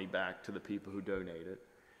giving the money back to the people who donate it.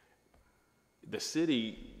 The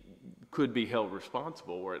city could be held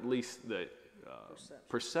responsible, or at least the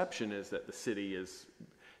perception is that the city is.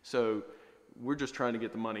 So we're just trying to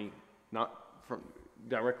get the money not from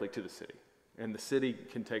directly to the city, and the city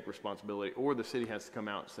can take responsibility, or the city has to come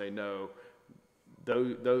out and say, no,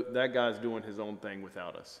 that guy's doing his own thing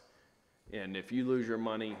without us. And if you lose your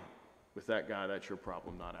money with that guy, that's your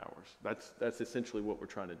problem, not ours. That's essentially what we're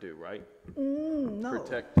trying to do, right? No.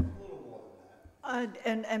 Protect.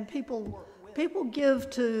 And people give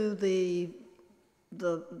to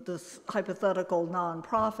this hypothetical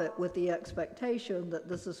nonprofit with the expectation that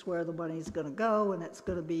this is where the money's going to go and it's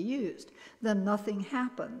going to be used. Then nothing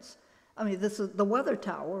happens. I mean, the weather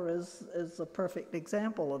tower is a perfect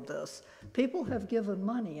example of this. People have given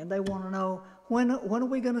money and they want to know, when are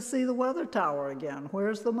we going to see the weather tower again?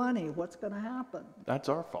 Where's the money? What's going to happen? That's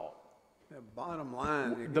our fault. The bottom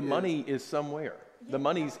line. The money is somewhere. The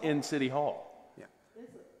money's in City Hall. Yeah. Is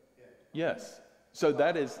it? Yes. So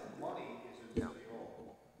that is. Money is in City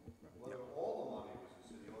Hall. Whether all the money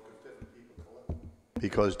was in City Hall, because different people collected.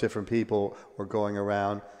 Because different people were going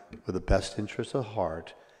around with the best interests of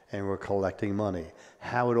heart and were collecting money.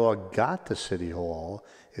 How it all got to City Hall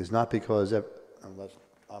is not because, unless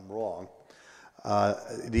I'm wrong,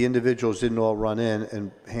 the individuals didn't all run in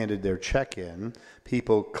and handed their check in.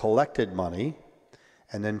 People collected money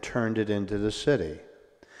and then turned it into the city.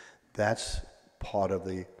 That's part of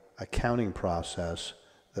the accounting process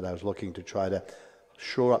that I was looking to try to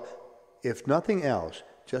shore up. If nothing else,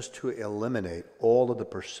 just to eliminate all of the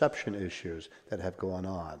perception issues that have gone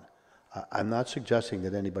on. I'm not suggesting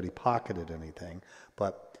that anybody pocketed anything,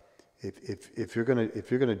 but if you're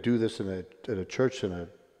gonna do this in a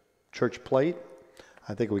church plate,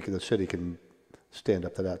 I think the city can stand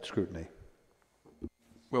up to that scrutiny.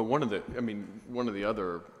 Well, one of the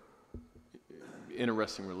other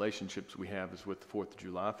interesting relationships we have is with the 4th of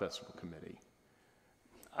July Festival Committee.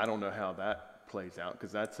 I don't know how that plays out,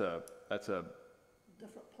 because that's a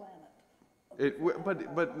Different planet.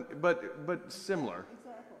 but similar,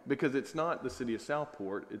 exactly. Because it's not the city of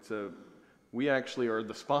Southport. We actually are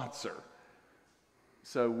the sponsor,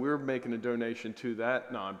 so we're making a donation to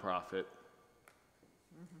that nonprofit.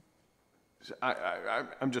 So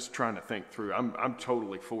I'm just trying to think through. I'm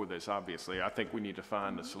totally for this. Obviously, I think we need to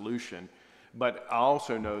find a solution, but I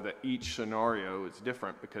also know that each scenario is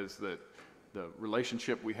different, because the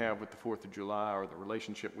relationship we have with the 4th of July, or the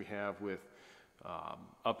relationship we have with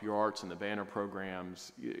Up Your Arts and the banner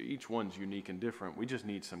programs, each one's unique and different. We just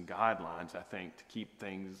need some guidelines, I think, to keep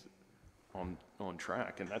things on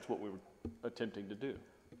track, and that's what we were attempting to do.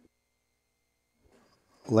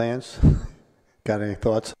 Lance, got any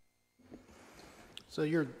thoughts? So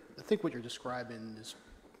I think what you're describing is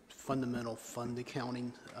fundamental fund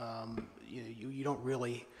accounting. You don't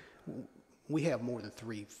really. We have more than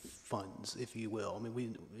 3 funds, if you will. I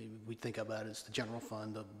mean, we think about it as the general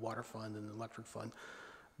fund, the water fund, and the electric fund.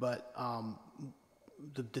 But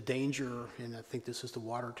the danger, and I think this is the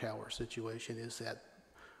water tower situation, is that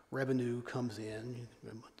revenue comes in,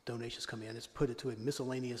 donations come in, it's put into a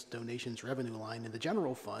miscellaneous donations revenue line in the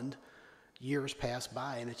general fund. Years pass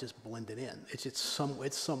by and it's just blended in. It's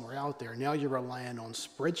somewhere out there. Now you're relying on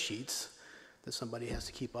spreadsheets that somebody has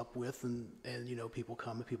to keep up with, and you know, people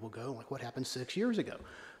come and people go. Like, what happened 6 years ago?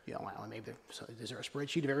 You know, well, maybe so is there a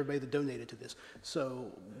spreadsheet of everybody that donated to this?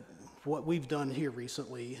 So what we've done here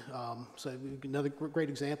recently, another great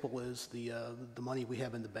example is the money we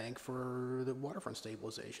have in the bank for the waterfront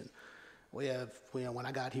stabilization. We have, you know, when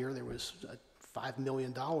I got here, there was $5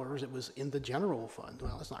 million. It was in the general fund.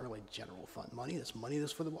 Well, it's not really general fund money. It's money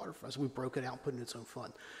that's for the waterfront. So we broke it out and put it in its own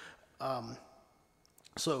fund.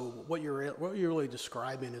 So what you're really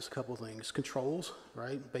describing is a couple of things: controls,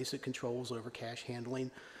 right? Basic controls over cash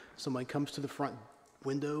handling. Somebody comes to the front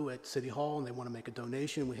window at City Hall and they want to make a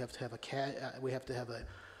donation. We have to have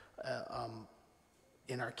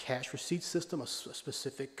in our cash receipt system a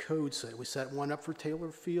specific code set. We set one up for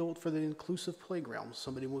Taylor Field for the inclusive playground.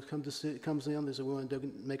 Somebody will comes in, they say, we want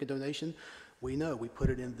to make a donation. We know, we put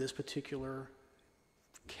it in this particular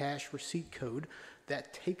cash receipt code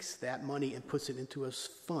that takes that money and puts it into a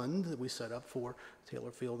fund that we set up for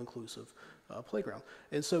Taylor Field inclusive playground.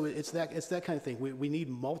 And so it's that kind of thing. We need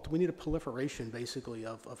a proliferation basically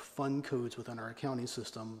of fund codes within our accounting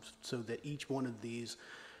system, so that each one of these,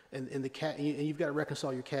 and you've got to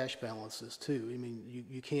reconcile your cash balances too. I mean,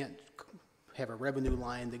 you can't have a revenue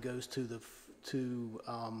line that goes to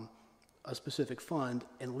a specific fund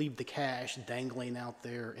and leave the cash dangling out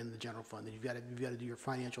there in the general fund. You've got to do your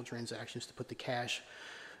financial transactions to put the cash,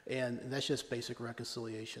 and that's just basic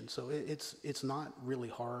reconciliation. So it's not really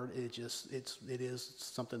hard. It is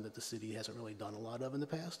something that the city hasn't really done a lot of in the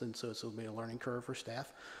past, and so it's be a learning curve for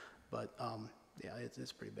staff. But yeah,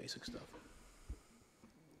 it's pretty basic stuff.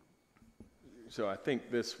 So I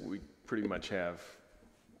think this we pretty much have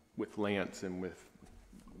with Lance and with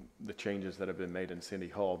the changes that have been made in City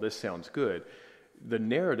Hall. This sounds good. The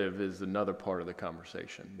narrative is another part of the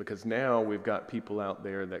conversation, because now we've got people out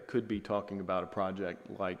there that could be talking about a project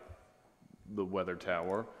like the weather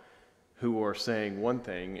tower who are saying one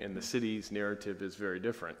thing, and the city's narrative is very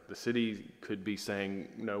different. The city could be saying,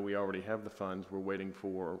 no, we already have the funds, we're waiting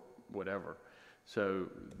for whatever. So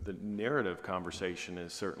the narrative conversation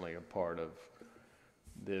is certainly a part of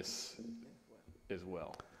this as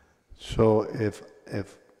well. So if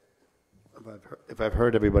I've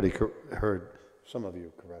heard everybody heard some of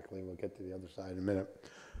you correctly, we'll get to the other side in a minute.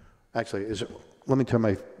 Actually, let me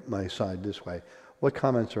turn my side this way. What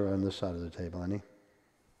comments are on this side of the table? Any?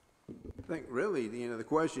 I think really, the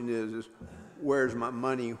question is where's my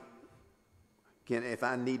money? If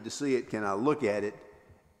I need to see it, can I look at it?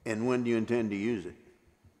 And when do you intend to use it?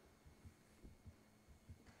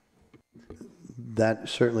 That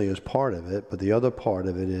certainly is part of it, but the other part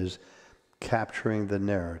of it is capturing the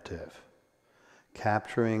narrative.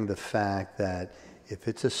 Capturing the fact that if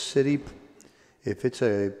it's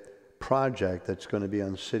a project that's going to be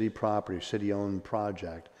on city property, city-owned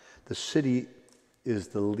project, the city is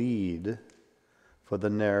the lead for the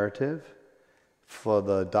narrative, for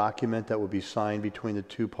the document that will be signed between the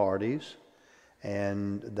two parties,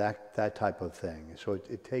 and that type of thing. So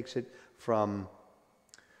it takes it from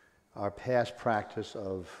our past practice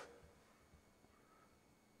of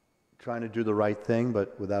trying to do the right thing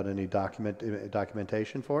but without any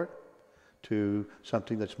documentation for it, to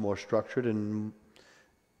something that's more structured and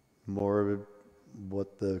more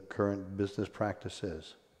what the current business practice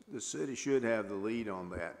is. The city should have the lead on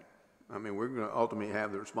that. I mean, we're going to ultimately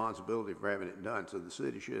have the responsibility for having it done, so the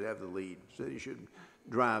city should have the lead. The city should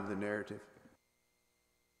drive the narrative.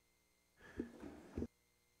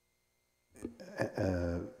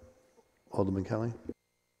 Alderman Kelly?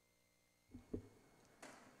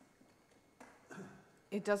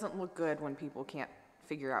 It doesn't look good when people can't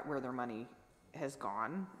figure out where their money has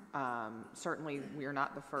gone. Certainly, we are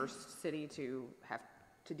not the first city to have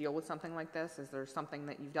to deal with something like this. Is there something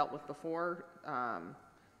that you've dealt with before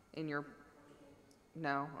in your...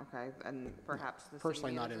 No? Okay. And perhaps the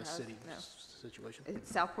personally city not in a has? city No. situation.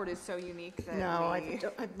 Southport is so unique that No,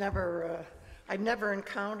 I've never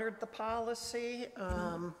encountered the policy.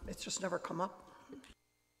 It's just never come up.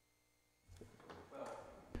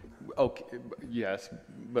 Okay, yes,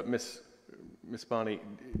 but Miss Bonnie,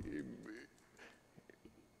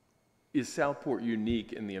 is Southport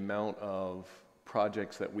unique in the amount of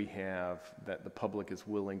projects that we have that the public is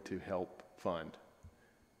willing to help fund?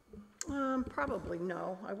 Probably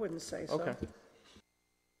no. I wouldn't say so. Okay.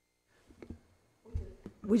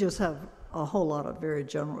 We just have a whole lot of very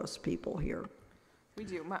generous people here. We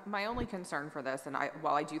do. My only concern for this, and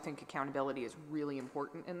while I do think accountability is really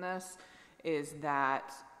important in this, is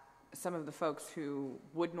that some of the folks who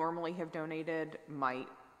would normally have donated might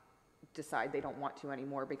decide they don't want to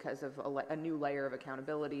anymore because of a new layer of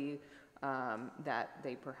accountability that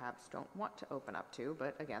they perhaps don't want to open up to.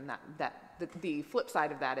 But again, the flip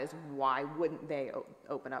side of that is, why wouldn't they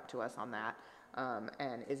open up to us on that?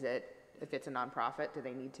 And is it, if it's a nonprofit, do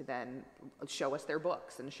they need to then show us their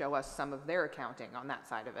books and show us some of their accounting on that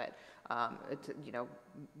side of it? You know,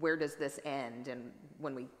 where does this end, and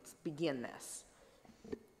when we begin this?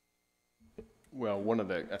 Well,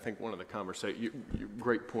 I think one of the conversations,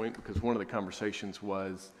 great point, because one of the conversations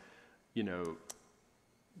was, you know,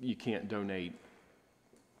 you can't donate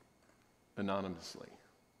anonymously,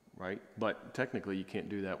 right? But technically you can't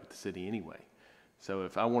do that with the city anyway. So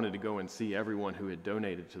if I wanted to go and see everyone who had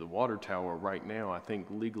donated to the water tower right now, I think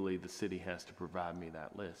legally the city has to provide me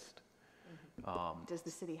that list. Does the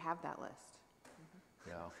city have that list?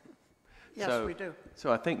 Yeah. Yes, we do.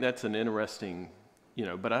 So I think that's an interesting, you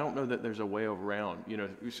know, but I don't know that there's a way around, you know,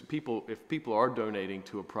 if people are donating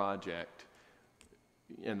to a project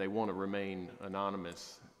and they want to remain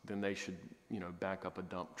anonymous, then they should, you know, back up a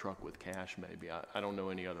dump truck with cash maybe. I don't know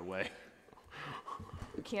any other way.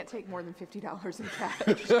 You can't take more than $50 in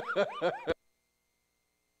cash.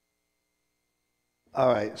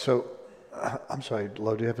 All right, so, I'm sorry,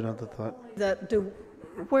 Lo, do you have another thought?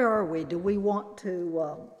 Where are we? Do we want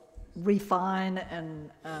to refine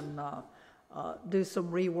and do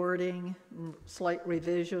some rewording, slight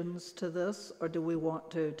revisions to this, or do we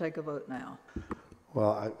want to take a vote now?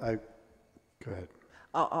 Well, go ahead.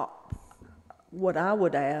 What I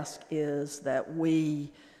would ask is that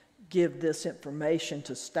we give this information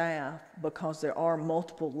to staff, because there are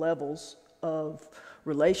multiple levels of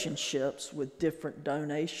relationships with different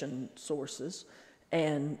donation sources.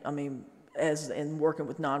 And I mean, as in working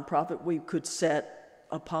with nonprofit, we could set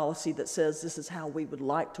a policy that says this is how we would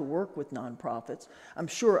like to work with nonprofits. I'm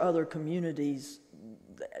sure other communities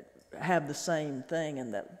have the same thing,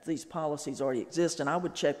 and that these policies already exist. And I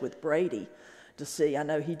would check with Brady to see, I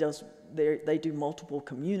know he does, they do multiple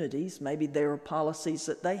communities. Maybe there are policies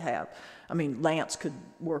that they have. I mean, Lance could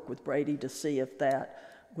work with Brady to see if that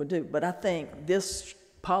would do. But I think this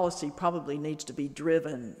policy probably needs to be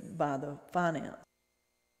driven by the finance.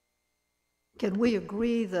 Can we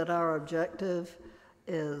agree that our objective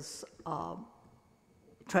is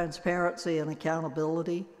transparency and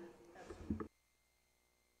accountability?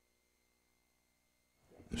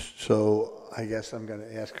 So I guess I'm going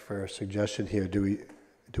to ask for a suggestion here. Do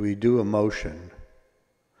we do a motion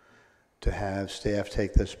to have staff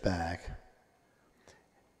take this back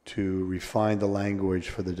to refine the language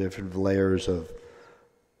for the different layers of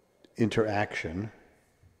interaction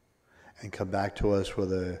and come back to us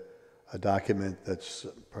with a document that's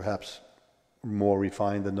perhaps more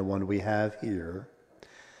refined than the one we have here,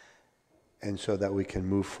 and so that we can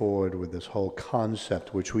move forward with this whole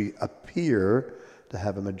concept, which we appear to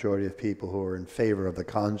have a majority of people who are in favor of the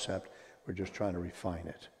concept. We're just trying to refine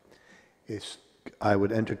it. I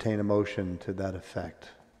would entertain a motion to that effect.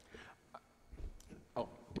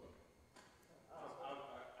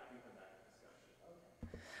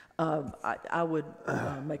 I would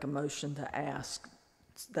make a motion to ask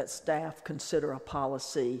that staff consider a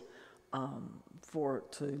policy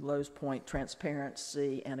to Lowe's point,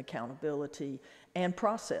 transparency and accountability and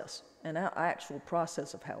process, and our actual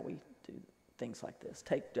process of how we do things like this,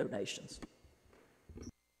 take donations.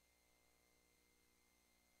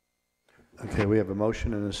 Okay, we have a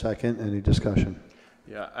motion and a second. Any discussion?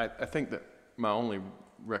 Yeah, I think that my only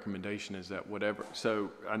recommendation is that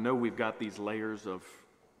so I know we've got these layers of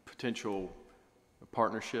potential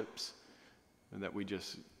partnerships and that we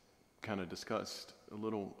just kind of discussed a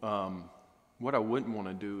little. What I wouldn't want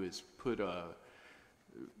to do is put a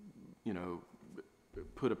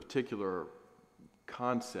particular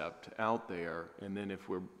concept out there, and then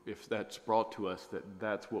if that's brought to us,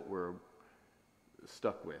 that's what we're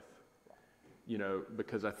stuck with. You know,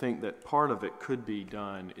 because I think that part of it could be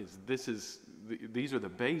done is these are the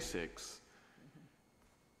basics.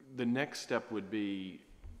 The next step would be,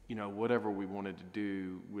 you know, whatever we wanted to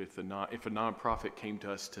do with if a nonprofit came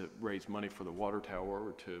to us to raise money for the water tower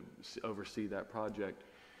or to oversee that project,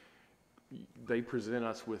 they present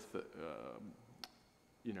us with,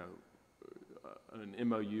 an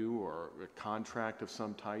MOU or a contract of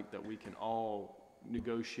some type that we can all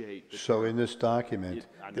negotiate. So in this document,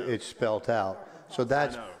 it's spelled out. So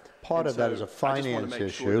that's part of that is a finance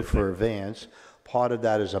issue for Vance. Part of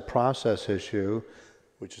that is a process issue,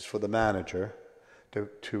 which is for the manager,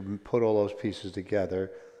 to put all those pieces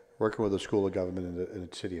together, working with the School of Government and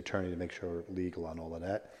the city attorney to make sure we're legal on all of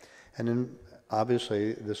that. And then,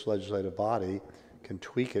 obviously, this legislative body can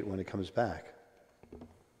tweak it when it comes back.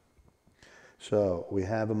 So we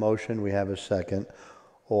have a motion, we have a second.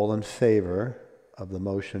 All in favor of the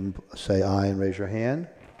motion, say aye and raise your hand.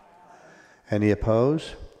 Any opposed?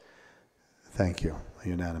 Thank you.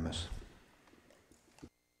 Unanimous.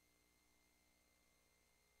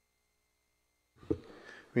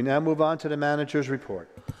 We now move on to the manager's report.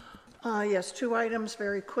 Yes, 2 items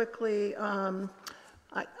very quickly. I'm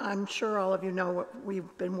sure all of you know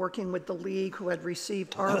we've been working with the league who had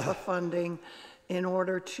received ARPA funding in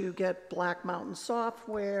order to get Black Mountain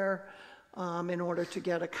software, in order to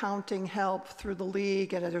get accounting help through the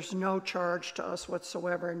league, and there's no charge to us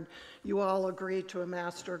whatsoever. And you all agreed to a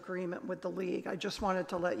master agreement with the league. I just wanted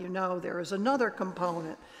to let you know there is another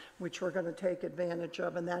component which we're going to take advantage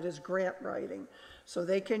of, and that is grant writing. So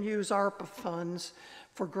they can use ARPA funds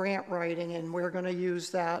for grant writing, and we're going to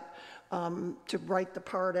use that to write the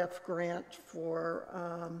Part F grant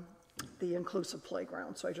for the inclusive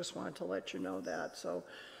playground. So I just wanted to let you know that. So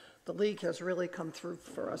the league has really come through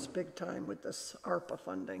for us big time with this ARPA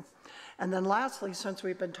funding. And then lastly, since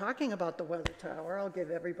we've been talking about the weather tower, I'll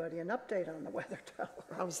give everybody an update on the weather tower.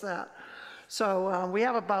 How's that? So we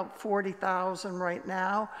have about 40,000 right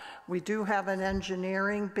now. We do have an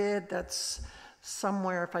engineering bid that's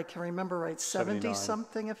somewhere, if I can remember right, 70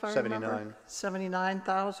 something, if I remember.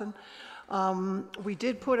 79,000. We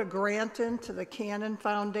did put a grant into the Cannon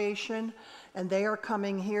Foundation, and they are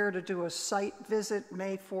coming here to do a site visit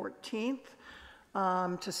May 14th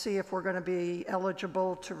to see if we're going to be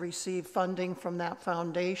eligible to receive funding from that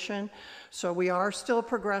foundation. So we are still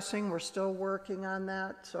progressing. We're still working on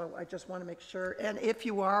that. So I just want to make sure. And if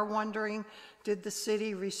you are wondering, did the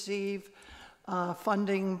city receive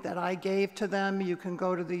funding that I gave to them, you can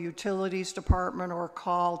go to the Utilities Department or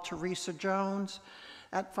call Teresa Jones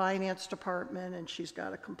at Finance Department, and she's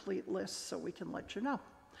got a complete list so we can let you know.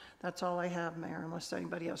 That's all I have, Mayor, unless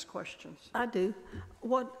anybody has questions. I do.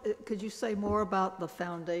 Could you say more about the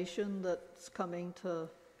foundation that's coming to?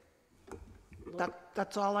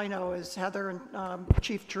 That's all I know is Heather and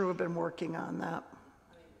Chief Drew have been working on that.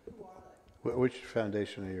 Which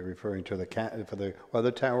foundation are you referring to? For the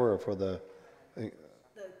weather tower or for the Cannon?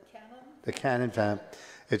 The Cannon fam.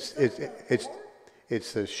 It's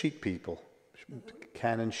the sheet people,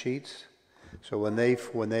 Cannon sheets. So when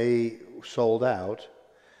they sold out,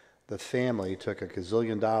 the family took $1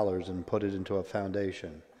 gazillion and put it into a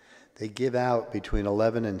foundation. They give out between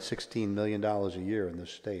 $11 and $16 million a year in the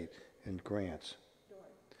state in grants.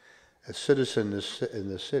 A citizen in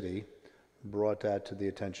the city brought that to the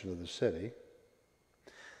attention of the city.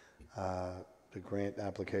 The grant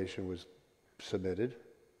application was submitted,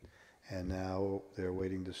 and now they're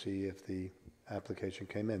waiting to see if the application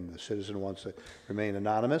came in. The citizen wants to remain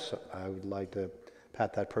anonymous. I would like to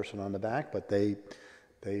pat that person on the back, but they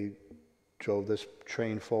drove this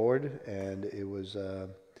train forward, and it was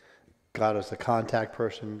got us the contact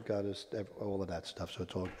person, got us all of that stuff. So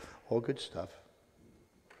it's all good stuff.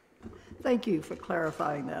 Thank you for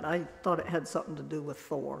clarifying that. I thought it had something to do with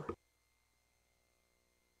Thor.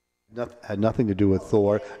 Had nothing to do with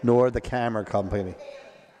Thor, nor the camera company.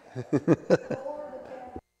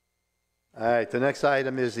 All right, the next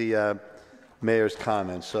item is the mayor's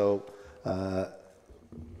comments. So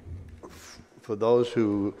for those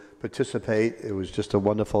who participate, it was just a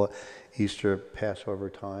wonderful Easter Passover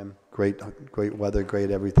time. Great weather, great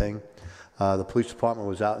everything. The police department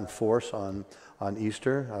was out in force on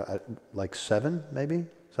Easter, at like 7 maybe,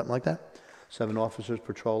 something like that. 7 officers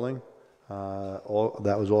patrolling.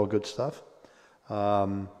 That was all good stuff.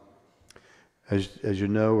 As you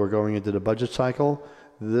know, we're going into the budget cycle.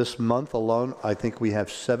 This month alone, I think we have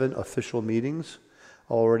 7 official meetings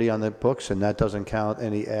already on the books, and that doesn't count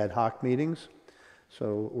any ad hoc meetings.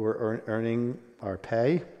 So we're earning our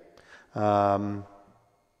pay. And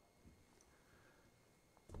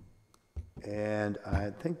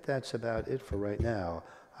I think that's about it for right now.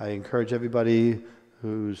 I encourage everybody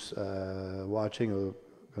who's watching or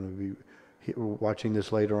going to be watching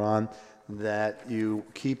this later on, that you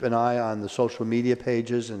keep an eye on the social media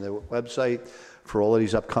pages and the website for all of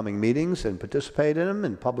these upcoming meetings and participate in them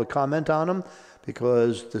and public comment on them,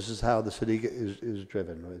 because this is how the city is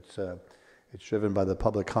driven. It's driven by the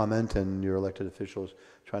public comment and your elected officials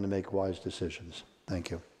trying to make wise decisions. Thank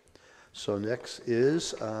you. So next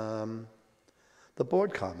is the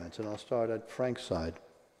board comments, and I'll start at Frank's side.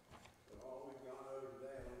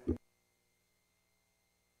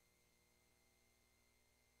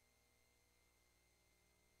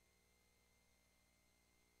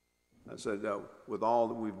 I said, with all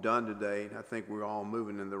that we've done today, I think we're all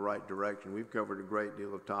moving in the right direction. We've covered a great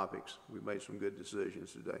deal of topics. We've made some good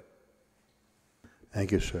decisions today.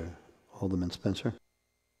 Thank you, sir. Alderman Spencer.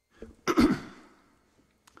 I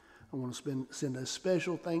want to send a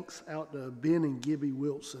special thanks out to Ben and Gibby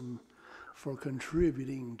Wilson for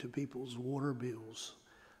contributing to people's water bills.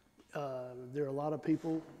 There are a lot of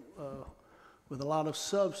people with a lot of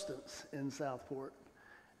substance in Southport,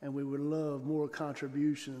 and we would love more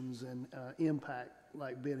contributions and impact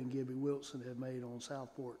like Ben and Gibby Wilson have made on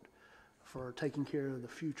Southport for taking care of the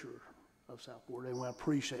future of Southport, and we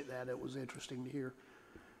appreciate that. It was interesting to hear.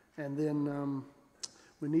 And then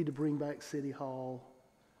we need to bring back City Hall.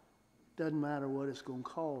 Doesn't matter what it's going to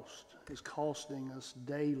cost. It's costing us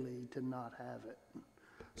daily to not have it.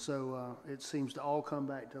 So it seems to all come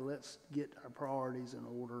back to let's get our priorities in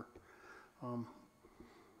order. And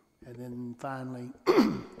then finally,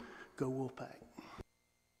 go Wolfpack.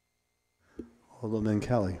 Alderman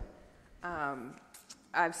Kelly.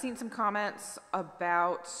 I've seen some comments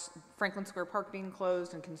about Franklin Square Park being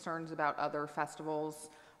closed and concerns about other festivals.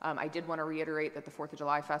 I did want to reiterate that the 4th of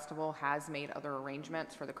July Festival has made other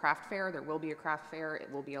arrangements for the craft fair. There will be a craft fair.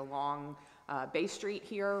 It will be along Bay Street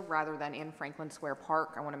here rather than in Franklin Square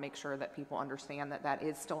Park. I want to make sure that people understand that that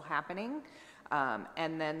is still happening.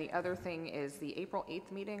 And then the other thing is the April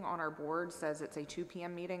 8th meeting on our board says it's a 2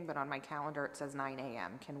 p.m. meeting, but on my calendar it says 9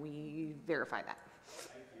 a.m. Can we verify that?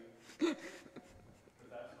 Thank you.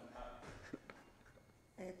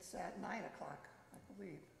 It's at 9 o'clock, I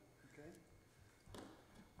believe. Okay.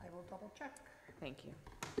 I will double check. Thank you.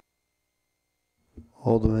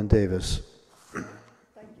 Alderman Davis. Thank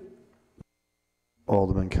you.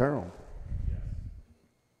 Alderman Carroll.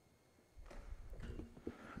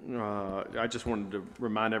 I just wanted to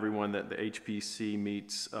remind everyone that the HPC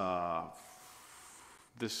meets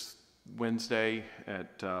this Wednesday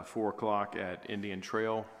at 4 o'clock at Indian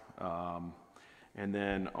Trail. And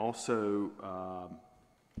then also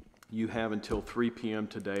you have until 3 p.m.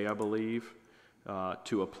 today, I believe,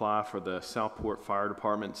 to apply for the Southport Fire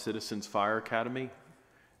Department Citizens Fire Academy.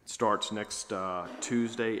 It starts next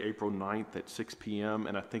Tuesday, April 9th at 6 p.m.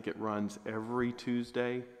 and I think it runs every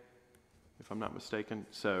Tuesday, if I'm not mistaken.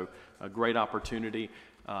 So a great opportunity.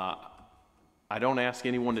 I don't ask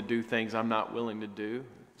anyone to do things I'm not willing to do,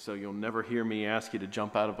 so you'll never hear me ask you to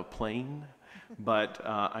jump out of a plane. But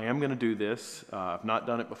I am going to do this. I've not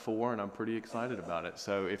done it before, and I'm pretty excited about it.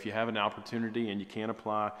 So if you have an opportunity and you can't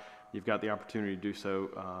apply, you've got the opportunity to do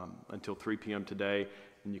so until 3 p.m. today,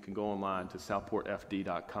 and you can go online to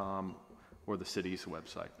southportfd.com or the city's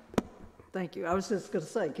website. Thank you. I was just going to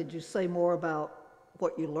say, could you say more about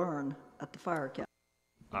what you learned at the fire academy?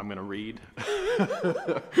 I'm going to read.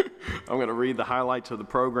 I'm going to read the highlights of the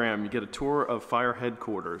program. You get a tour of fire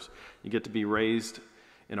headquarters. You get to be raised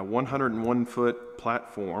in a 101-foot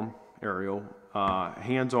platform aerial,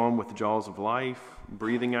 hands-on with the jaws of life,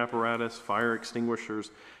 breathing apparatus, fire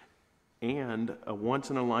extinguishers, and a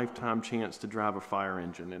once-in-a-lifetime chance to drive a fire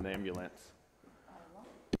engine and ambulance.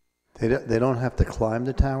 They don't have to climb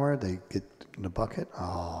the tower? They get in a bucket?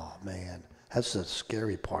 Oh, man. That's the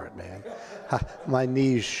scary part, man. My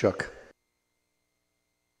knees shook.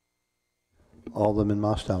 Alderman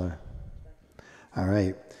Mosteller. All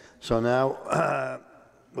right. So now,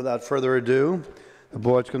 without further ado, the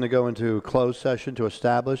board's going to go into closed session to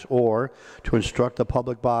establish or to instruct the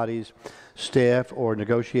public bodies, staff, or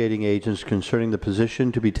negotiating agents concerning the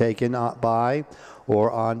position to be taken by or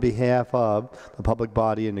on behalf of the public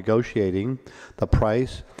body in negotiating the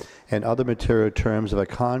price and other material terms of a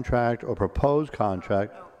contract or proposed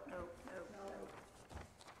contract.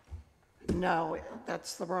 No,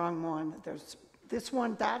 that's the wrong one. There's this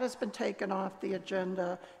one, that has been taken off the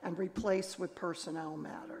agenda and replaced with personnel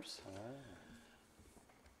matters.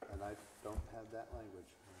 And I don't have that language.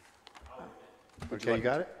 Okay, you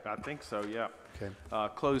got it? I think so, yeah. Okay.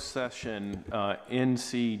 Closed session,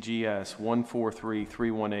 NCGS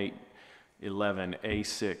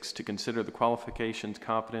 143-318-11A6, to consider the qualifications,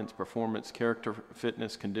 competence, performance, character,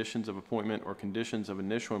 fitness, conditions of appointment, or conditions of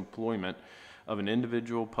initial employment of an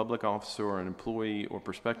individual public officer or an employee or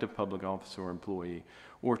prospective public officer or employee,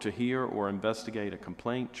 or to hear or investigate a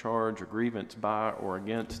complaint, charge, or grievance by or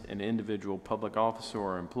against an individual public officer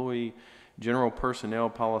or employee. General personnel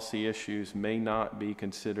policy issues may not be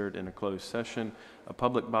considered in a closed session. A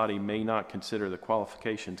public body may not consider the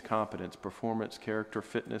qualifications, competence, performance, character,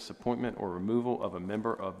 fitness, appointment, or removal of a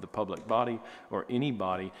member of the public body or any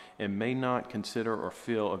body, and may not consider or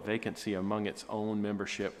fill a vacancy among its own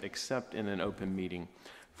membership except in an open meeting.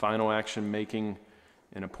 Final action making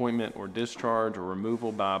an appointment or discharge or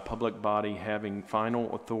removal by a public body having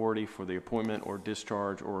final authority for the appointment or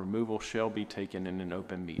discharge or removal shall be taken in an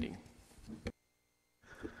open meeting.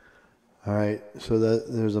 All right, so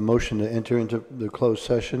there's a motion to enter into the closed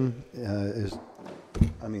session. Is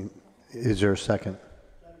there a second?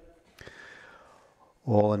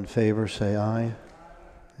 All in favor, say aye.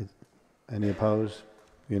 Any opposed?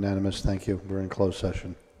 Unanimous, thank you. We're in closed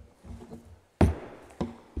session.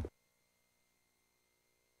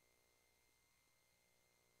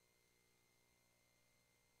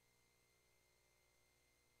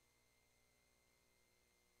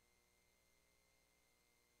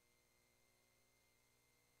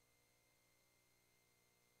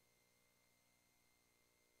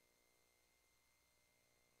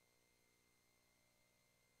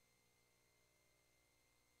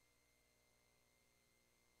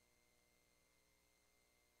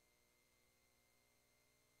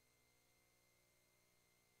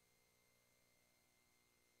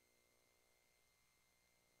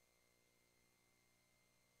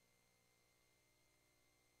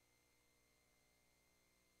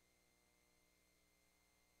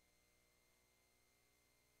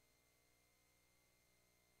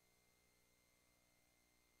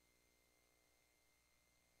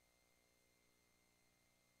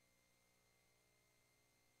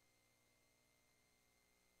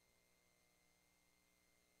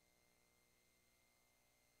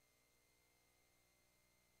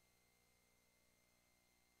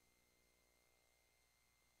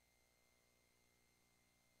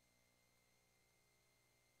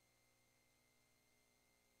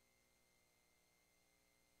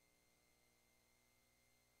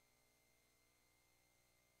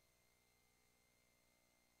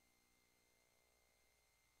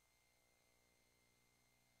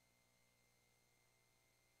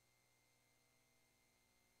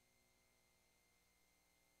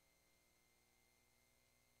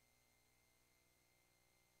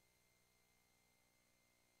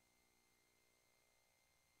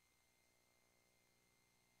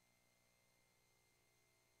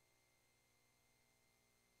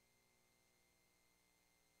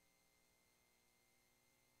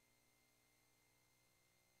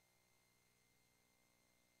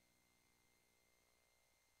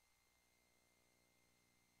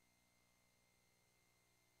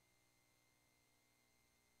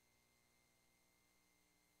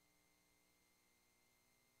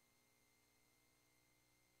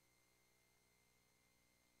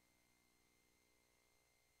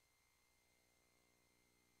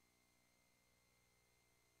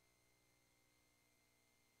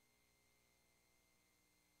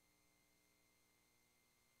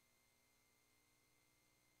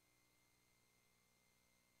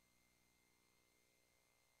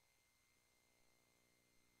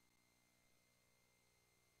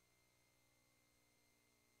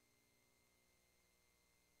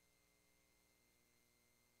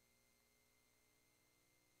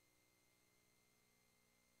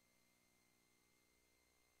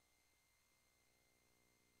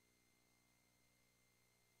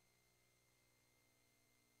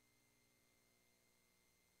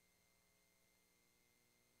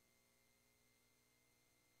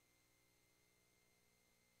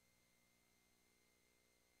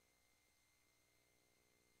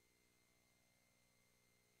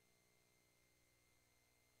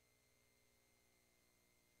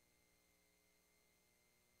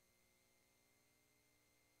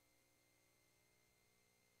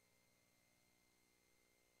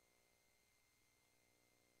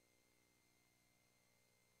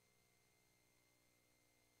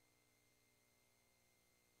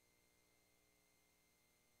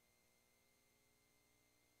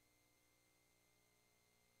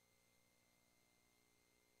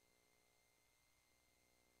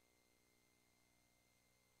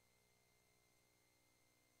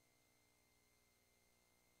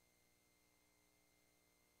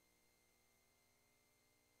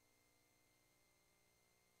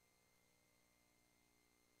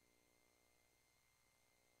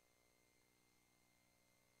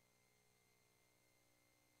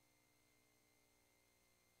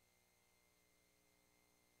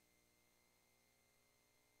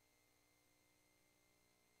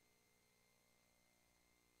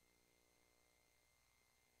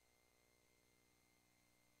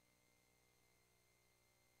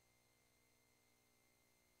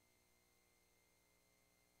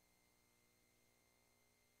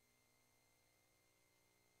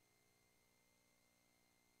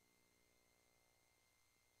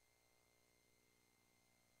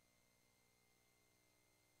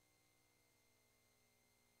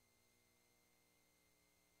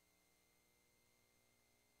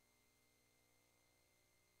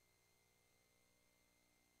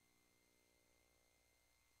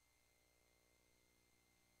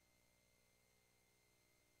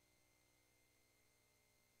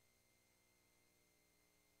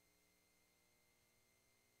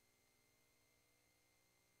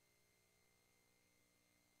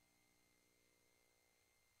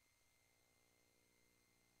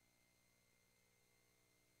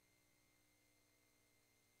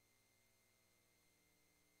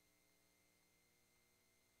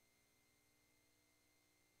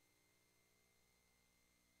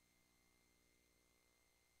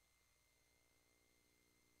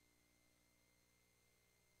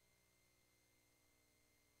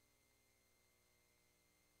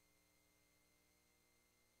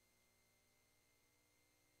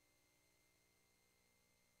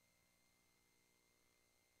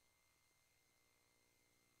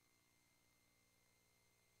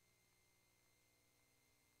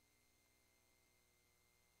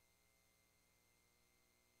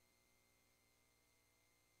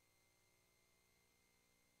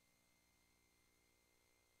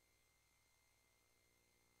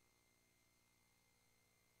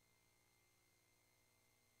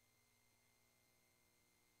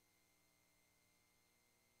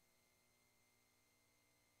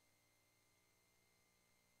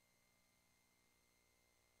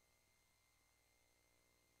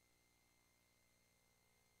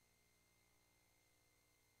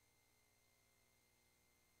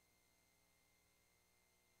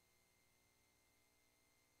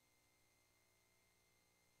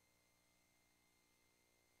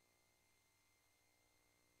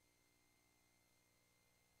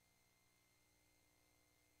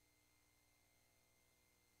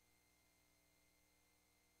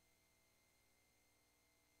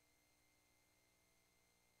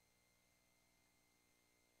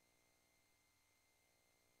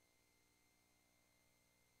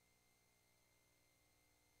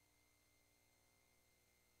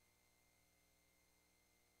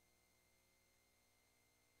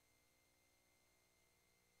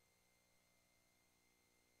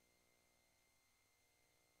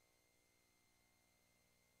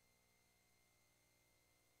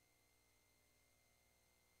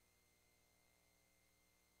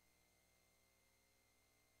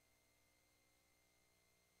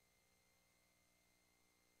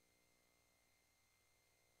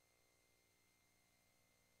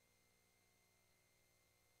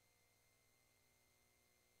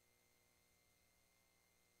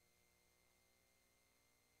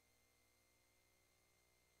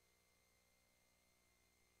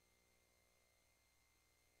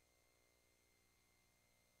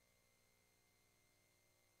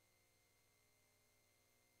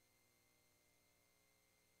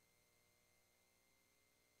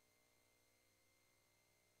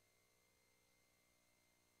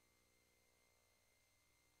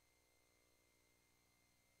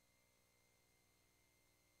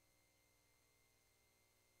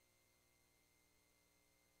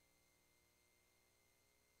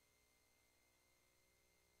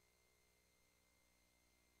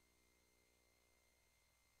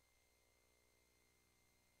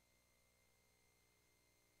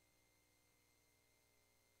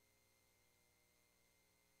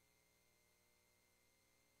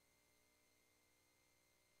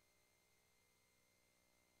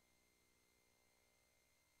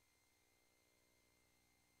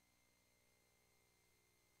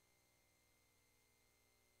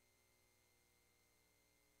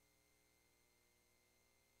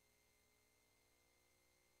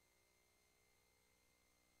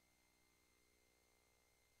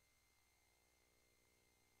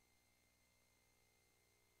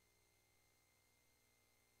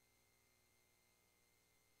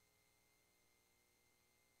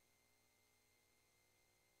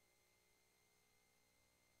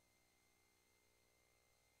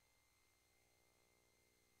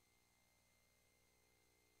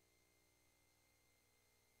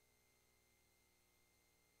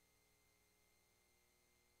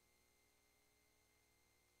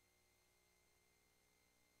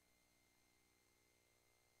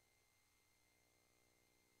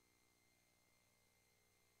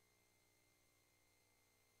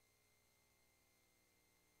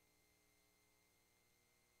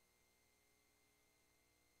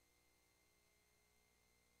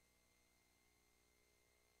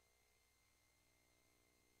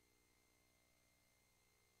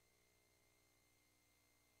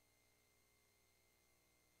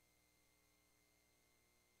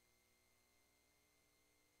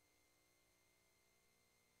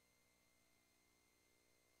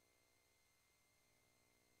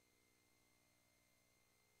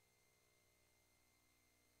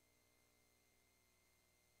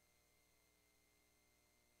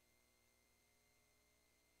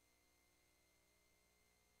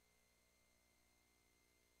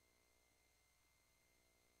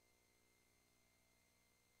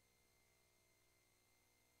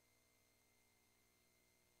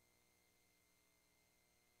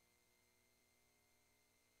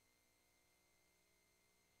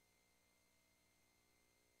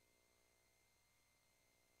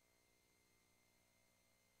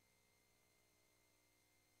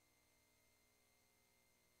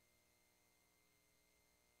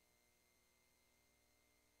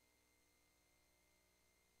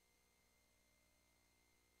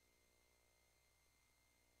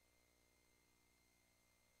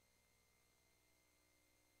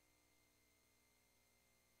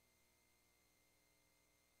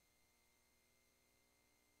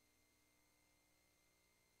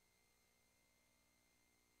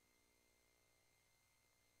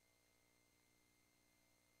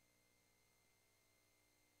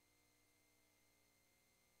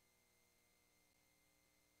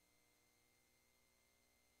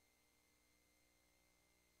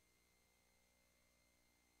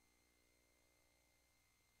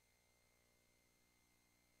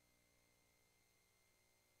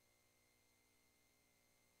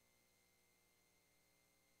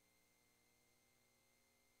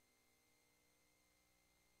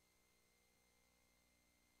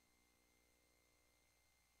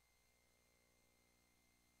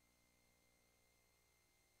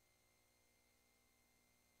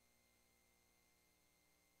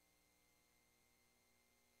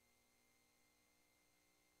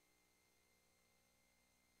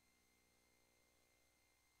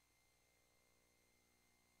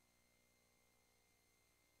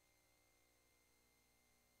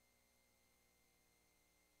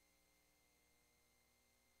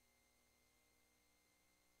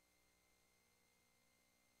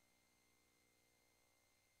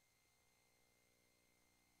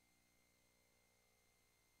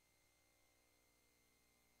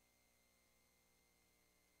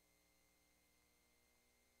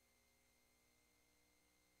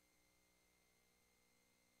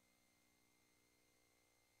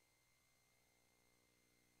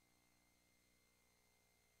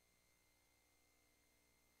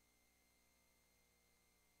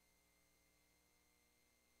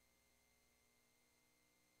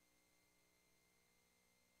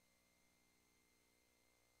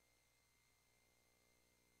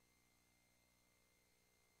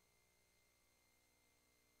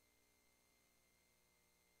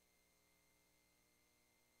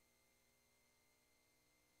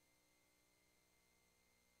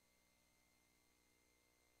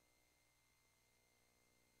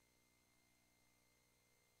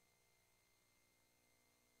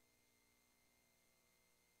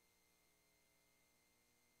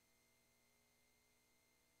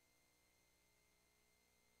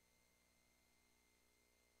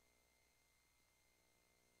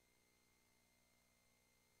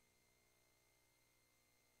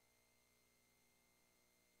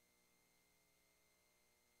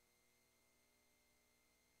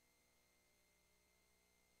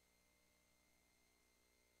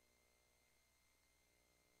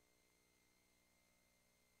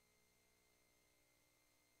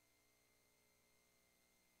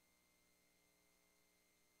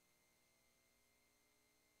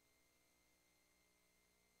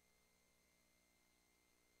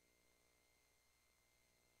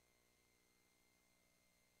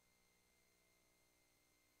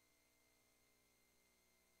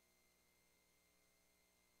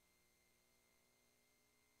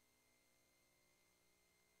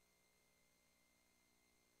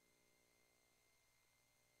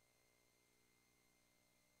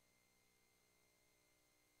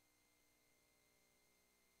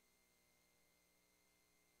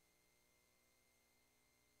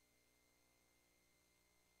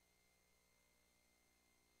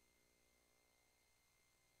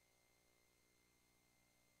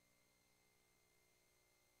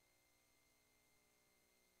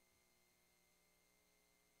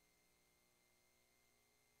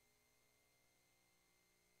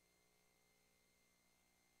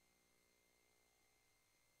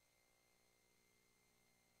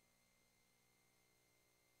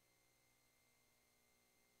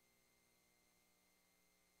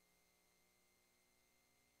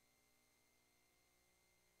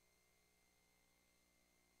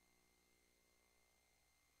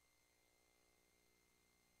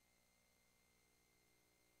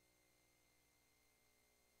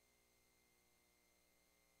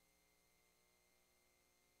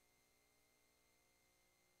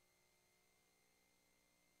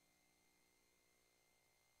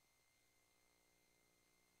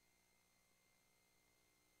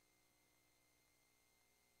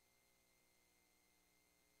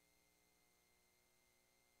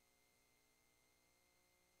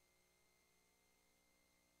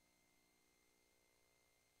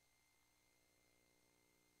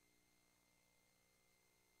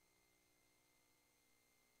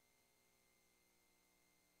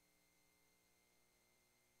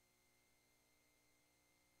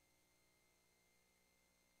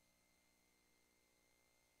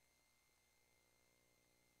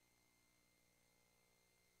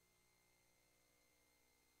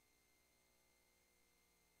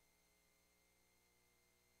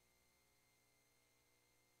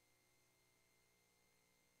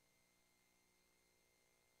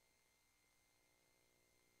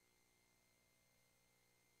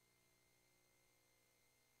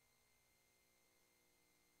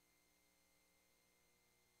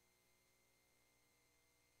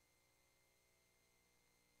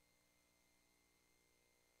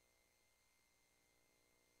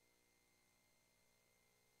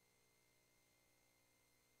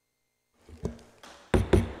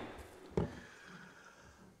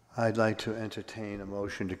 I'd like to entertain a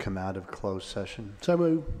motion to come out of closed session. So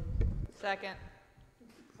move. Second.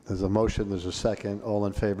 There's a motion, there's a second. All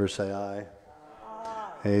in favor, say aye.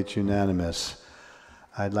 It's unanimous.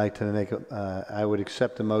 I'd like to make, I would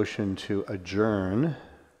accept the motion to adjourn.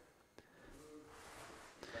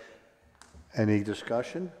 Any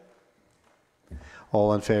discussion?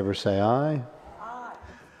 All in favor, say aye.